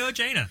Dalaran. Way to go,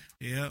 Jaina.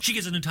 Yeah. She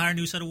gets an entire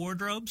new set of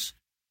wardrobes.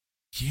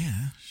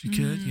 Yeah, she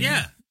could.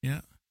 Yeah.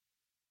 Yeah.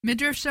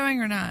 Midriff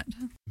showing or not?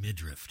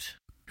 Midriff.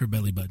 Her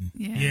belly button.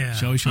 Yeah. Yeah.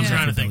 She always shows I'm off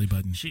trying her to belly think.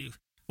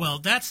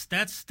 button.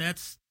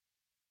 That's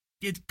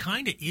it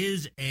kind of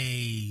is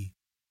a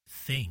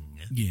thing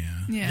Yeah.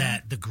 Yeah.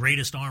 that the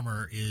greatest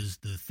armor is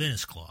the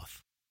thinnest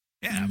cloth.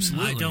 Yeah,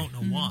 absolutely. I don't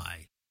know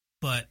why,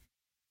 but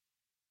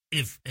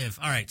if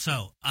all right,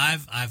 so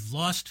I've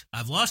lost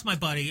my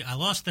buddy. I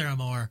lost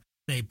Theramore.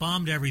 They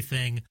bombed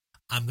everything.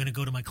 I'm going to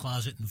go to my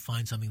closet and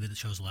find something that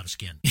shows a lot of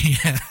skin.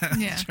 Yeah.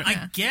 Yeah.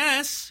 I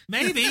guess,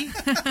 maybe,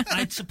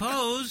 I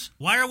suppose.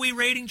 Why are we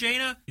raiding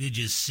Jaina? Did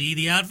you see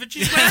the outfit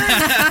she's wearing?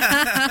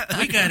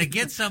 We got to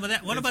get some of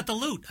that. What about the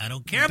loot? I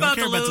don't care about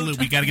the loot.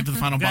 We got to get to the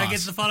final Gotta boss. get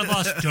to the final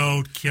boss.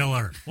 Don't kill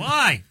her.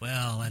 Why?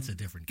 Well, that's a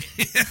different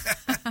game.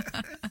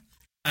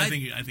 I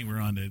think we're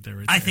on to it there.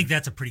 Right I there. think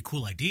that's a pretty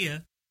cool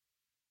idea.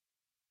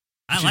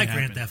 I should like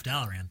happen. Grand Theft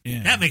Dalaran.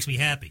 Yeah. That makes me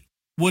happy.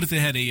 What if they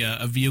had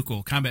a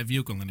vehicle, combat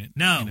vehicle in it?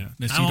 No, so I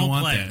you don't won't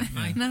want play that. it.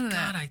 Yeah. None of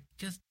that. God, I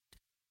just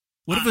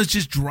What if it's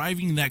just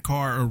driving that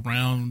car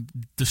around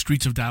the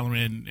streets of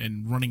Dalaran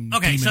and running?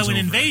 okay. demons So in over?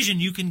 Invasion,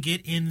 you can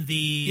get in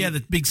the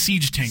the big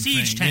siege tank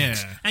siege thing.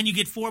 tanks, Yeah. and you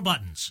get 4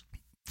 buttons,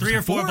 Was 3 it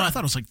or 4 4? buttons. I thought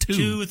it was like 2.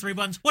 2 or 3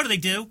 buttons. What do they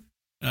do?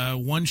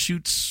 One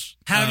shoots.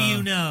 How do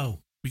you know?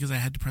 Because I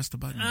had to press the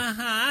button.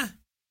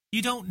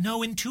 You don't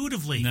know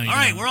intuitively. No, you all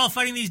right, don't. we're all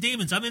fighting these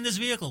demons. I'm in this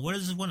vehicle. What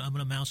is this one? I'm going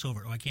to mouse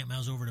over it. Oh, I can't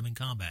mouse over it. I'm in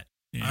combat.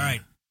 Yeah.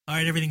 All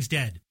right, everything's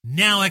dead.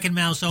 Now I can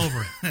mouse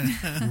over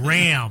it.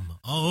 Ram.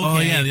 Oh, Oh,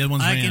 okay. yeah, the other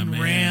one's I ram, can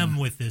yeah. ram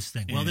with this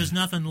thing. Well, Yeah. there's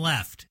nothing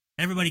left.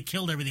 Everybody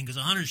killed everything because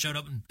the hunters showed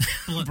up and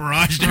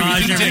Barraged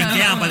everything everything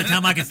down by the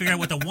time I could figure out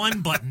what the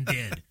one button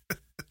did.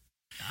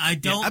 I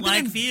don't I've been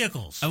like in-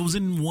 vehicles. I was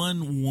in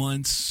one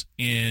once,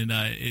 and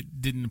it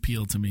didn't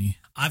appeal to me.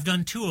 I've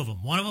done 2 of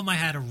them. One of them I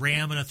had a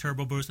ram and a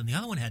turbo boost, and the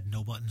other one had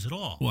no buttons at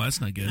all. Well, that's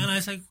not good. And I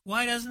was like,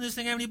 why doesn't this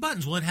thing have any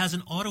buttons? Well, it has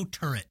an auto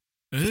turret.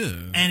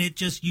 Ew. And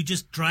you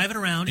just drive it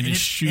around And and it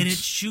shoots. it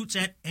shoots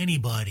at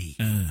anybody.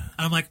 And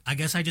I'm like, I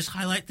guess I just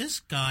highlight this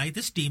guy,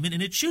 this demon,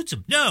 and it shoots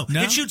him. No,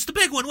 No? it shoots the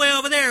big one way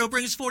over there who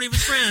brings 40 of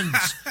his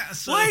friends.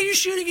 Why are you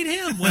shooting at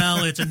him?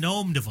 Well, it's a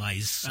gnome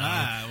device. So,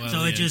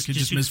 it just could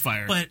just shoots.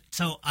 misfire. But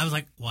so I was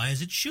like, why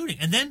is it shooting?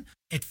 And then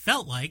it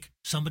felt like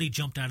somebody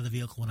jumped out of the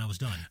vehicle when I was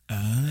done.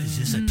 Is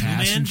this a 2-man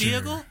passenger.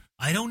 vehicle?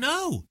 I don't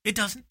know. It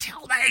doesn't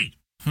tell me.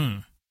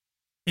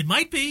 It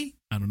might be.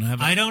 I don't know.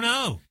 I don't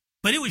know.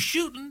 But it was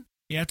shooting.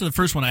 Yeah, after the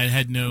first one, I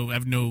have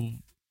no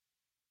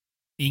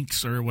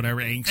inks or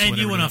whatever. Inks, And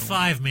whatever you want a that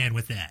 5-man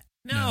with that.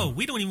 No, No.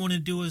 we don't even want to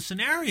do a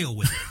scenario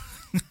with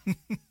it.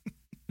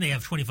 They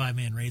have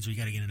 25-man raids where you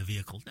got to get in a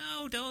vehicle.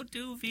 No, don't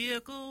do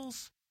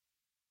vehicles.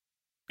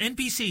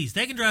 NPCs,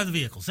 they can drive the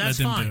vehicles. That's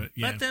Let them fine. do it,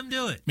 yeah. Let them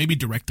do it. Maybe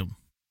direct them.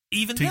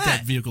 Even Take that.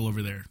 that vehicle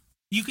over there.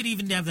 You could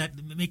even have that,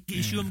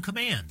 issue them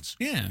commands.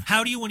 Yeah.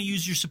 How do you want to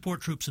use your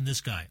support troops in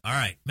this guy? All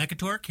right,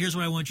 Mechatork, here's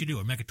what I want you to do.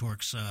 Or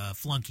Mechatork's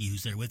flunky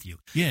who's there with you.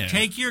 Yeah.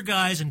 Take your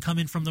guys and come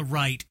in from the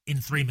right in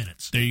 3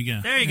 minutes. There you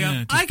go. There you go.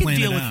 Yeah, just I can plan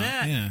deal it with out.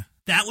 that. Yeah.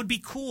 That would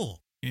be cool.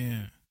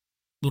 Yeah.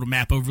 Little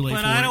map overlay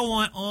But for I it. don't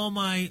want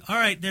all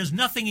right, there's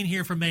nothing in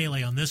here for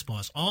melee on this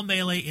boss. All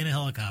melee in a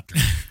helicopter.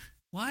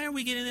 Why are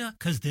we getting that?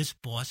 Because this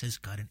boss has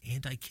got an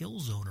anti-kill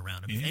zone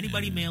around him. If Yeah.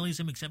 anybody melees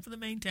him except for the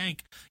main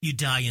tank, you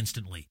die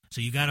instantly. So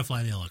you got to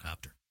fly the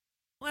helicopter.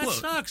 Well, that Well,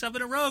 sucks. I've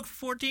been a rogue for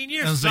 14 I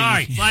years. was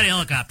Sorry, saying- fly the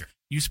helicopter.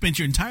 You spent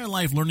your entire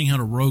life learning how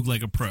to rogue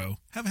like a pro.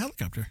 Have a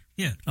helicopter.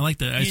 Yeah. I like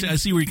that. I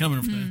see where you're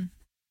coming from. That.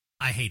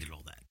 I hated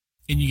all that.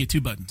 And you get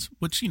 2 buttons,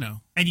 which,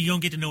 And you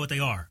don't get to know what they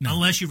are No.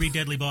 unless you read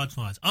Deadly Boss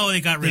Mods. Oh,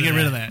 they got they rid get of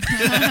rid of that.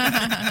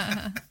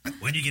 that.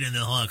 When you get in the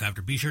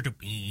helicopter, be sure to...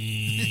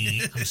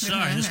 I'm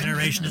sorry, this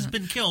narration has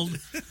been killed.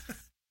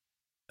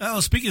 Oh,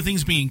 speaking of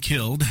things being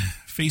killed,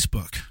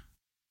 Facebook.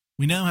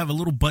 We now have a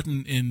little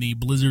button in the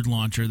Blizzard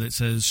launcher that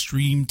says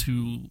stream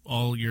to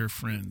all your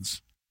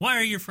friends. Why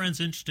are your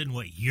friends interested in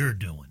what you're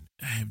doing?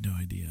 I have no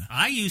idea.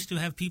 I used to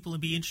have people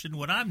be interested in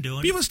what I'm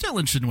doing. People are still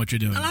interested in what you're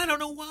doing. And I don't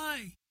know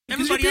why.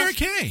 Because you're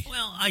Everybody else. BRK.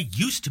 Well, I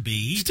used to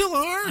be. Still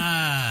are?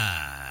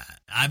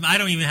 I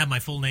don't even have my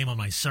full name on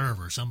my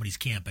server. Somebody's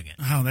camping it.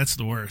 Oh, that's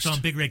the worst. So I'm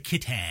Big Red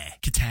Kitty.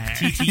 Kitty.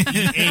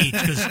 TTEH,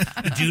 because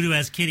the dude who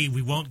has Kitty,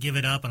 we won't give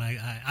it up, and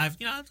I'd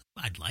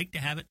like to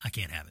have it. I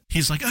can't have it.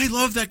 He's like, I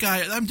love that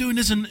guy. I'm doing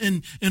this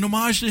in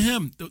homage to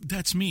him.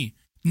 That's me.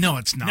 No,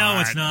 it's not.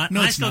 No, it's not.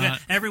 No, I it's still not.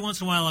 get every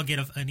once in a while I'll get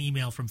an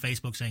email from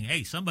Facebook saying,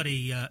 "Hey,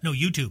 somebody,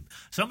 YouTube,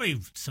 somebody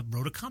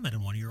wrote a comment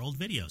on one of your old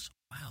videos."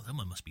 Wow, that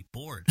one must be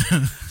bored.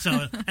 So,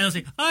 and I'll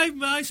say,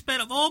 I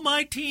spent all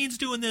my teens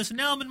doing this, and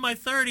now I'm in my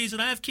 30s,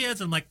 and I have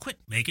kids. And I'm like, quit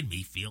making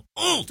me feel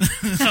old.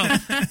 So,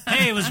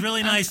 hey, it was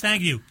really nice.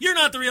 Thank you. You're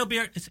not the real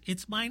beer.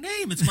 It's my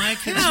name. It's my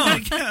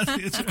account.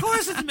 Of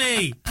course it's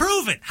me.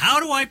 Prove it.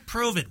 How do I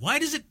prove it? Why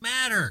does it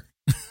matter?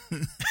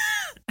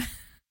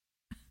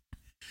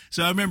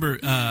 So I remember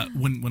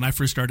when I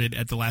first started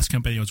at the last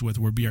company I was with,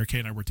 where BRK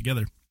and I worked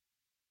together,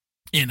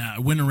 and I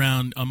went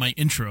around on my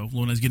intro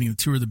when I was getting the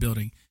tour of the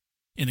building,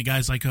 and the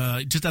guy's like,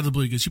 just out of the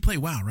blue, he goes, "You play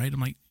WoW, right?"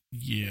 I'm like,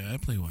 "Yeah, I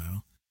play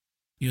WoW."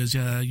 He goes,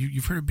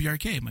 "You've heard of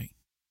BRK?" I'm like,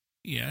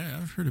 "Yeah,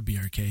 I've heard of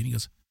BRK." And he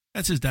goes,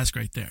 "That's his desk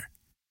right there."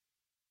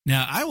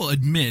 Now, I will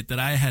admit that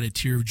I had a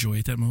tear of joy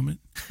at that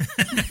moment.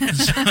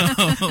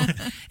 So,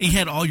 he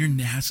had all your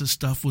NASA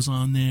stuff was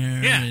on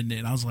there. Yeah.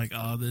 And I was like,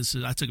 oh,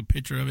 I took a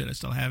picture of it. I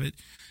still have it.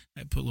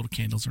 I put little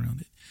candles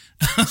around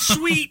it.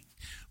 Sweet.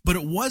 But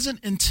it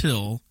wasn't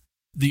until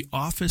the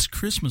office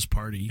Christmas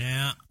party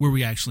Yeah. where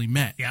we actually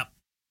met. Yep.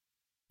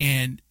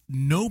 And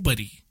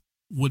nobody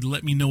would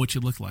let me know what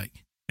you look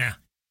like. Yeah.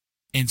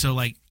 And so,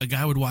 like, a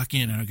guy would walk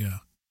in and I'd go,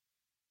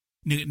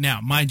 now,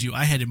 mind you,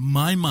 I had in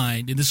my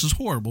mind, and this is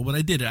horrible, but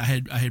I did it. I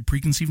had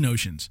preconceived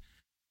notions.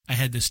 I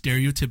had the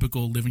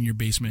stereotypical live in your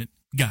basement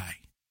guy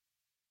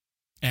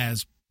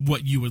as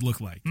what you would look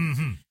like.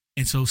 Mm-hmm.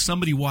 And so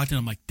somebody walked in,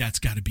 I'm like, that's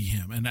got to be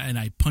him. And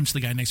I punched the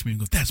guy next to me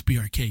and go, that's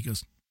BRK. He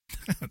goes,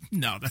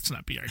 no, that's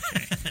not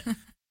BRK.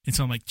 And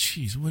so I'm like,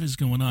 geez, what is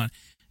going on?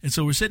 And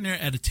so we're sitting there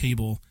at a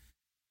table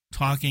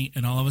talking,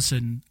 and all of a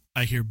sudden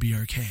I hear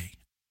BRK.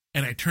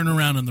 And I turn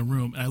around in the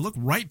room, and I look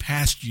right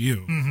past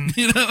you. Mm-hmm.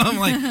 You know, I'm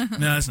like, no,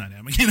 that's not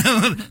him. You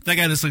know, that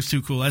guy just looks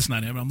too cool. That's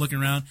not him. And I'm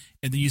looking around,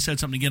 and then you said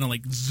something again. I'm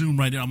like, zoom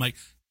right in. I'm like,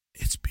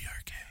 it's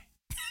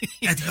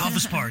BRK. At the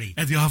office party.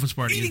 At the office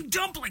party. Eating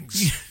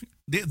dumplings.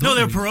 They're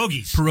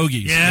pierogies.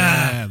 Pierogies.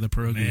 Yeah. The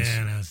pierogies.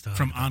 Man, I was talking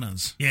From about-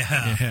 Anna's.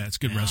 Yeah. Yeah, it's a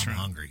good Now restaurant.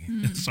 I'm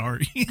hungry.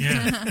 Sorry.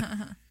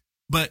 Yeah.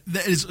 But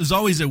that is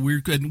always a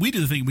weird, and we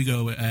do the thing, we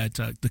go at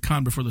the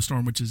Con Before the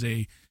Storm, which is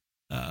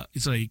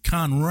it's a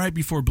con right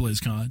before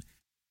BlizzCon.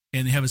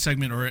 And they have a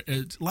segment, or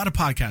a lot of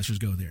podcasters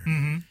go there.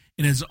 Mm-hmm.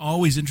 And it's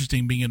always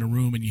interesting being in a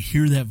room and you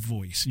hear that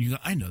voice. And you go,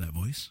 I know that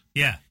voice.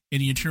 Yeah.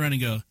 And you turn around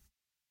and go,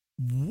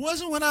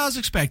 wasn't what I was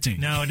expecting.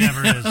 No, it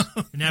never is.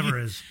 It never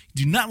is.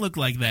 Do not look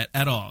like that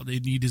at all.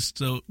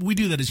 So we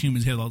do that as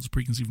humans, have all those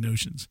preconceived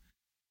notions.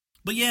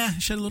 But yeah,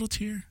 shed a little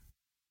tear.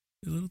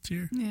 A little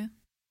tear. Yeah.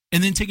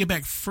 And then take it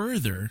back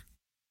further.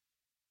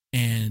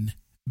 And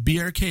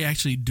BRK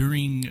actually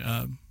during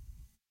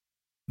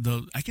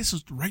I guess it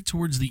was right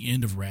towards the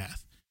end of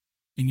Wrath.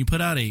 And you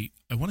put out I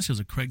want to say it was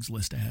a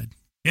Craigslist ad.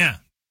 Yeah.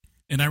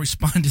 And I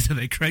responded to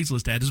that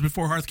Craigslist ad. It was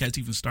before Hearthcast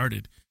even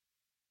started.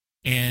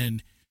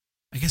 And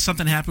I guess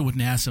something happened with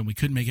NASA. And we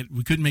couldn't make it.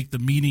 We couldn't make the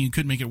meeting.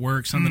 Couldn't make it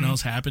work. Something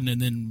else happened.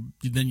 And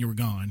then you were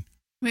gone.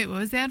 Wait, what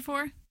was that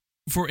for?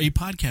 For a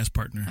podcast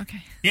partner.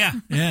 Okay. Yeah.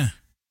 Yeah.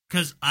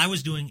 Because I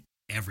was doing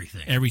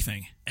everything.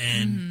 Everything.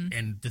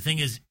 And the thing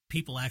is,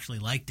 people actually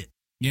liked it.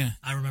 Yeah.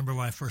 I remember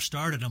when I first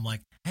started, I'm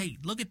like, hey,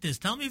 look at this.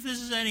 Tell me if this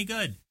is any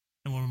good.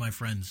 And one of my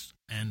friends,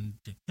 and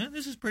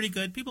this is pretty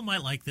good. People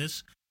might like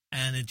this.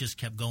 And it just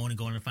kept going and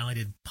going. And finally I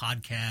did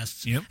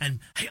podcasts. Yep. And,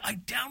 hey, I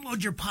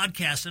download your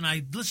podcast and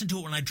I listen to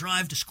it when I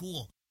drive to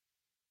school.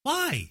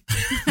 Why?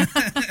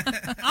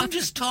 I'm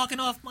just talking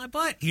off my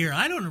butt here.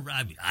 I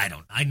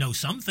know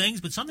some things,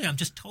 but something I'm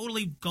just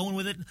totally going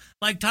with it.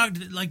 Like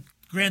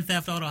Grand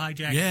Theft Auto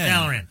Hijack,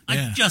 Valorant.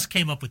 Yeah. I just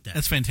came up with that.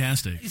 That's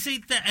fantastic. You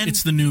see,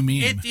 It's the new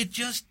meme.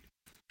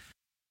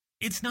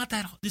 It's not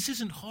that. This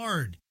isn't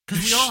hard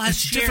because we all have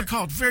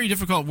difficult, very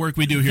difficult work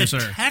we do here, the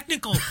sir.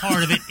 Technical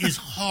part of it is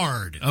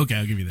hard. Okay,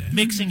 I'll give you that.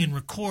 Mixing and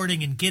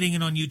recording and getting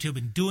it on YouTube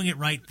and doing it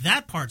right.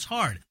 That part's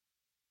hard.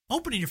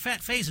 Opening your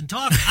fat face and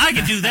talking, I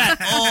can do that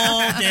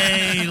all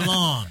day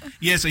long.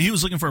 Yeah, so he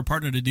was looking for a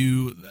partner to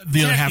do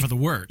the other half of the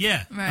work.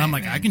 Yeah, Right, I'm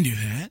like, I can do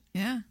that.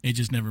 Yeah. It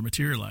just never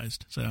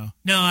materialized. So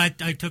no, I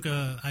took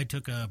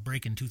a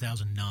break in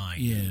 2009.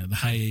 yeah, the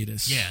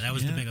hiatus. Yeah, that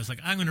was the big. I was like,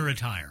 I'm going to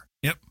retire.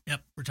 Yep.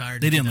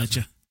 Retired. They in didn't let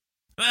 2000. you.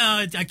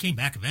 Well, I came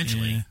back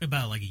eventually, Yeah.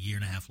 about like a year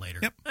and a half later.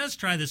 Yep. Let's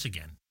try this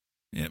again.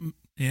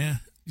 Yeah.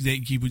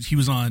 He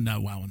was on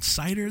WoW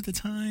Insider at the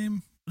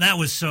time. That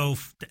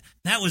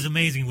was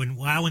amazing when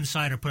WoW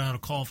Insider put out a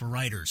call for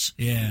writers.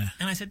 Yeah.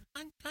 And I said,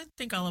 I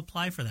think I'll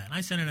apply for that. And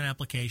I sent in an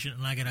application,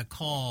 and I got a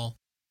call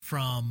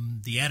from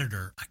the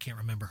editor. I can't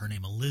remember her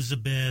name,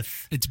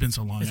 Elizabeth. It's been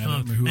so long. It's I don't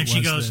long. remember who And it she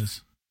was. goes,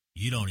 this.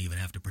 You don't even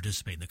have to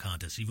participate in the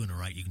contest. If you want to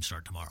write, you can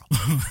start tomorrow.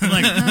 I'm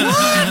like,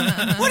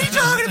 what? What are you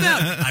talking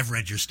about? I've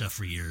read your stuff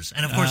for years.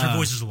 And, of course, her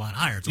voice is a lot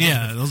higher. It's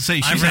Yeah, they'll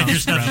say I've she read your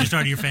sounds stuff. proud. You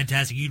started. You're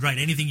fantastic. You write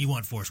anything you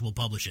want for us. We'll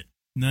publish it.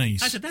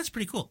 Nice. I said, that's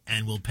pretty cool.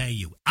 And we'll pay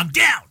you. I'm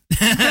down.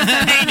 Pay me.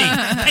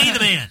 Pay the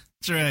man.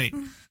 That's right.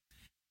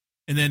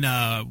 And then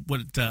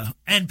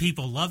And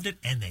people loved it,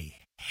 and they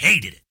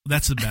hated it.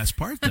 that's the best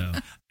part, though.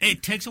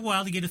 It takes a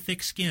while to get a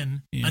thick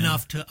skin Yeah.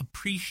 enough to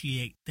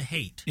appreciate the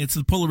hate. It's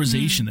the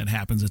polarization that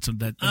happens.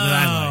 That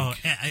I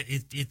like.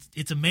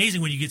 It's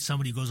amazing when you get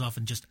somebody who goes off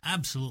and just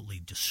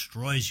absolutely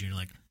destroys you. You're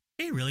like,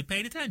 he really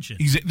paid attention.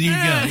 There you go.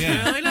 That's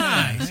Yeah. really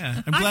nice.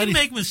 Yeah. I can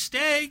make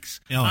mistakes.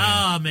 Oh, yeah.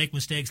 I make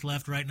mistakes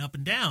left, right, and up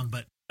and down.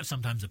 But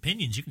sometimes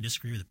opinions, you can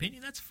disagree with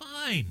opinion. That's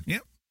fine.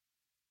 Yep.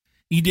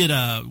 You did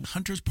a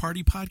Hunter's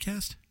Party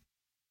podcast.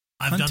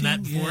 I've done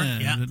that before.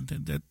 Yeah.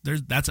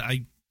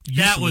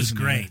 That was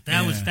great.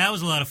 That Yeah.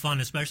 was a lot of fun,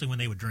 especially when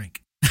they would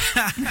drink.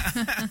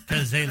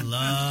 Because they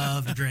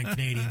love to drink,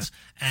 Canadians.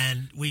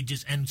 And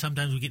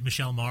sometimes we get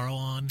Michelle Morrow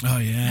on. Oh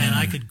yeah. And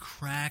I could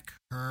crack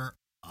her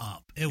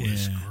up. It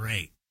was Yeah.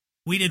 great.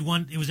 We did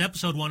it was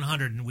episode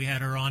 100, and we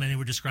had her on, and they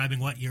were describing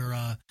what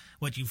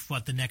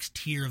the next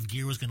tier of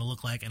gear was going to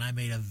look like, and I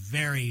made a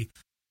very,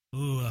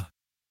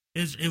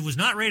 it was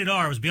not rated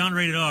R, it was beyond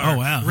rated R. Oh,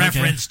 wow.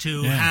 Reference Okay.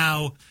 to Yeah.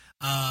 how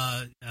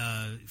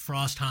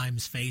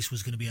Frostheim's face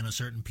was going to be on a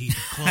certain piece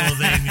of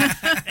clothing,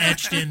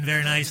 etched in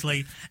very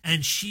nicely,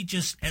 and she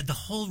just, the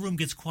whole room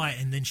gets quiet,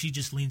 and then she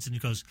just leans in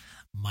and goes,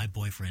 my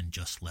boyfriend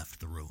just left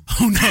the room.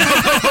 Oh no.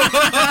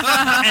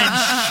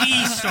 And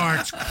she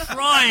starts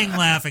crying,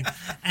 laughing.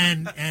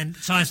 And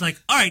so I was like,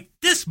 all right,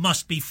 this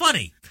must be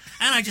funny.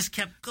 And I just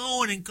kept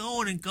going and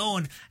going and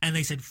going. And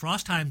they said,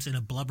 Frostheim's in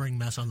a blubbering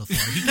mess on the floor.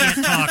 He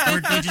can't talk.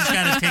 We just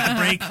got to take a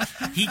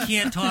break. He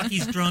can't talk.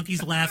 He's drunk.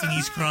 He's laughing.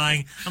 He's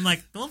crying. I'm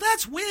like, well,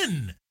 that's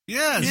win.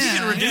 Yes. You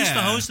can reduce Yeah.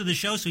 the host of the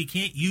show so he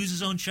can't use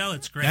his own show.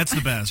 It's great. That's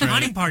the best, right?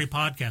 Hunting Party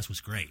podcast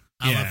was great.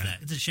 I Yeah. love that.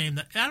 It's a shame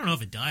that, I don't know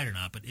if it died or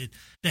not, but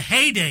the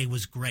heyday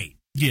was great.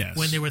 Yes.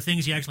 When there were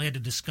things you actually had to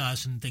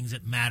discuss and things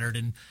that mattered,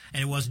 and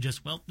it wasn't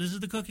just, well, this is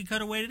the cookie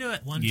cutter way to do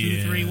it. 1, 2,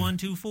 Yeah. 3, 1,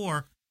 2,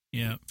 4.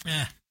 Yeah.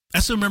 Eh. I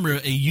still remember a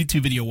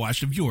YouTube video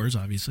watched of yours,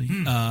 obviously,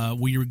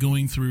 where you were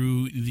going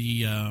through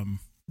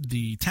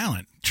the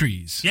talent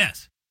trees.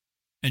 Yes.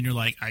 And you're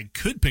like, I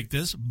could pick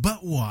this,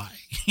 but why?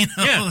 You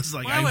know, Yeah. it's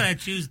like, Why would I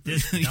choose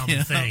this dumb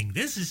Yeah. thing?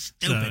 This is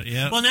stupid. So,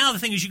 yeah. Well, now the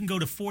thing is you can go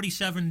to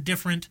 47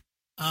 different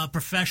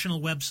professional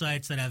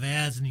websites that have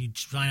ads, and you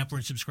sign up for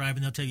and subscribe,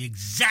 and they'll tell you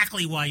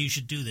exactly why you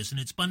should do this. And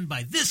it's spun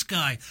by this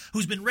guy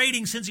who's been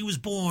rating since he was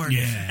born,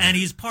 Yeah. and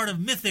he's part of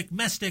Mythic,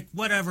 Mystic,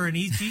 whatever, and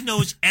he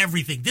knows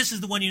everything. This is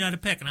the one you know how to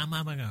pick, and I'm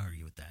not going to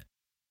argue with that.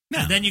 No.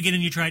 And then you get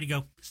in, you try to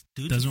go, this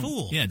dude's Doesn't- a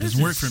fool. yeah, it This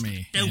doesn't work is for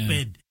me.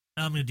 Stupid.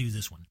 I'm going to do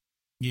this one.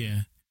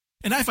 Yeah.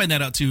 And I find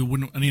that out too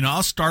when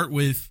I'll start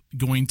with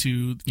going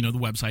to, the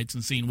websites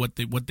and seeing what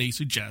they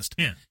suggest.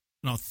 Yeah.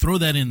 And I'll throw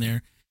that in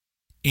there,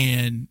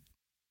 and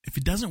if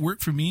it doesn't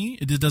work for me,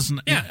 it just doesn't.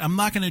 Yeah. I'm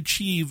not going to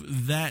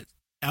achieve that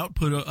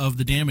output of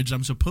the damage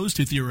I'm supposed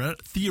to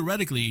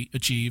theoretically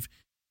achieve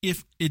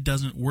if it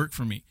doesn't work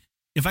for me.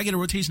 If I get a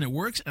rotation that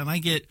works and I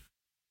get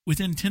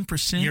within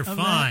 10%, You're of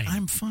fine. that,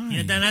 I'm fine.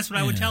 Yeah, then that's what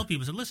I would Yeah. tell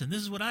people. I said, listen,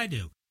 this is what I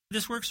do.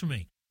 This works for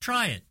me.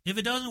 Try it. If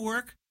it doesn't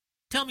work,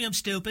 tell me I'm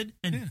stupid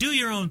and Yeah. do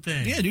your own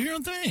thing. Yeah, do your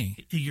own thing.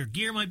 Your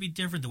gear might be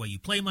different. The way you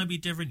play might be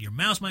different. Your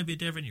mouse might be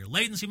different. Your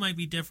latency might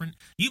be different.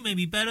 You may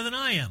be better than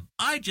I am.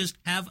 I just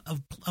have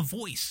a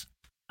voice.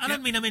 I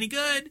don't mean I'm any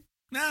good.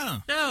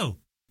 No. No.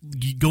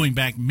 Going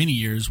back many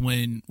years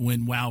when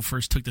WoW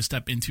first took the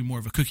step into more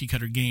of a cookie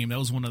cutter game, that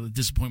was one of the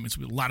disappointments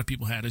a lot of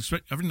people had.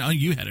 I know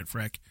you had it,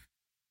 Freck,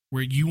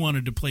 where you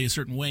wanted to play a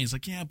certain way. It's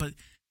like, yeah, but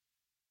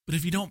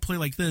if you don't play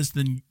like this,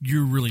 then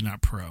you're really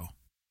not pro.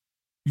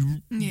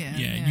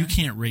 You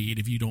can't raid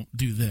if you don't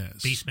do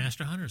this.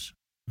 Beastmaster Hunters.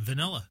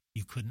 Vanilla.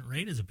 You couldn't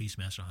raid as a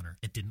Beastmaster Hunter.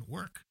 It didn't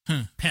work.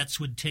 Pets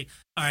would take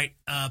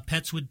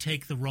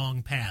the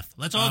wrong path.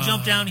 Let's all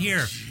jump down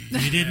here.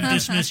 You didn't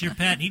dismiss your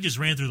pet, and he just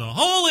ran through the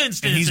whole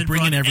instance. And he's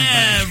bringing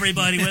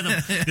everybody with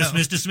him.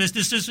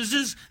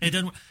 Dismiss. It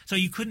doesn't. So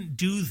you couldn't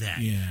do that.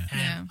 Yeah.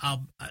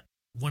 And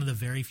one of the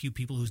very few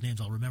people whose names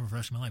I'll remember for the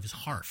rest of my life is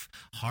Harf.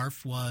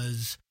 Harf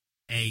was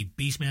a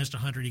Beastmaster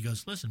Hunter. He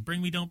goes, listen,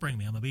 bring me, don't bring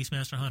me. I'm a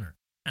Beastmaster Hunter.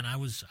 And I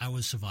was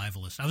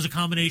survivalist. I was a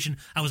combination.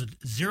 I was a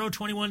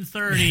 0-21-30.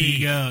 There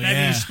you go.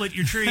 That means split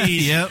your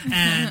trees. Yep.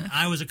 And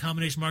I was a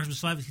combination marksman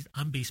survivalist.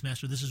 I'm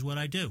Beastmaster. This is what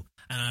I do,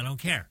 and I don't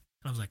care.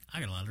 And I was like, I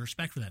got a lot of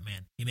respect for that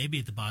man. He may be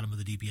at the bottom of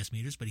the DPS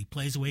meters, but he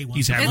plays away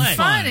once a play. It's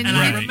fun, and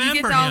I you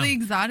remember get all him. the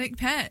exotic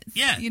pets.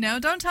 Yeah.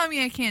 Don't tell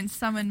me I can't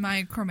summon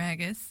my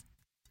Cormagus.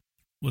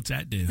 What's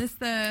that do? This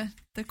the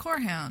Core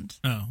Hound.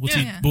 Oh,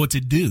 what's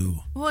it do?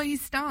 Well, he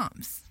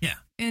stomps. Yeah.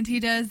 And he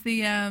does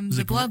the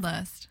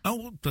bloodlust.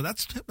 Oh, so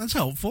that's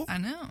helpful. I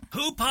know.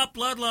 Who popped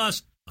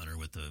bloodlust? Hunter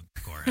with the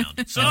Core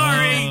Hound.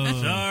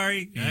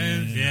 Sorry.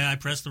 Yeah. I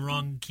pressed the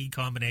wrong key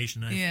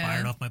combination. I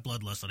fired off my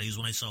bloodlust that I use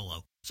when I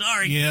solo.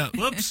 Sorry. Yeah.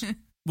 Whoops.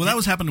 Well, that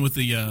was happening with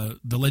the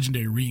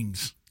legendary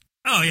rings.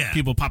 Oh, yeah.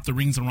 People popped the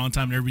rings at the wrong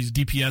time and everybody's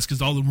DPS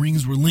because all the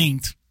rings were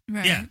linked.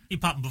 Right. Yeah. You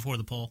pop them before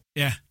the pole.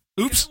 Yeah.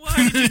 Oops.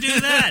 Why did you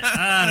do that?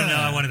 I don't know.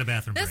 I wanted a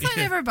bathroom break. That's why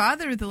I never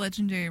bothered with the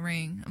legendary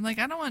ring. I'm like,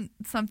 I don't want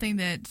something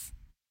that,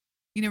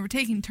 we're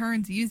taking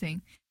turns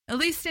using. At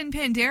least in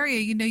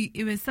Pandaria,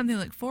 it was something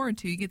to look forward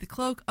to. You get the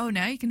cloak. Oh,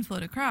 now you can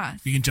float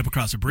across. You can jump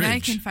across a bridge. Now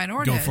you can find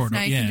orders. Go for it.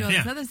 Now you can do all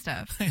this other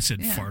stuff. I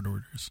said fart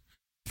orders.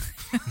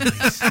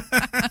 Nice.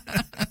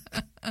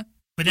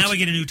 But now we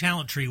get a new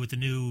talent tree with the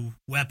new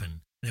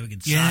weapon. Then we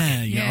can sock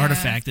it.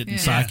 Artifact it and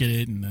socket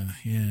it.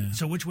 And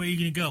So which way are you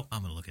going to go?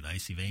 I'm going to look at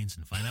Icy Veins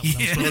and find out what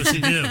I'm supposed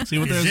to do. See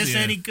what is this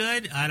any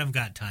good? I don't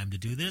got time to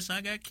do this. I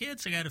got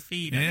kids I got to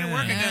feed. I got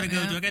work I got to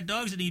go to. I got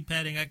dogs that need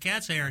petting. I got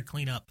cats I got to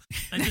clean up.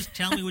 And just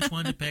tell me which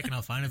one to pick, and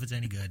I'll find if it's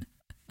any good.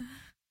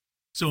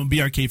 So when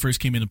BRK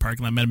first came in the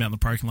parking lot, I met him out in the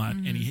parking lot,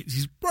 and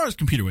he's brought his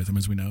computer with him,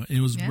 as we know. And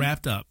it was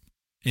wrapped up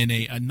in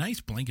a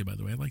nice blanket, by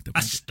the way. I like the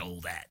blanket. I stole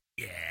that.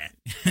 Yeah.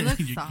 It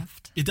looks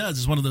soft. It does.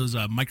 It's one of those is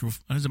it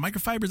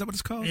microfiber? Is that what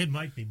it's called? It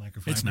might be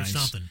microfiber it's nice. or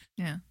something.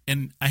 Yeah.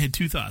 And I had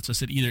two thoughts. I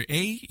said either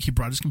A, he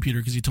brought his computer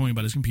because he told me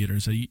about his computer.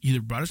 So he either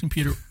brought his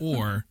computer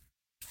or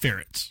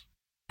ferrets.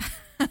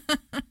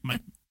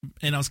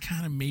 And I was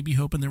kind of maybe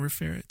hoping there were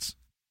ferrets.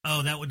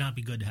 Oh, that would not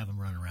be good to have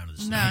them running around in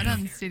the studio. No, not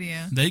in the studio.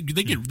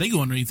 They go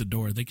underneath the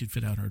door. They could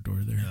fit out our door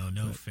there.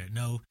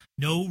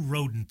 No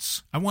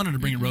rodents. I wanted to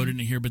bring a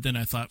rodent in here, but then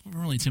I thought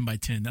we're only 10 by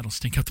 10. That'll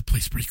stink up the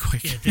place pretty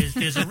quick. Yeah,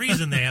 there's a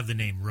reason they have the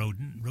name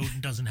rodent.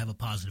 Rodent doesn't have a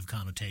positive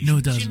connotation. No,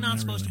 it doesn't. You're not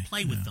supposed to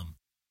play with them.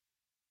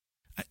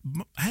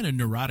 I had a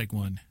neurotic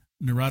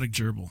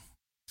gerbil.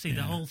 See,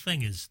 the whole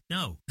thing is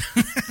no.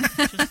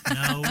 Just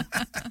no.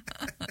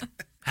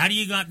 How do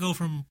you not go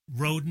from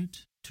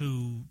rodent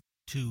to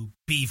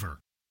beaver?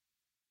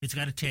 It's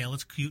got a tail.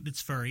 It's cute.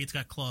 It's furry. It's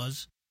got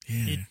claws.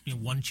 Yeah.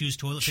 One chews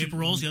toilet paper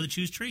rolls. The other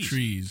chews trees.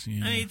 Trees.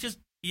 Yeah. I mean,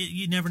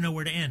 you never know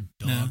where to end.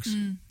 Dogs.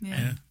 No.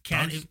 And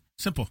cat.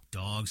 Simple.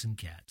 Dogs and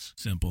cats.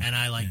 Simple. And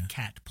I like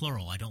cat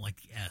plural. I don't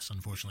like the S.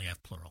 Unfortunately, I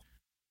have plural.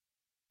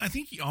 I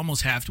think you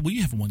almost have to. Well,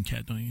 you have one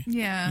cat, don't you?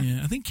 Yeah.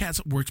 Yeah. I think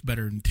cats works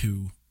better in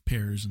two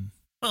pairs.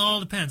 Well, it all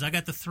depends. I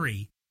got the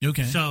 3.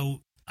 Okay.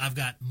 So I've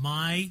got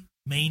my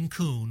Maine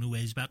Coon, who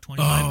weighs about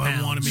 25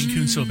 pounds. I want a Maine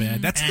Coon so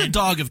bad. That's the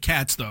dog of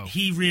cats, though.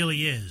 He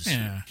really is.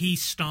 Yeah. He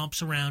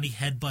stomps around. He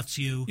headbutts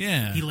you.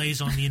 Yeah. He lays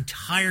on the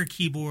entire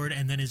keyboard,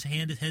 and then his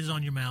head is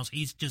on your mouse.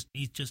 He's just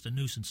a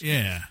nuisance.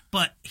 Yeah.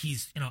 But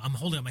he's, I'm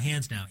holding up my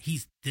hands now.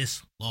 He's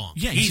this long.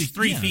 Yeah. He's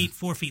 3 feet,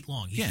 4 feet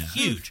long. He's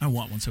huge. I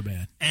want one so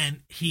bad.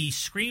 And he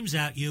screams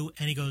at you,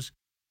 and he goes,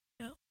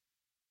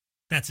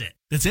 that's it.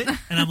 That's it?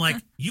 And I'm like,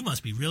 you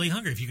must be really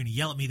hungry if you're going to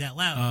yell at me that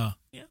loud.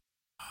 Yeah.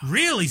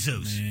 Really,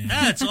 Zeus? Man.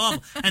 That's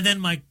awful. And then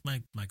my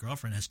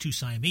girlfriend has 2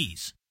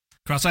 Siamese.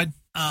 Cross-eyed?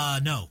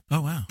 No.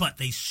 Oh, wow. But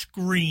they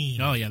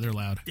scream. Oh, yeah, they're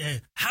loud.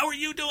 How are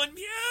you doing?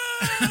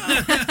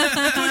 Meow.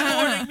 Good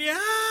morning,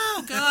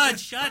 meow. God,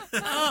 shut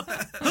up.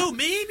 Who,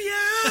 me?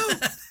 Meow.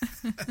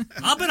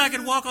 I'll bet I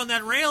can walk on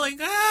that railing.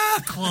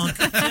 Clunk.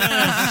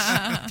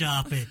 Just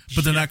stop it.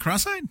 But they're not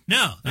cross-eyed?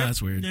 No.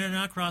 That's weird. They're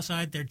not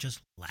cross-eyed. They're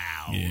just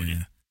loud.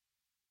 Yeah.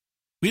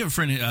 We have a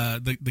friend,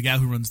 the guy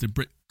who runs the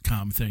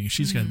Britcom thing.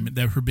 She's got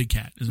her big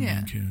cat is a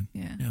Maine Coon.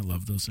 Yeah, I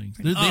love those things.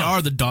 They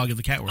are the dog of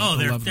the cat world.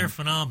 Oh, they're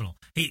phenomenal.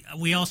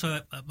 We also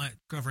my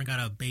girlfriend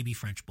got a baby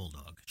French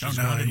bulldog. She's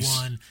wanted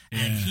one,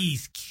 and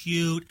he's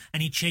cute,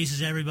 and he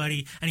chases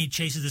everybody, and he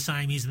chases the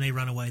Siamese, and they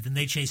run away. Then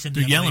they chase him.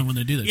 They're yelling when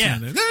they do that. Yeah,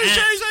 they're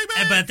chasing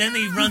me. But then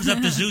he runs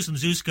up to Zeus, and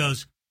Zeus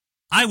goes,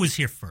 "I was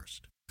here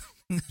first.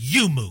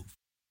 You move."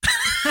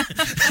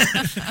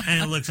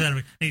 And he looks at him,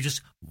 and he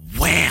just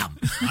wham!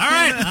 All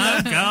right,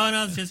 I'm going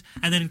on.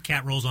 And then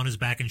Cat rolls on his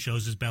back and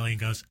shows his belly and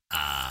goes,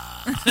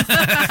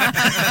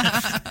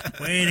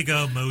 Way to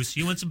go, Moose.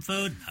 You want some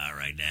food? Not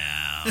right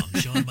now. I'm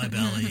showing my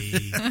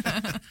belly.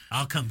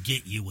 I'll come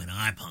get you when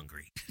I'm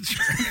hungry.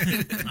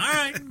 All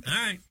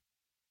right.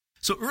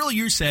 So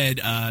earlier you said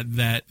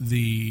that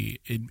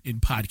in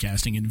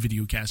podcasting and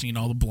video casting and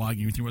all the blogging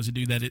and everything was to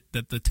do that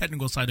the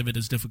technical side of it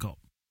is difficult.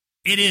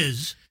 It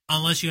is,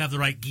 unless you have the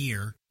right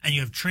gear and you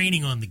have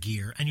training on the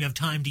gear and you have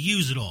time to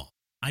use it all.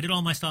 I did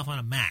all my stuff on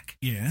a Mac.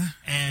 Yeah.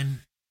 And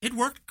it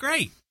worked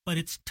great, but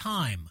it's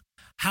time.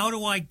 How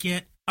do I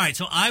get... All right,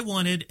 so I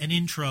wanted an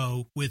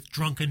intro with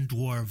drunken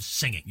dwarves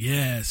singing.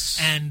 Yes.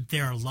 And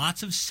there are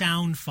lots of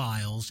sound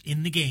files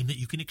in the game that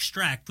you can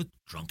extract with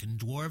drunken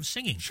dwarves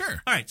singing.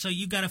 Sure. All right, so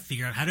you got to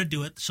figure out how to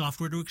do it, the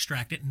software to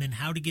extract it, and then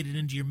how to get it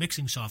into your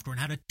mixing software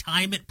and how to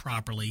time it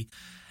properly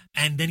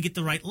and then get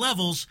the right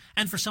levels.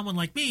 And for someone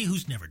like me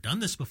who's never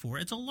done this before,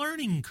 it's a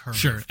learning curve.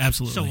 Sure,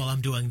 absolutely. So while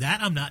I'm doing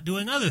that, I'm not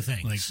doing other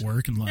things. Like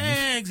work and life.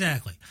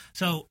 Exactly.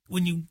 So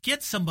when you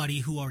get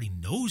somebody who already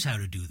knows how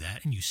to do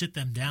that and you sit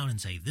them down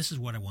and say, this is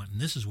what I want and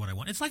this is what I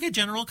want, it's like a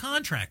general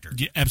contractor.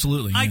 Yeah,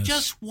 absolutely. I yes.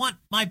 just want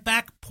my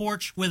back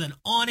porch with an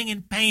awning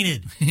and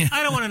painted.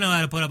 I don't want to know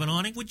how to put up an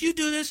awning. Would you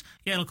do this?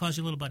 Yeah, it'll cost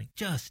you a little money.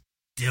 Just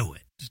do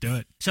it. Just do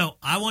it. So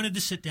I wanted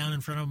to sit down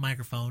in front of a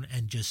microphone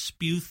and just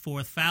spew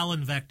forth foul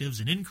invectives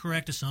and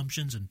incorrect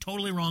assumptions and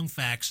totally wrong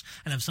facts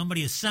and have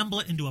somebody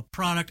assemble it into a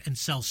product and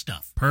sell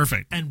stuff.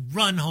 Perfect. And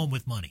run home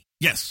with money.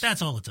 Yes.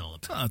 That's all it's all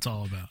about. That's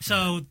all about.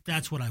 So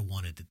that's what I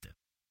wanted to do.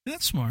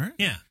 That's smart.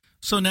 Yeah.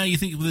 So now you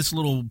think of this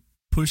little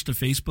push to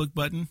Facebook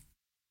button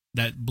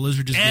that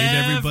Blizzard just gave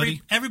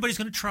everybody? Everybody's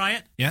going to try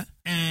it. Yeah.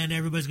 And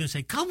everybody's going to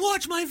say, come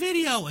watch my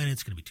video. And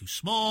it's going to be too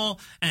small.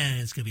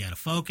 And it's going to be out of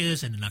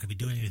focus. And they're not going to be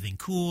doing anything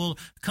cool.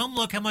 Come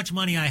look how much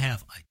money I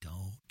have. I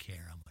don't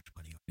care how much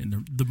money you have.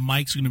 And the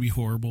mic's going to be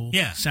horrible.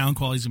 Yeah. Sound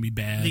quality's going to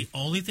be bad. The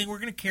only thing we're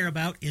going to care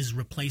about is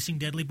replacing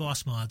Deadly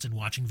Boss mods and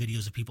watching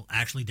videos of people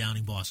actually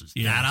downing bosses.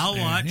 Yeah. That I'll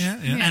watch. Yeah.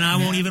 And I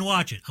won't even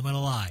watch it. I'm going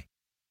to lie.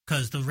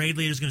 Because the raid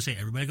leader's going to say,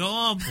 everybody go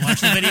home, watch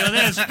the video of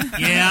this.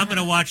 Yeah, I'm going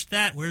to watch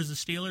that. Where's the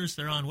Steelers?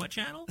 They're on what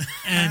channel?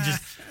 And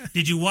just,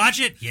 did you watch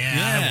it? Yeah,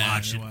 I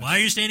watched it. Why are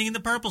you standing in the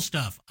purple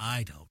stuff?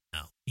 I don't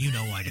know. You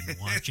know I didn't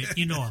watch it.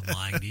 You know I'm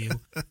lying to you.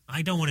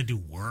 I don't want to do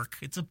work.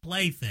 It's a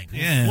play thing.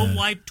 We'll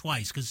wipe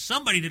twice because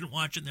somebody didn't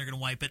watch it and they're going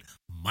to wipe it.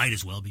 Might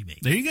as well be me.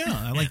 There you go.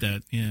 I like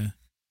that. Yeah.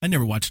 I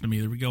never watched them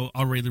either. We go,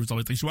 our raid leader was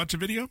always like, you watch the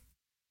video?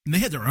 And they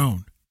had their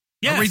own.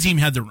 Yeah. Our raid team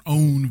had their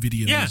own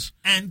videos. Yeah,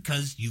 and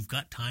because you've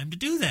got time to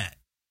do that.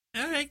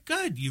 All right,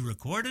 good. You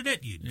recorded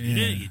it. You did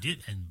it. You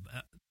did. And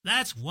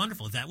that's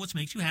wonderful. If that's what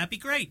makes you happy,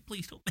 great.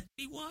 Please don't make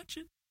me watch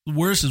it. The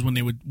worst is when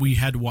we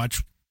had to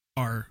watch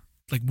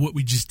what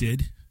we just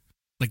did,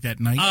 like that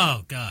night.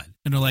 Oh, God.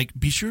 And they're like,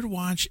 be sure to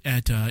watch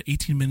at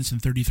 18 minutes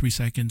and 33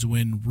 seconds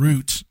when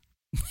Roots,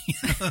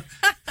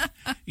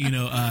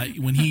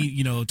 when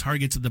he,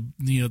 targets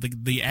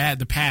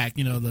the pack,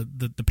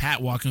 the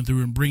Pat walking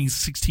through and brings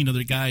 16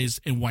 other guys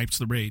and wipes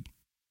the raid.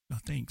 Oh,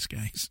 thanks,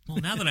 guys. Well,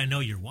 now that I know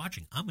you're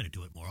watching, I'm going to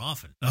do it more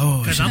often.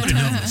 Oh, because I'm going to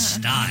do it with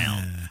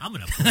style. I'm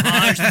going to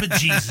barrage the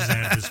bejesus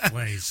out of this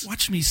place.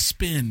 Watch me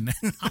spin.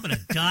 I'm going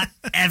to dot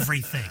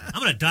everything.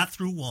 I'm going to dot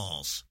through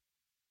walls.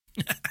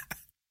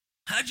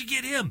 How'd you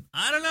get him?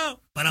 I don't know,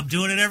 but I'm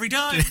doing it every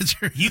time.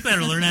 That's right. You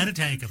better learn how to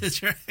tank him.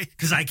 That's right.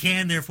 Because I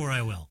can, therefore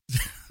I will.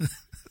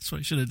 That's what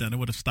I should have done. I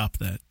would have stopped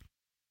that.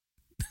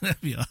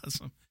 That'd be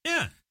awesome.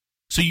 Yeah.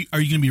 So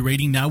are you going to be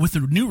raiding now with the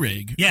new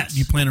rig? Yes.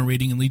 You plan on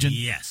raiding in Legion?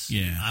 Yes.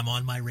 Yeah. I'm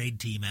on my raid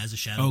team as a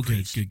Shadow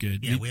Priest.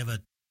 Good. Yeah, we have a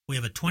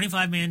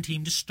 25-man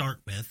team to start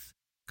with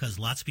because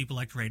lots of people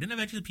like to raid, and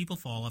eventually people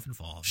fall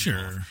off.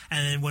 Sure.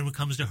 And then when it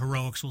comes to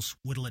heroics, we'll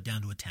whittle it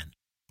down to a 10.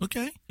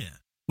 Okay. Yeah.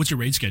 What's your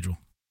raid schedule?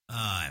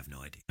 I have no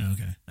idea.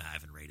 Okay. I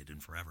haven't raided in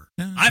forever.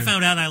 Yeah, I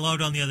found out I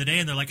logged on the other day,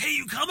 and they're like, hey,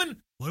 you coming?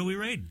 What are we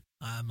raiding?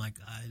 I'm like,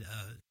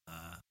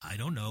 I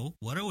don't know.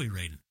 What are we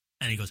raiding?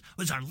 And he goes,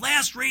 well, it's our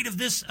last raid of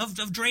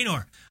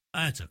Draenor.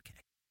 That's okay.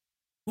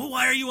 Well,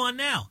 why are you on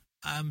now?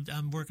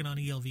 I'm working on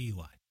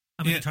ELVUI.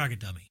 I'm in the target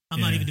dummy. I'm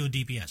not even doing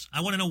DPS.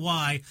 I want to know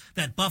why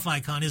that buff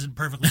icon isn't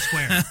perfectly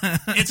square.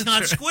 It's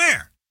not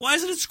square. Why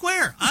isn't it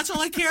square? That's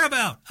all I care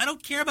about. I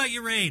don't care about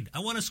your raid. I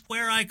want a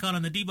square icon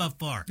on the debuff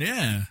bar.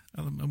 Yeah.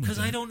 Because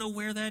I don't know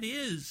where that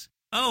is.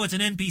 Oh, it's an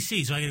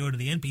NPC, so I got to go to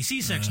the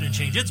NPC section and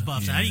change its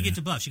buffs. Yeah. How do you get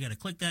to buffs? You got to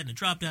click that and it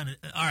drop down.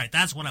 All right,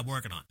 that's what I'm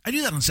working on. I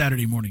do that on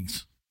Saturday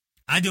mornings.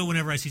 I do it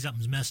whenever I see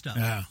something's messed up.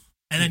 Yeah.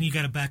 And then you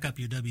got to back up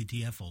your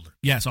WTF folder.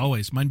 Yes,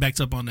 always. Mine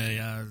backs up on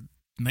a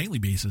nightly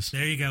basis.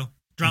 There you go.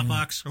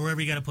 Dropbox or wherever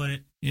you got to put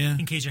it. Yeah.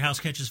 In case your house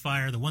catches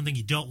fire, the one thing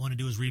you don't want to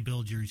do is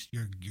rebuild your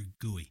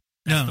GUI.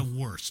 That's the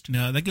worst.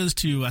 No, that goes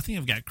to, I think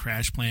I've got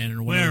Crash Plan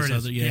or whatever. Where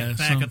it is.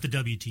 Back up the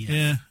WTF.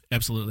 Yeah.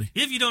 Absolutely.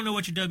 If you don't know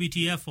what your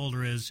WTF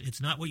folder is, it's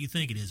not what you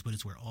think it is, but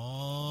it's where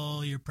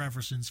all your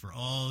preferences for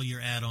all your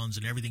add-ons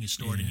and everything is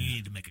stored, and you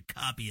need to make a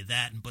copy of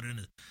that and put it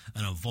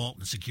in a vault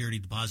in a security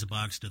deposit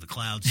box to the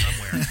cloud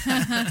somewhere.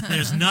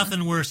 There's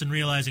nothing worse than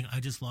realizing I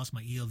just lost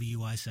my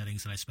ELVUI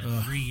settings that I spent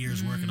 3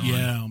 years working on.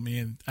 Yeah,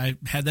 man. I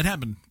had that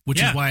happen,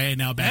 which is why I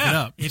now back it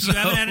up. If you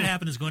haven't had it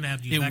happen, it's going to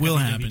have to it back will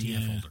up your happen.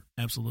 WTF folder.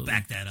 Absolutely.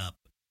 Back that up.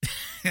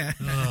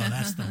 Oh,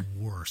 that's the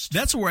worst.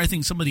 That's where I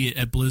think somebody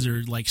at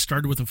Blizzard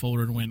started with a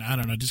folder and went, I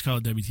don't know, just call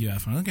it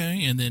WTF.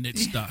 Okay, and then it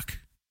stuck.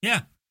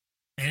 Yeah,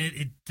 and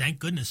it thank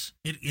goodness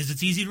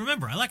it's easy to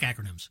remember. I like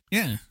acronyms.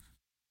 Yeah,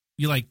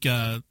 you like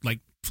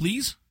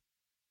fleas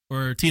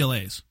or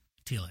TLAs?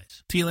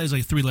 TLAs. TLA is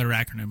like a 3-letter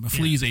acronym. A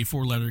flea is a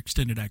 4-letter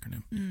extended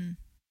acronym.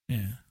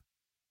 Yeah,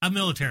 I'm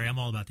military. I'm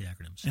all about the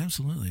acronyms.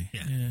 Absolutely.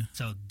 Yeah.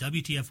 So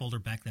WTF folder,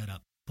 back that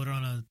up. Put it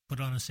on a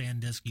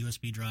SanDisk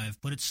USB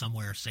drive. Put it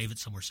somewhere. Save it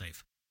somewhere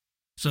safe.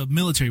 So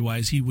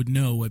military-wise, he would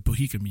know what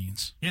Bohica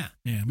means. Yeah.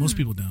 Yeah, most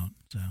people don't.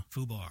 So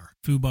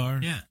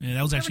FUBAR. Yeah.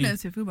 That was actually.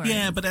 Knows who FUBAR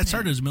yeah, is. but that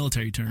started as a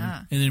military term,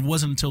 and it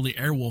wasn't until the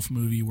Airwolf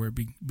movie where it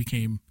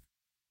became.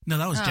 No,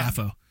 that was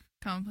Jaffo.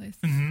 Commonplace.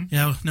 Mm-hmm.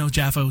 Yeah, no,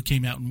 Jaffo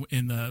came out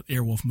in the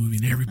Airwolf movie,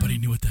 and everybody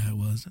knew what that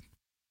was.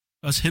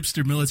 Us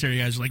hipster military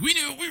guys were like, we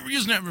knew, we were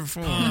using that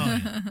before.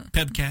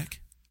 PEBCAC.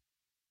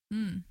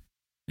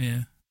 Yeah,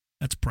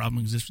 that's a problem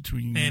that exists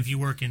between. And if you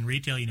work in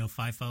retail, you know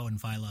FIFO and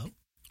FILO.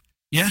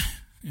 Yeah.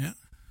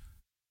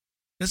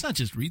 That's not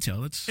just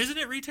retail. Isn't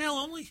it retail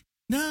only?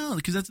 No,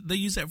 because they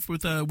use that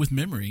with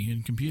memory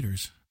in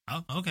computers.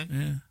 Oh, okay.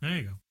 Yeah. There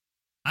you go.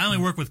 I only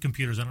work with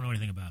computers. I don't know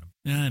anything about them.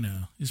 Yeah, I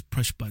know. Just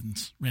push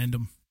buttons,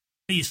 random.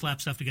 Hey, you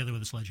slap stuff together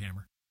with a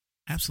sledgehammer.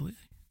 Absolutely.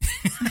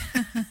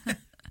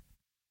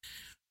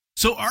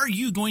 So are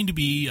you going to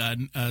be,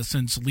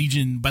 since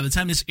Legion, by the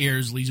time this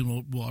airs,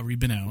 Legion will already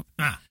been out.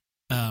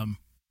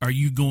 Are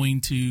you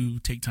going to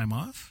take time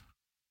off?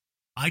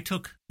 I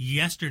took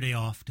yesterday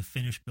off to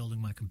finish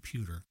building my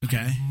computer. Okay.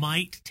 I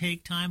might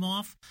take time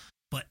off,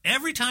 but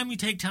every time you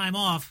take time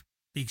off,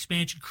 the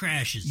expansion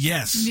crashes.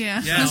 Yes.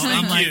 Yeah. Yes, So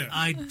I'm thank like, you.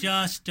 I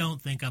just don't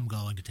think I'm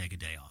going to take a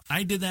day off.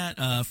 I did that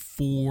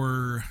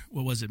for,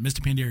 what was it, Mr.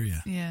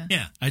 Pandaria. Yeah.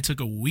 Yeah. I took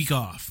a week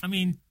off. I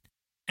mean,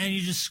 and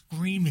you're just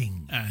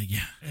screaming. Yeah.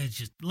 It's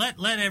just let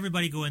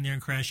everybody go in there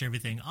and crash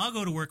everything. I'll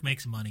go to work,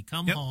 make some money,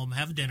 come home,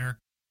 have dinner,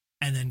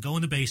 and then go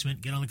in the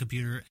basement, get on the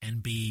computer,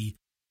 and be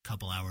a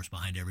couple hours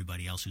behind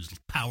everybody else who's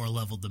power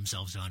leveled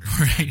themselves to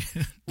 110.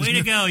 Right. Way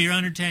to go. You're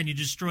 110. You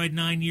destroyed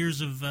 9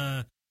 years of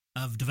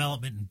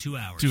development in 2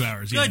 hours. 2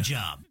 hours, Good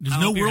job. There's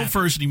no world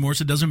first anymore,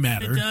 so it doesn't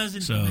matter. It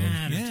doesn't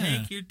matter. Yeah.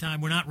 Take your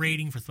time. We're not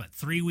raiding for,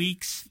 3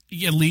 weeks?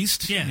 At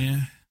least.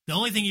 Yeah. The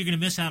only thing you're going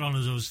to miss out on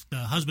is those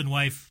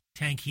husband-wife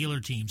tank healer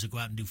teams that go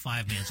out and do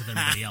 5-mans with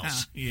everybody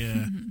else.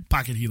 Yeah.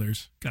 Pocket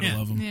healers. Gotta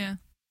love them. Yeah.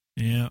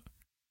 Yeah.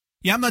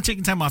 Yeah, I'm not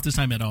taking time off this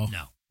time at all.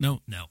 No.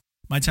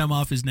 My time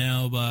off is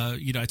now,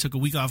 I took a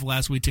week off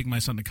last week, taking my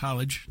son to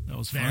college. That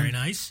was fun. Very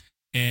nice.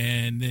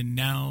 And then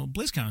now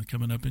BlizzCon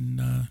coming up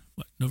in,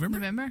 November?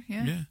 November,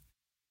 yeah. Yeah.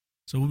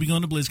 So we'll be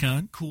going to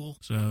BlizzCon. Cool.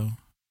 So.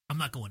 I'm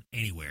not going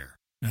anywhere.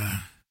 You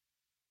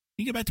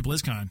can get back to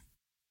BlizzCon.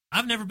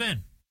 I've never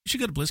been. You should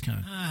go to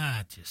BlizzCon.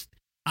 I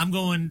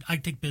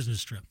take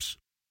business trips.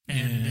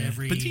 And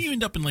But do you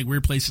end up in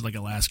weird places like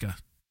Alaska?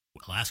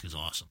 Alaska's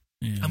awesome.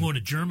 Yeah. I'm going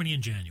to Germany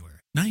in January.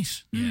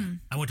 Nice. Yeah.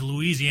 I went to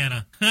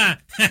Louisiana. I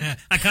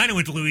kind of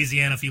went to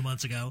Louisiana a few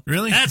months ago.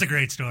 Really? That's a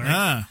great story.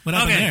 What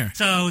happened there?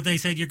 So they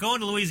said, you're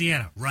going to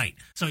Louisiana. Right.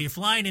 So you're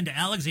flying into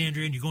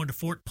Alexandria and you're going to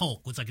Fort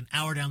Polk, which is like an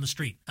hour down the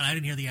street. And I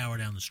didn't hear the hour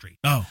down the street.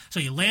 Oh. So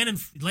you land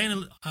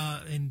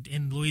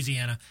in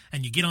Louisiana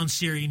and you get on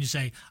Siri and you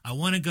say, I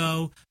want to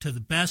go to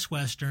the Best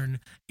Western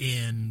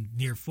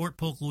near Fort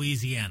Polk,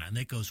 Louisiana. And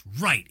it goes,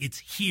 right, it's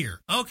here.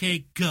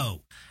 Okay,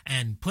 go.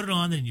 And put it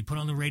on, and you put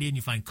on the radio and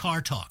you find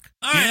Car Talk.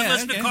 All right,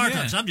 listen to Car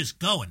Talk. So I'm just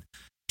going.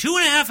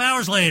 2.5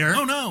 hours later.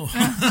 Oh, no.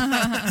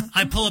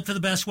 I pull up to the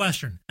Best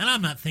Western, and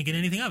I'm not thinking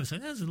anything of it. So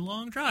that's a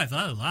long drive.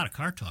 That's a lot of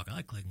Car Talk. I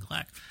like click and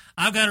clack.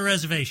 I've got a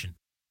reservation.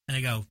 And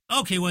they go,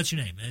 okay, what's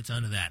your name? And it's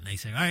under that. And they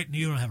say, all right,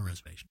 you don't have a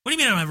reservation. What do you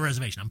mean I don't have a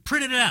reservation? I'm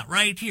printed it out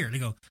right here. They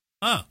go,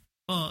 oh,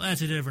 well,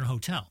 that's a different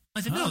hotel.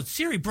 I said, no,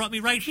 Siri brought me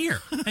right here.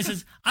 I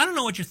says, I don't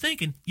know what you're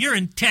thinking. You're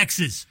in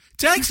Texas.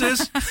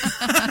 Texas?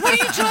 What are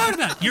you talking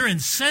about? You're in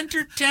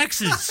Center,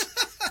 Texas.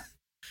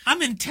 I'm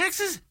in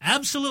Texas?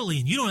 Absolutely.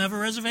 And you don't have a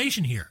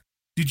reservation here.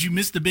 Did you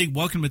miss the big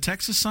Welcome to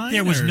Texas sign?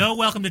 There was no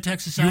Welcome to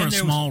Texas sign. You were on a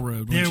small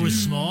road. There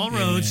was small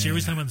roads. Yeah. Siri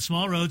was talking about the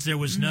small roads. There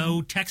was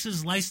no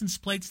Texas license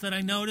plates that I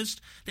noticed.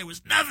 There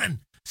was nothing.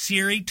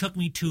 Siri took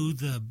me to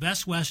the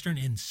Best Western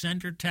in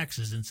Center,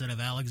 Texas, instead of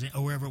Alexandria,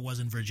 or wherever it was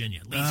in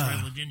Virginia.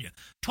 Leesburg, Virginia.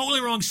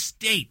 Totally wrong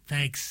state.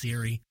 Thanks,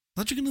 Siri.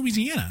 I thought you were in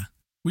Louisiana.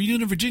 What were you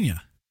doing in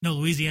Virginia? No,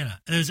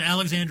 Louisiana. There's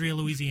Alexandria,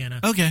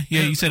 Louisiana. Okay,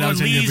 yeah, you said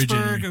Alexandria, Leesburg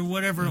Virginia. or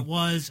whatever it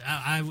was.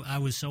 I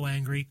was so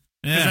angry.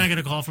 Because I get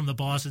a call from the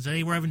boss and say,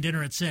 hey, we're having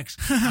dinner at 6.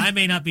 I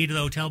may not be to the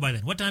hotel by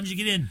then. What time did you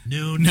get in?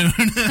 Noon. You know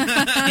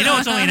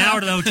it's only an hour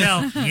to the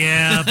hotel.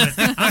 Yeah, but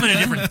I'm in a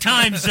different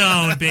time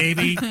zone,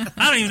 baby. I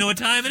don't even know what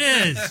time it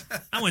is.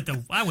 I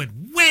went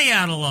way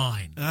out of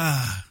line.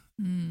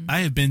 I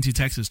have been to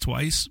Texas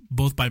twice,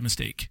 both by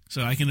mistake.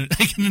 So I can.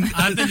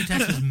 I've been to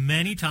Texas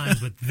many times,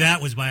 but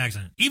that was by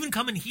accident. Even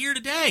coming here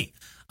today,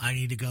 I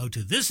need to go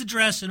to this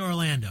address in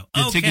Orlando.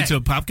 Did it take you to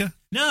Apopka?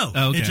 No.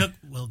 Oh, okay.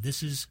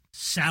 This is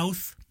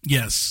south.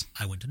 Yes.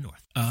 I went to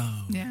north.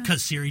 Oh. Yeah.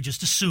 Because Siri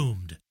just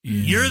assumed.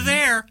 Yeah. You're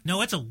there.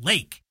 No, it's a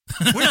lake.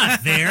 We're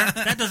not there.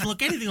 That doesn't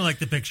look anything like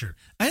the picture.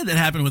 I had that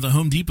happen with a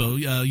Home Depot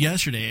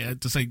yesterday. I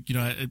just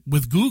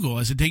with Google,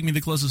 I said, take me to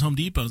the closest Home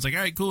Depot. It's like, all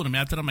right, cool. And I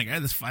mapped it. I'm like, all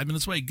right, that's 5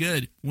 minutes away.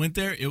 Good. Went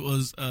there. It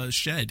was a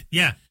shed.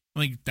 Yeah.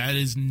 I'm like, that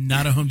is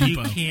not a Home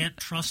Depot. You can't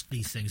trust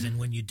these things. And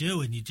when you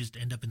do, and you just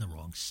end up in the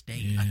wrong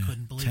state. Yeah. I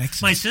couldn't believe Texas.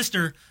 it. My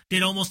sister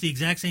did almost the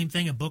exact same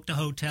thing and booked a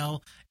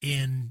hotel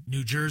in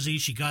New Jersey.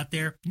 She got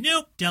there.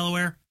 Nope.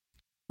 Delaware.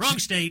 Wrong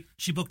state.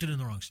 She booked it in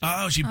the wrong state.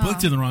 Oh, she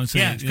booked it in the wrong state.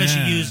 Yeah, because she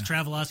used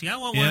Travelocity. I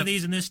want one Yep. of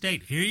these in this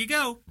state. Here you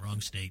go.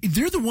 Wrong state.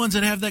 They're the ones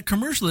that have that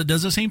commercial that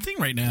does the same thing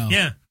right now.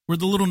 Yeah. Where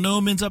the little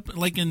gnome ends up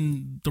like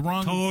in the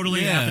wrong...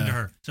 Totally happened to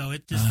her. So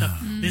it just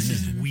this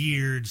is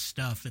weird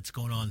stuff that's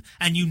going on.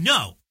 And you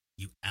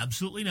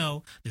absolutely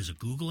know there's a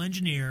Google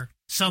engineer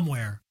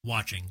somewhere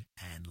watching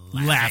and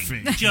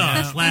laughing.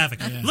 Just laughing.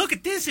 Yeah. Look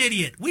at this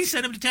idiot. We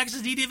sent him to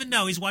Texas. He didn't even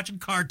know. He's watching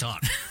Car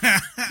Talk.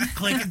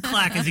 Click and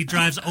clack as he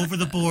drives over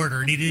the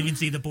border, and he didn't even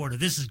see the border.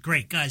 This is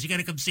great. Guys, you got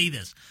to come see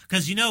this.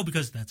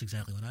 Because that's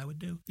exactly what I would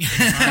do. If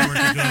I were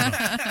to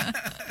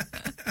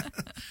go.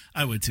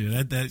 I would too.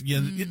 And So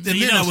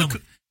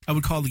then I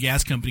would call the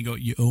gas company and go,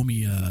 you owe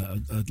me a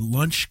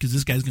lunch because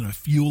this guy's going to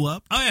fuel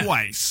up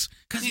twice.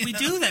 Because we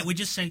do that. We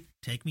just say,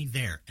 take me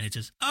there. And it's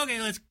just,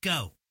 okay, let's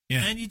go.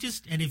 Yeah.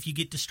 And if you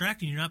get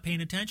distracted and you're not paying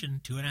attention,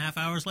 2.5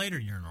 hours later,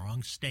 you're in the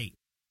wrong state.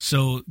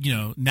 So,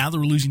 now that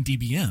we're losing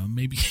DBM,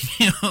 maybe,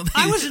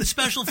 I was in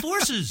Special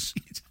Forces.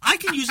 I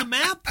can use a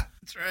map.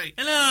 That's right.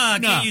 And I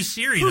can't use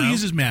Siri, Who though.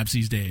 uses maps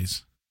these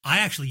days? I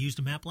actually used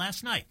a map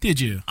last night. Did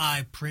you?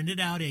 I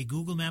printed out a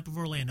Google map of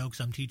Orlando because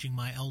I'm teaching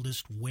my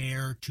eldest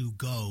where to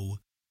go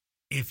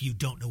if you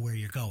don't know where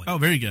you're going. Oh,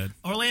 very good.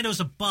 Orlando's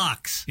a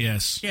box.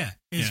 Yes. Yeah.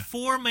 There's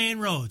 4 main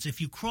roads. If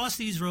you cross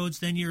these roads,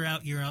 then you're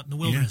out in the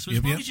wilderness. So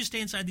as long as you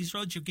stay inside these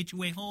roads, you'll get your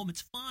way home.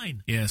 It's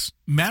fine. Yes.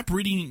 Map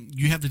reading,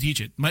 you have to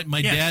teach it.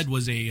 My dad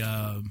was he's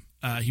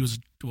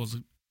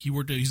an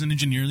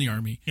engineer in the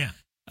Army. Yeah.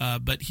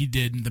 But he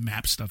did the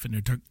map stuff in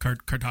there,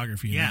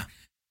 cartography. Yeah.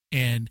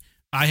 And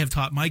I have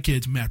taught my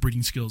kids map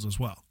reading skills as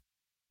well.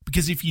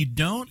 Because if you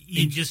don't,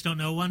 you just don't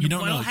know what'll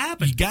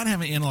happen. You got to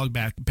have an analog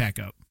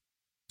backup.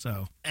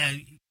 So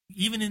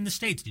even in the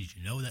States, did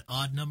you know that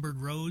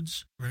odd-numbered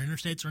roads or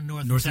interstates are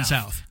north and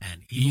south?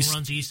 And Eagle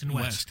runs east and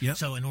west. Yep.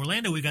 So in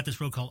Orlando, we got this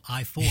road called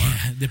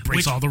I-4. That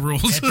breaks all the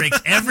rules. It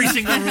breaks every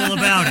single rule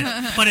about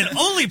it. But it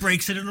only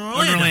breaks it in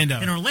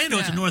Orlando. In Orlando,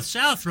 it's a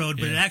north-south road,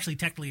 but it actually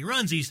technically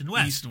runs east and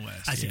west. East and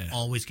west, I say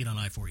always get on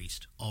I-4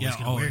 east.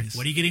 Always.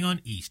 What are you getting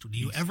on east? Do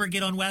you ever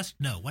get on west?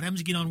 No. What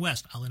happens if you get on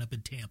west? I'll end up in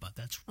Tampa.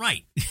 That's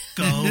right.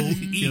 Go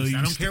east.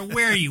 I don't care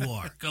where you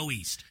are. Go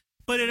east.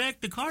 But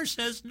the car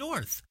says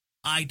north.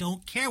 I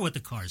don't care what the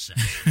car says.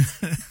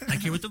 I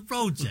care what the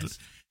road says.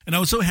 And I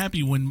was so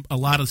happy when a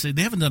lot of states,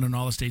 they haven't done it in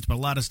all the states, but a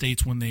lot of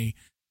states, when they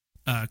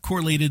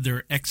correlated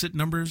their exit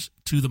numbers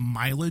to the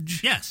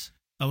mileage. Yes.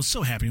 I was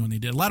so happy when they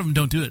did. A lot of them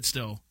don't do it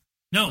still.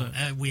 No,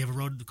 we have a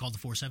road called the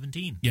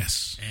 417.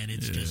 Yes. And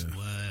it's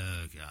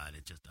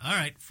all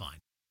right, fine.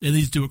 They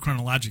just do it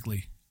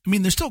chronologically. I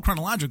mean, they're still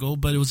chronological,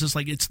 but it was just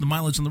like it's the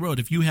mileage on the road.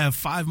 If you have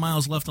 5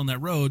 miles left on that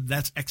road,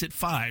 that's exit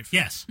 5.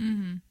 Yes.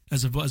 Mm-hmm.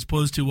 As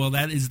opposed to,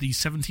 that is the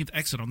 17th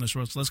exit on this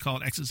road, so let's call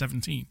it exit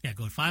 17. Yeah,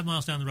 go 5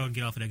 miles down the road and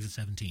get off at exit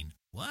 17.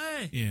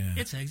 What? Yeah.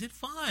 It's exit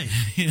 5.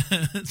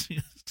 Yes.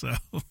 So,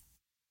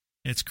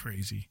 it's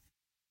crazy.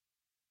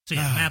 So,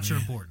 maps are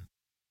important.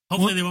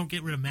 Hopefully they won't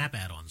get rid of map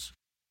add-ons.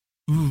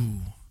 Ooh.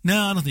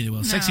 No, I don't think they will.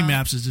 No. Sexy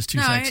maps is just too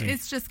sexy. No,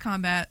 it's just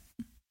combat.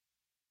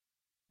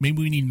 Maybe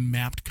we need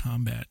mapped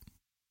combat.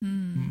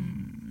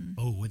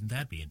 Oh, wouldn't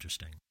that be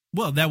interesting?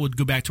 Well, that would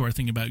go back to our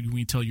thing about when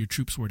you tell your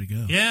troops where to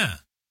go. Yeah.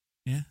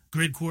 Yeah.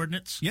 Grid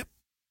coordinates? Yep.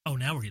 Oh,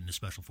 now we're getting to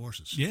special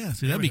forces. Yeah,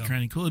 so that'd be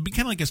kind of cool. It'd be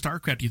kind of like a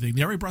StarCraft-y thing.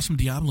 They already brought some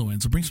Diablo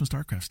in, so bring some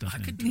StarCraft stuff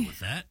in. I could deal with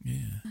that. Yeah.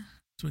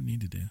 That's what we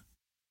need to do.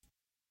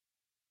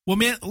 Well,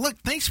 man, look,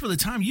 thanks for the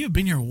time. You've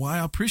been here a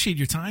while. Appreciate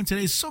your time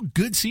today. It's so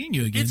good seeing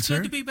you again, It's sir.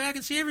 good to be back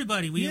and see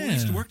everybody. We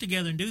used to work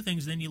together and do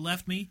things. Then you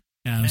left me.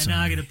 Yeah, I'm and sorry.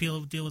 now I got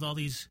to deal with all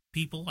these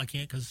people. I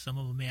can't because some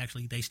of them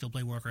they still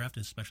play Warcraft,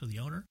 especially the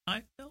owner.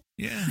 Hi, Bill.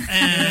 Yeah.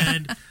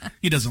 And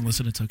he doesn't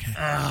listen. It's okay.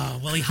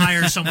 Well, he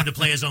hires someone to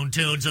play his own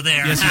tune, so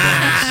there. Yes, he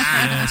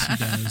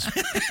does. Yes,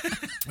 he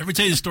does. Ever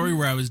tell you the story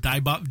where I was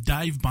dive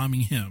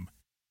bombing him?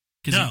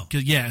 No.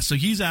 So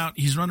he's out.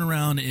 He's running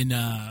around in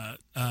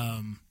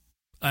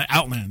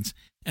Outlands,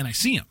 and I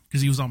see him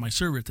because he was on my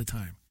server at the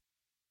time.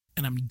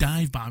 and I'm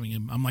dive bombing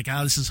him. I'm like,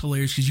 oh, this is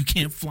hilarious because you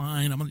can't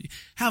fly, and I'm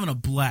having a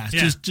blast,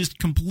 just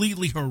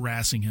completely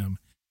harassing him.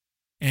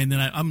 And then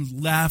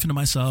I'm laughing to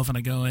myself, and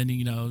I go in,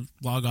 and,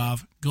 log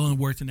off, go and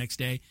work the next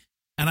day,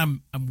 and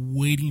I'm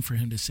waiting for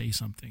him to say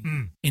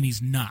something, and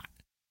he's not.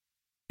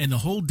 And the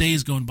whole day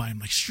is going by. I'm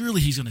like,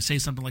 surely he's going to say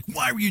something like,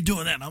 why were you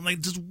doing that? And I'm like,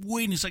 just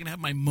waiting so I can have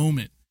my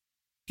moment.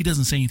 He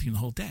doesn't say anything the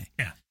whole day.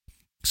 Yeah.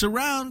 So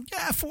around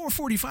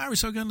 4:45 or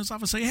so, I go in his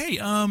office and say, hey,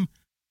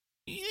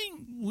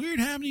 anything weird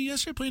happened to you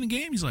yesterday playing a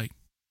game? He's like,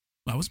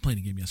 well, I wasn't playing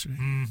a game yesterday.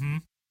 Mm-hmm.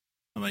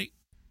 I'm like,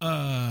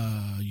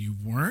 you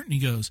weren't? And he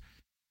goes,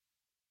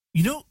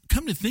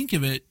 come to think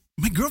of it,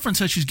 my girlfriend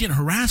said she's getting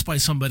harassed by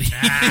somebody.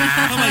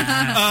 I'm like,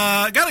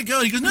 I gotta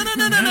go. He goes, no,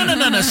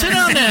 sit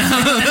down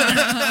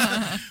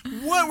now.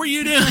 What were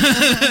you doing?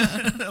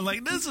 I'm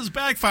like, this is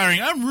backfiring.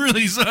 I'm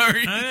really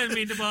sorry. I didn't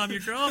mean to bomb your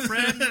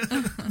girlfriend.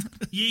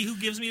 Ye who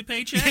gives me a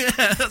paycheck?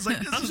 Yeah, I was like,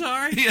 I'm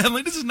sorry. Yeah, I'm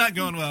like, this is not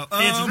going well.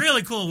 It's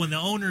really cool when the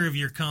owner of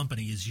your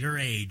company is your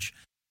age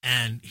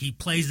and he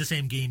plays the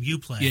same game you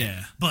play.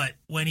 Yeah. But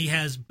when he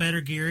has better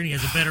gear and he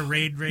has a better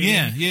raid rating.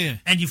 Yeah.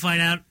 And you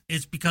find out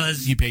it's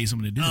because you pay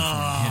someone to do it for you.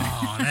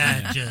 Oh,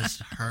 that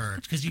just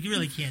hurts. Because you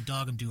really can't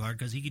dog him too hard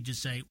because he could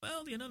just say,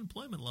 well, the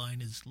unemployment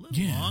line is a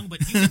little long, but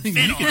you can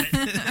fit on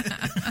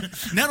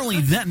it. Not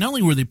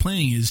only were they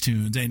playing his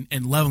tunes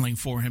and leveling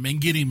for him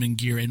and getting him in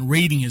gear and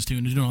rating his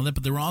tunes and doing all that,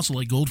 but they were also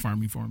like gold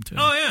farming for him too.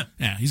 Oh, yeah.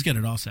 Yeah, he's got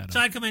it all set up. So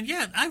I come in,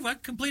 I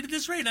completed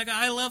this raid. I got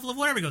eye level of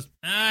whatever. He goes,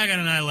 I got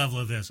an eye level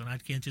of this. And I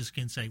can't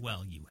say,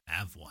 well, you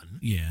have one.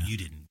 Yeah. You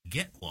didn't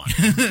get one.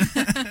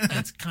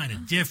 That's kind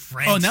of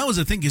different. Oh, and that was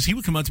the thing, because he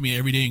would come up to me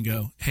every day and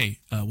go, hey,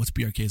 what's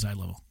BRK's eye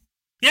level?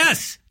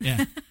 Yes.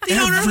 Yeah. The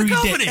owner of the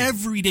company.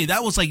 Every day.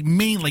 That was like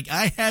main, like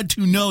I had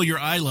to know your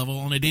eye level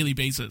on a daily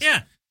basis.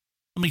 Yeah.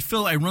 I'm like,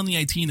 Phil, I run the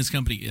IT in this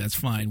company. Yeah, that's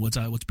fine. What's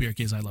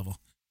BRK's eye level?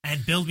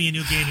 And build me a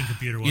new gaming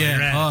computer while you're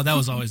at it. Oh, that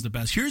was always the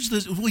best. Here's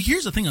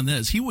the thing on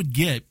this. He would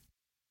get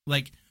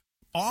like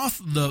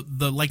off the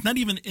like not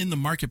even in the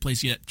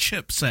marketplace yet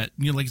chipset,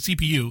 like a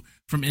CPU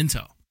from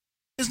Intel.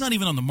 It's not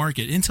even on the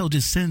market. Intel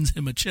just sends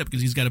him a chip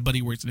because he's got a buddy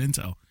who works at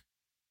Intel.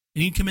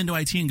 And he'd come into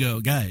IT and go,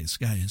 guys,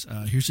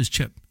 here's this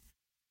chip.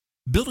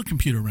 Build a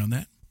computer around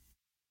that.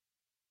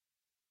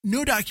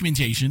 No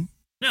documentation.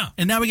 No.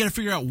 And now we got to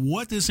figure out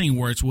what this thing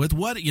works with.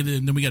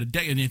 And then we got to,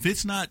 and if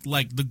it's not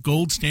like the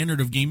gold standard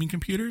of gaming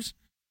computers,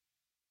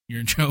 you're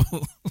in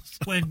trouble.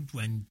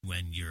 when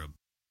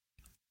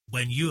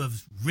you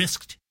have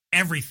risked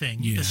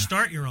everything to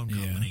start your own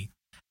company,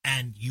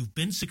 and you've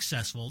been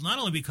successful, not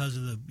only because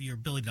of your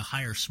ability to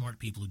hire smart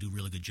people who do a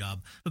really good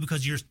job, but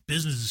because your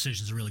business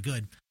decisions are really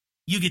good,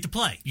 you get to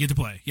play.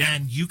 Yeah.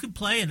 And you can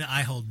play, and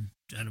I hold,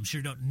 and I'm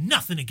sure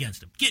nothing against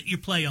them. Get your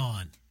play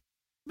on.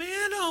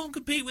 Man, don't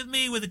compete with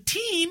me with a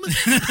team.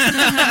 You're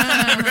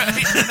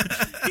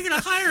going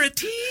to hire a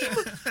team?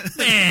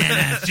 Man,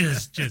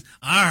 that's just,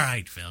 all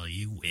right, Phil,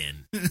 you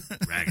win.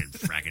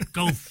 Ragged.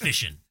 Go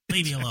fishing.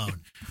 Leave me alone.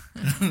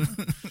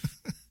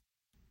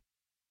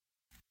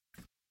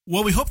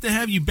 Well, we hope to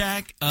have you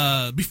back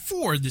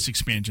before this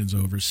expansion's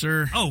over,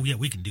 sir. Oh, yeah,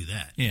 we can do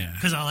that. Yeah.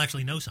 Because I'll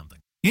actually know something.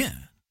 Yeah.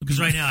 Because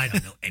right now I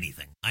don't know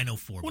anything. I know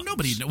 4 Well,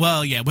 buttons.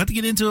 Well, yeah, we'll have to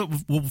get into it.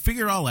 We'll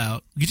figure it all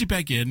out. Get you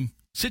back in.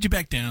 Sit you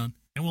back down.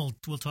 And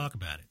we'll talk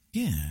about it.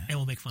 Yeah. And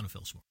we'll make fun of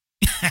Phil Smore.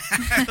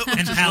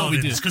 And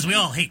Paladins, because we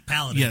all hate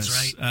Paladins,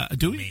 yes. right?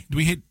 Do we? Do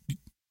we hate...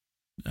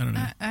 I don't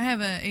know. I have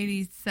a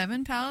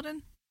 87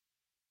 Paladin.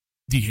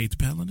 Do you hate the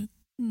Paladin?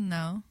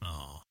 No.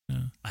 Oh,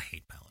 I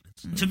hate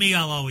Paladins. To me,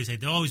 I'll always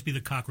hate. They'll always be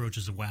the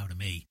cockroaches of WoW to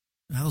me.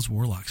 That was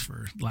Warlocks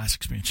for last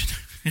expansion.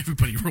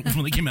 Everybody rolled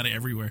when they came out of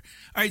everywhere.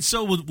 All right,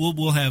 so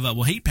we'll have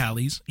we'll hate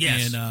Pallies.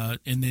 Yes.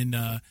 And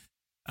then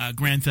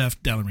Grand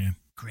Theft Dalaran.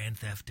 Grand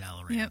Theft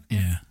Dalaran. Yep.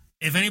 Yeah.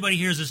 If anybody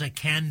hears this, I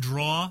can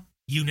draw.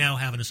 You now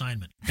have an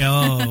assignment.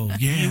 Oh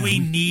yeah. We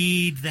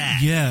need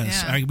that.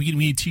 Yes. Yeah. All right, we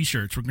need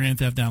T-shirts for Grand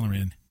Theft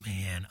Dalaran.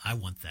 Man, I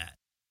want that.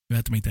 We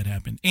have to make that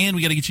happen, and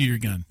we got to get you your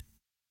gun.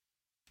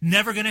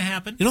 Never going to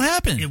happen. It'll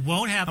happen. It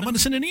won't happen. I'm going to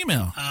send an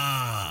email.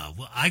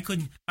 Well, I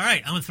couldn't. All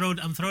right, I'm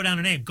gonna throw down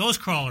a name.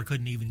 Ghostcrawler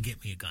couldn't even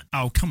get me a gun.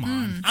 Oh come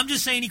on. I'm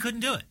just saying he couldn't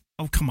do it.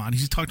 Oh come on.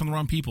 He's talking to the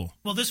wrong people.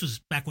 Well, this was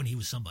back when he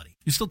was somebody.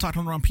 He's still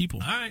talking to the wrong people.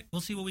 All right,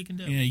 we'll see what we can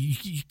do. Yeah,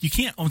 you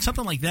can't on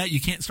something like that.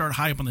 You can't start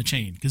high up on the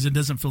chain because it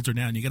doesn't filter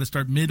down. You got to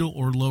start middle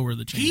or lower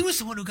the chain. He was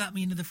the one who got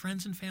me into the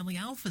Friends and Family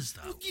Alphas,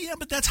 though. Yeah,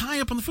 but that's high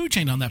up on the food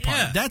chain on that part.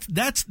 Yeah.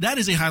 That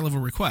is a high level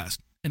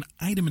request. An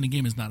item in the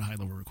game is not a high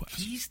level request.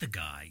 He's the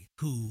guy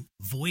who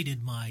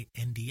voided my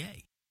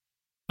NDA.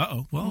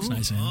 Well, it's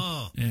nice of him.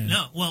 Oh, Yeah.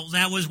 no. Well,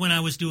 that was when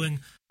I was doing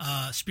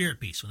Spirit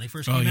Beast when they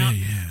first came out.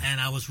 Yeah. And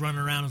I was running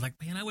around. I was like,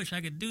 man, I wish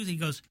I could do this. He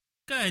goes,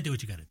 go ahead, do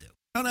what you got to do.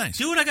 Oh, nice.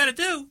 Do what I got to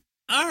do.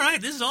 All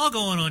right, this is all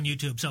going on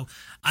YouTube. So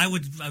I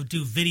would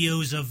do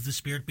videos of the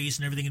Spirit Beast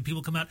and everything, and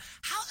people come out,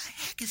 how the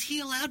heck is he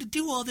allowed to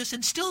do all this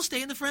and still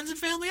stay in the Friends and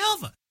Family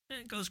Alpha?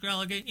 And Ghost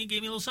Growler gave me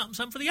a little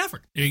something for the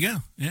effort. There you go.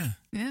 Yeah.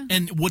 Yeah.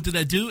 And what did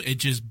that do? It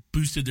just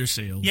boosted their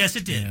sales. Yes,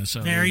 it did. Yeah,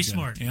 so very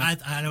smart. Yeah.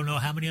 I don't know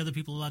how many other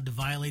people are allowed to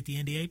violate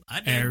the NDA. I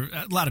did.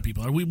 A lot of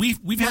people are.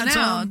 We've had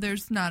now some.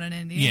 there's not an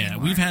NDA Yeah,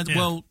 anymore. we've had, Yeah.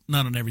 well,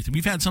 not on everything.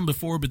 We've had some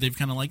before, but they've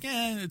kind of like,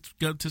 it's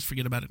go, just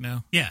forget about it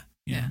now. Yeah.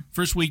 Yeah.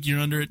 First week, you're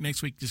under it.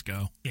 Next week, just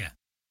go. Yeah.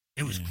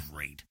 It was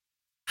great.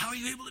 How are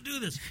you able to do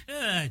this?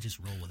 Just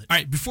roll with it. All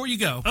right, before you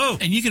go,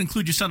 and you can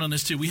include your son on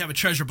this too, we have a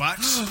treasure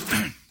box.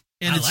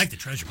 And I like the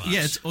treasure box.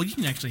 Yeah, you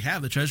can actually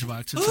have the treasure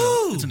box.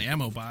 It's an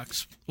ammo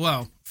box.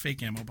 Well,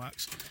 fake ammo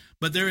box.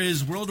 But there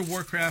is World of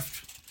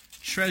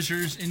Warcraft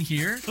treasures in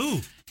here.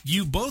 Ooh.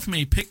 You both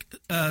may pick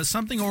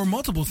something or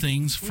multiple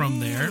things from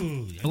there.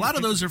 A lot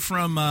of those are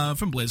from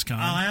BlizzCon.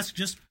 I'll ask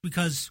just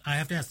because I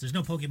have to ask. There's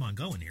no Pokemon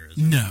Go in here, is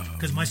there? No.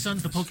 Because my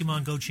son's the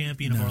Pokemon Go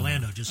champion of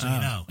Orlando, just so you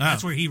know.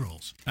 That's where he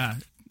rolls.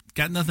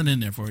 Got nothing in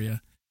there for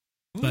you.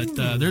 But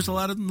there's a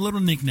lot of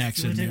little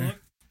knickknacks in there.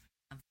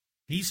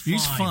 He's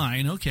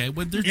fine. Okay.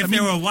 Well, if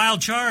there were a wild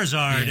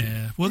Charizard.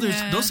 Yeah. Well,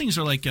 those things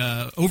are like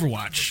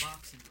Overwatch.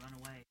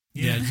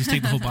 Yeah, just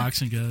take the whole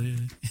box and go. Yeah.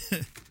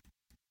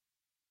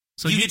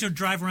 So you get to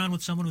drive around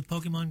with someone with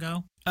Pokemon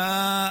Go?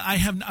 I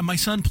have. My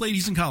son played.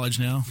 He's in college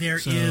now. There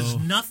is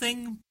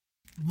nothing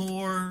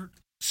more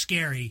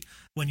scary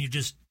when you're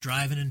just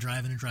driving and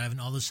driving and driving.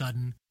 All of a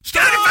sudden,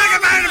 what?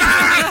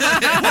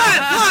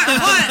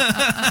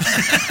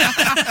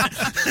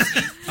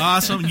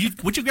 Awesome.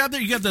 What you got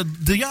there? You got the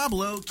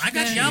Diablo. I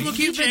got Diablo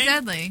Cupid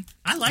Deadly.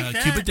 I like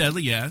that. Cupid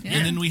Deadly, yeah.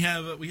 And then we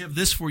have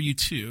this for you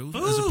too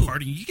as a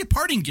parting. You get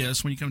parting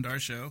gifts when you come to our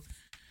show.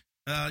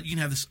 You can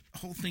have this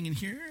whole thing in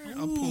here.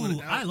 I'll pull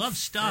it out. I love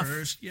stuff.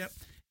 First. Yep.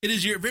 It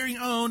is your very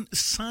own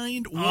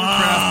signed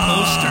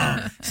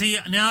Warcraft poster. See,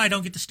 now I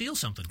don't get to steal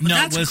something. But no,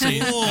 that's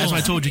cool. That's why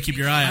I told you to keep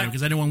your eye on it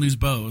because I didn't want to lose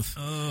both.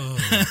 Oh,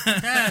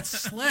 that's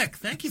slick.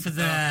 Thank you for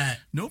that.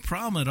 No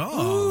problem at all.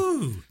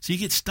 Ooh. So you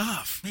get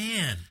stuff.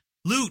 Man.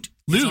 Loot.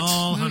 It's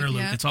all Hunter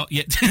loot. Yeah. It's all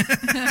It's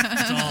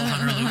all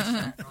Hunter loot.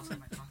 Also,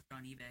 my poster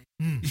on eBay.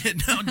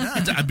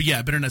 Yeah,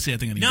 I better not say that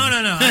thing on eBay. No.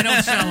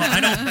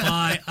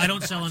 I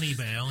don't sell on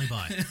eBay. I only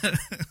buy.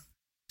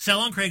 Sell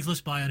on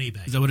Craigslist, buy on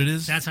eBay. Is that what it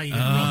is? That's how you do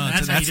it.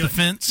 That's how you do the it.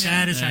 fence?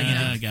 That is how you do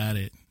it. I got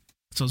it.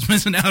 So I was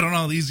missing out on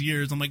all these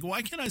years. I'm like,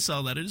 why can't I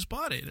sell that? I just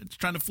bought it. I'm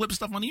just trying to flip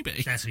stuff on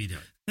eBay. That's how you do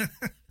it.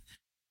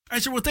 All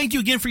right, sir. Well, thank you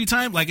again for your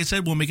time. Like I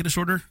said, we'll make it a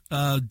shorter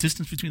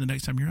distance between the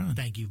next time you're on.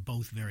 Thank you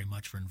both very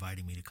much for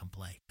inviting me to come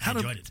play. I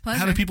enjoyed it.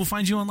 How do people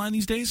find you online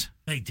these days?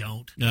 They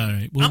don't. All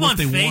right. Well, I'm what on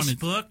they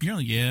Facebook.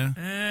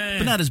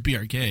 But not as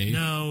BRK.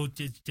 No,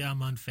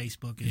 I'm on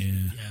Facebook.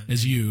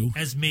 As you.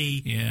 As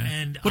me. Yeah.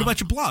 And what about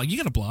your blog? You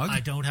got a blog. I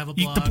don't have a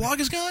blog. The blog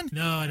is gone?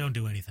 No, I don't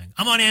do anything.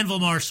 I'm on Anvil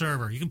Mars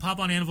server. You can pop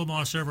on Anvil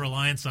Mars server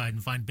Alliance side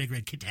and find Big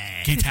Red Kitty.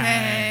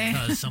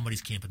 Because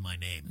somebody's camping my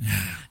name.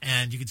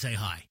 And you can say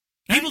hi.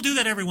 People do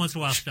that every once in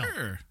a while.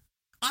 Sure.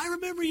 I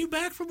remember you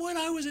back from when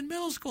I was in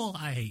middle school.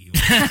 I hate you.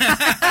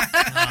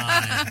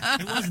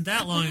 It wasn't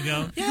that long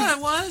ago. Yeah,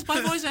 it was. My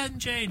voice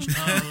hadn't changed.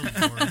 Oh,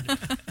 Lord.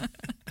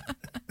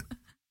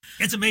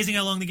 It's amazing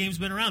how long the game's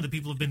been around. That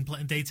people have been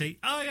playing. They'd say,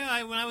 "Oh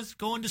yeah, when I was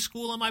going to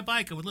school on my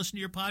bike, I would listen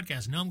to your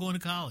podcast. Now I'm going to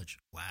college."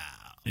 Wow.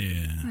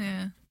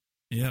 Yeah.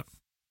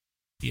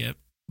 Yep.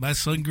 My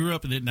son grew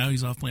up in it. Now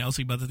he's off playing. I was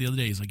thinking about that the other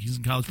day. He's like, he's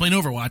in college playing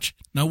Overwatch.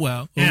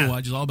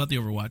 Overwatch is all about the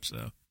Overwatch.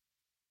 So.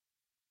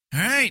 All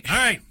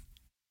right.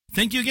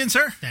 Thank you again,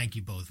 sir. Thank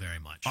you both very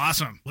much.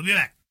 Awesome. We'll be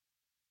back.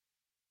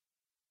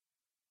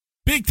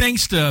 Big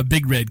thanks to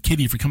Big Red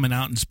Kitty for coming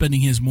out and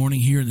spending his morning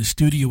here in the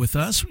studio with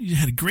us. We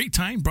had a great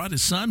time. Brought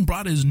his son,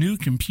 brought his new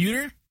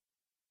computer.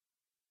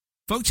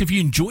 Folks, if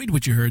you enjoyed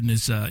what you heard in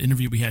this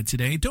interview we had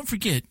today, don't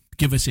forget,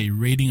 give us a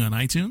rating on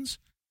iTunes.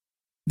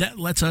 That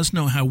lets us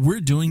know how we're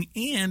doing,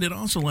 and it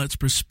also lets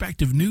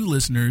prospective new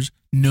listeners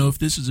know if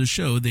this is a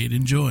show they'd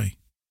enjoy.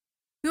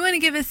 We want to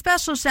give a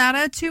special shout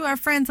out to our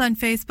friends on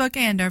Facebook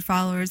and our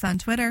followers on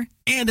Twitter.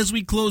 And as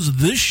we close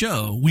this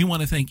show, we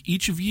want to thank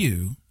each of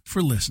you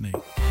for listening.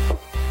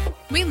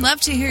 We'd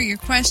love to hear your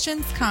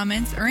questions,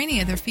 comments, or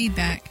any other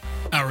feedback.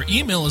 Our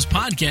email is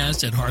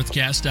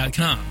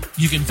podcast@hearthcast.com.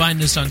 You can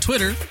find us on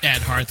Twitter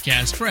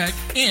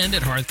 @HearthcastRec and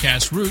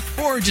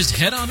 @HearthcastRoot, or just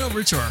head on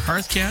over to our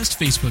Hearthcast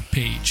Facebook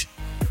page.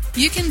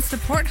 You can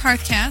support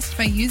Hearthcast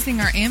by using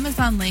our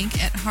Amazon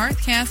link at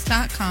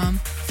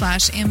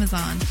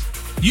hearthcast.com/Amazon.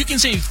 You can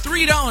save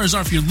 $3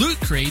 off your Loot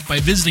Crate by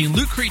visiting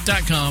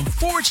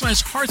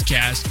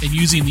lootcrate.com/Hearthcast and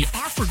using the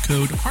offer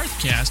code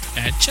Hearthcast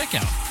at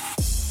checkout.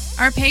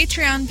 Our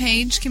Patreon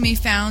page can be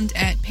found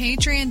at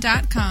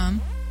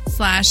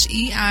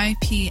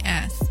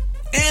patreon.com/EIPS.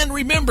 And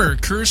remember,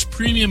 Curse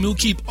Premium will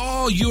keep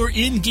all your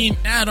in-game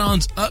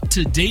add-ons up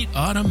to date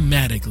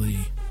automatically.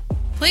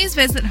 Please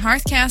visit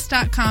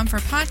hearthcast.com for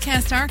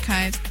podcast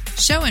archives,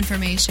 show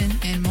information,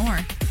 and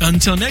more.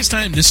 Until next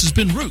time, this has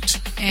been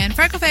Root and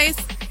Freckleface.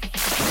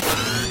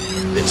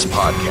 This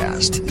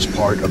podcast is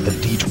part of the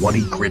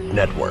D20 Grit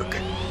Network.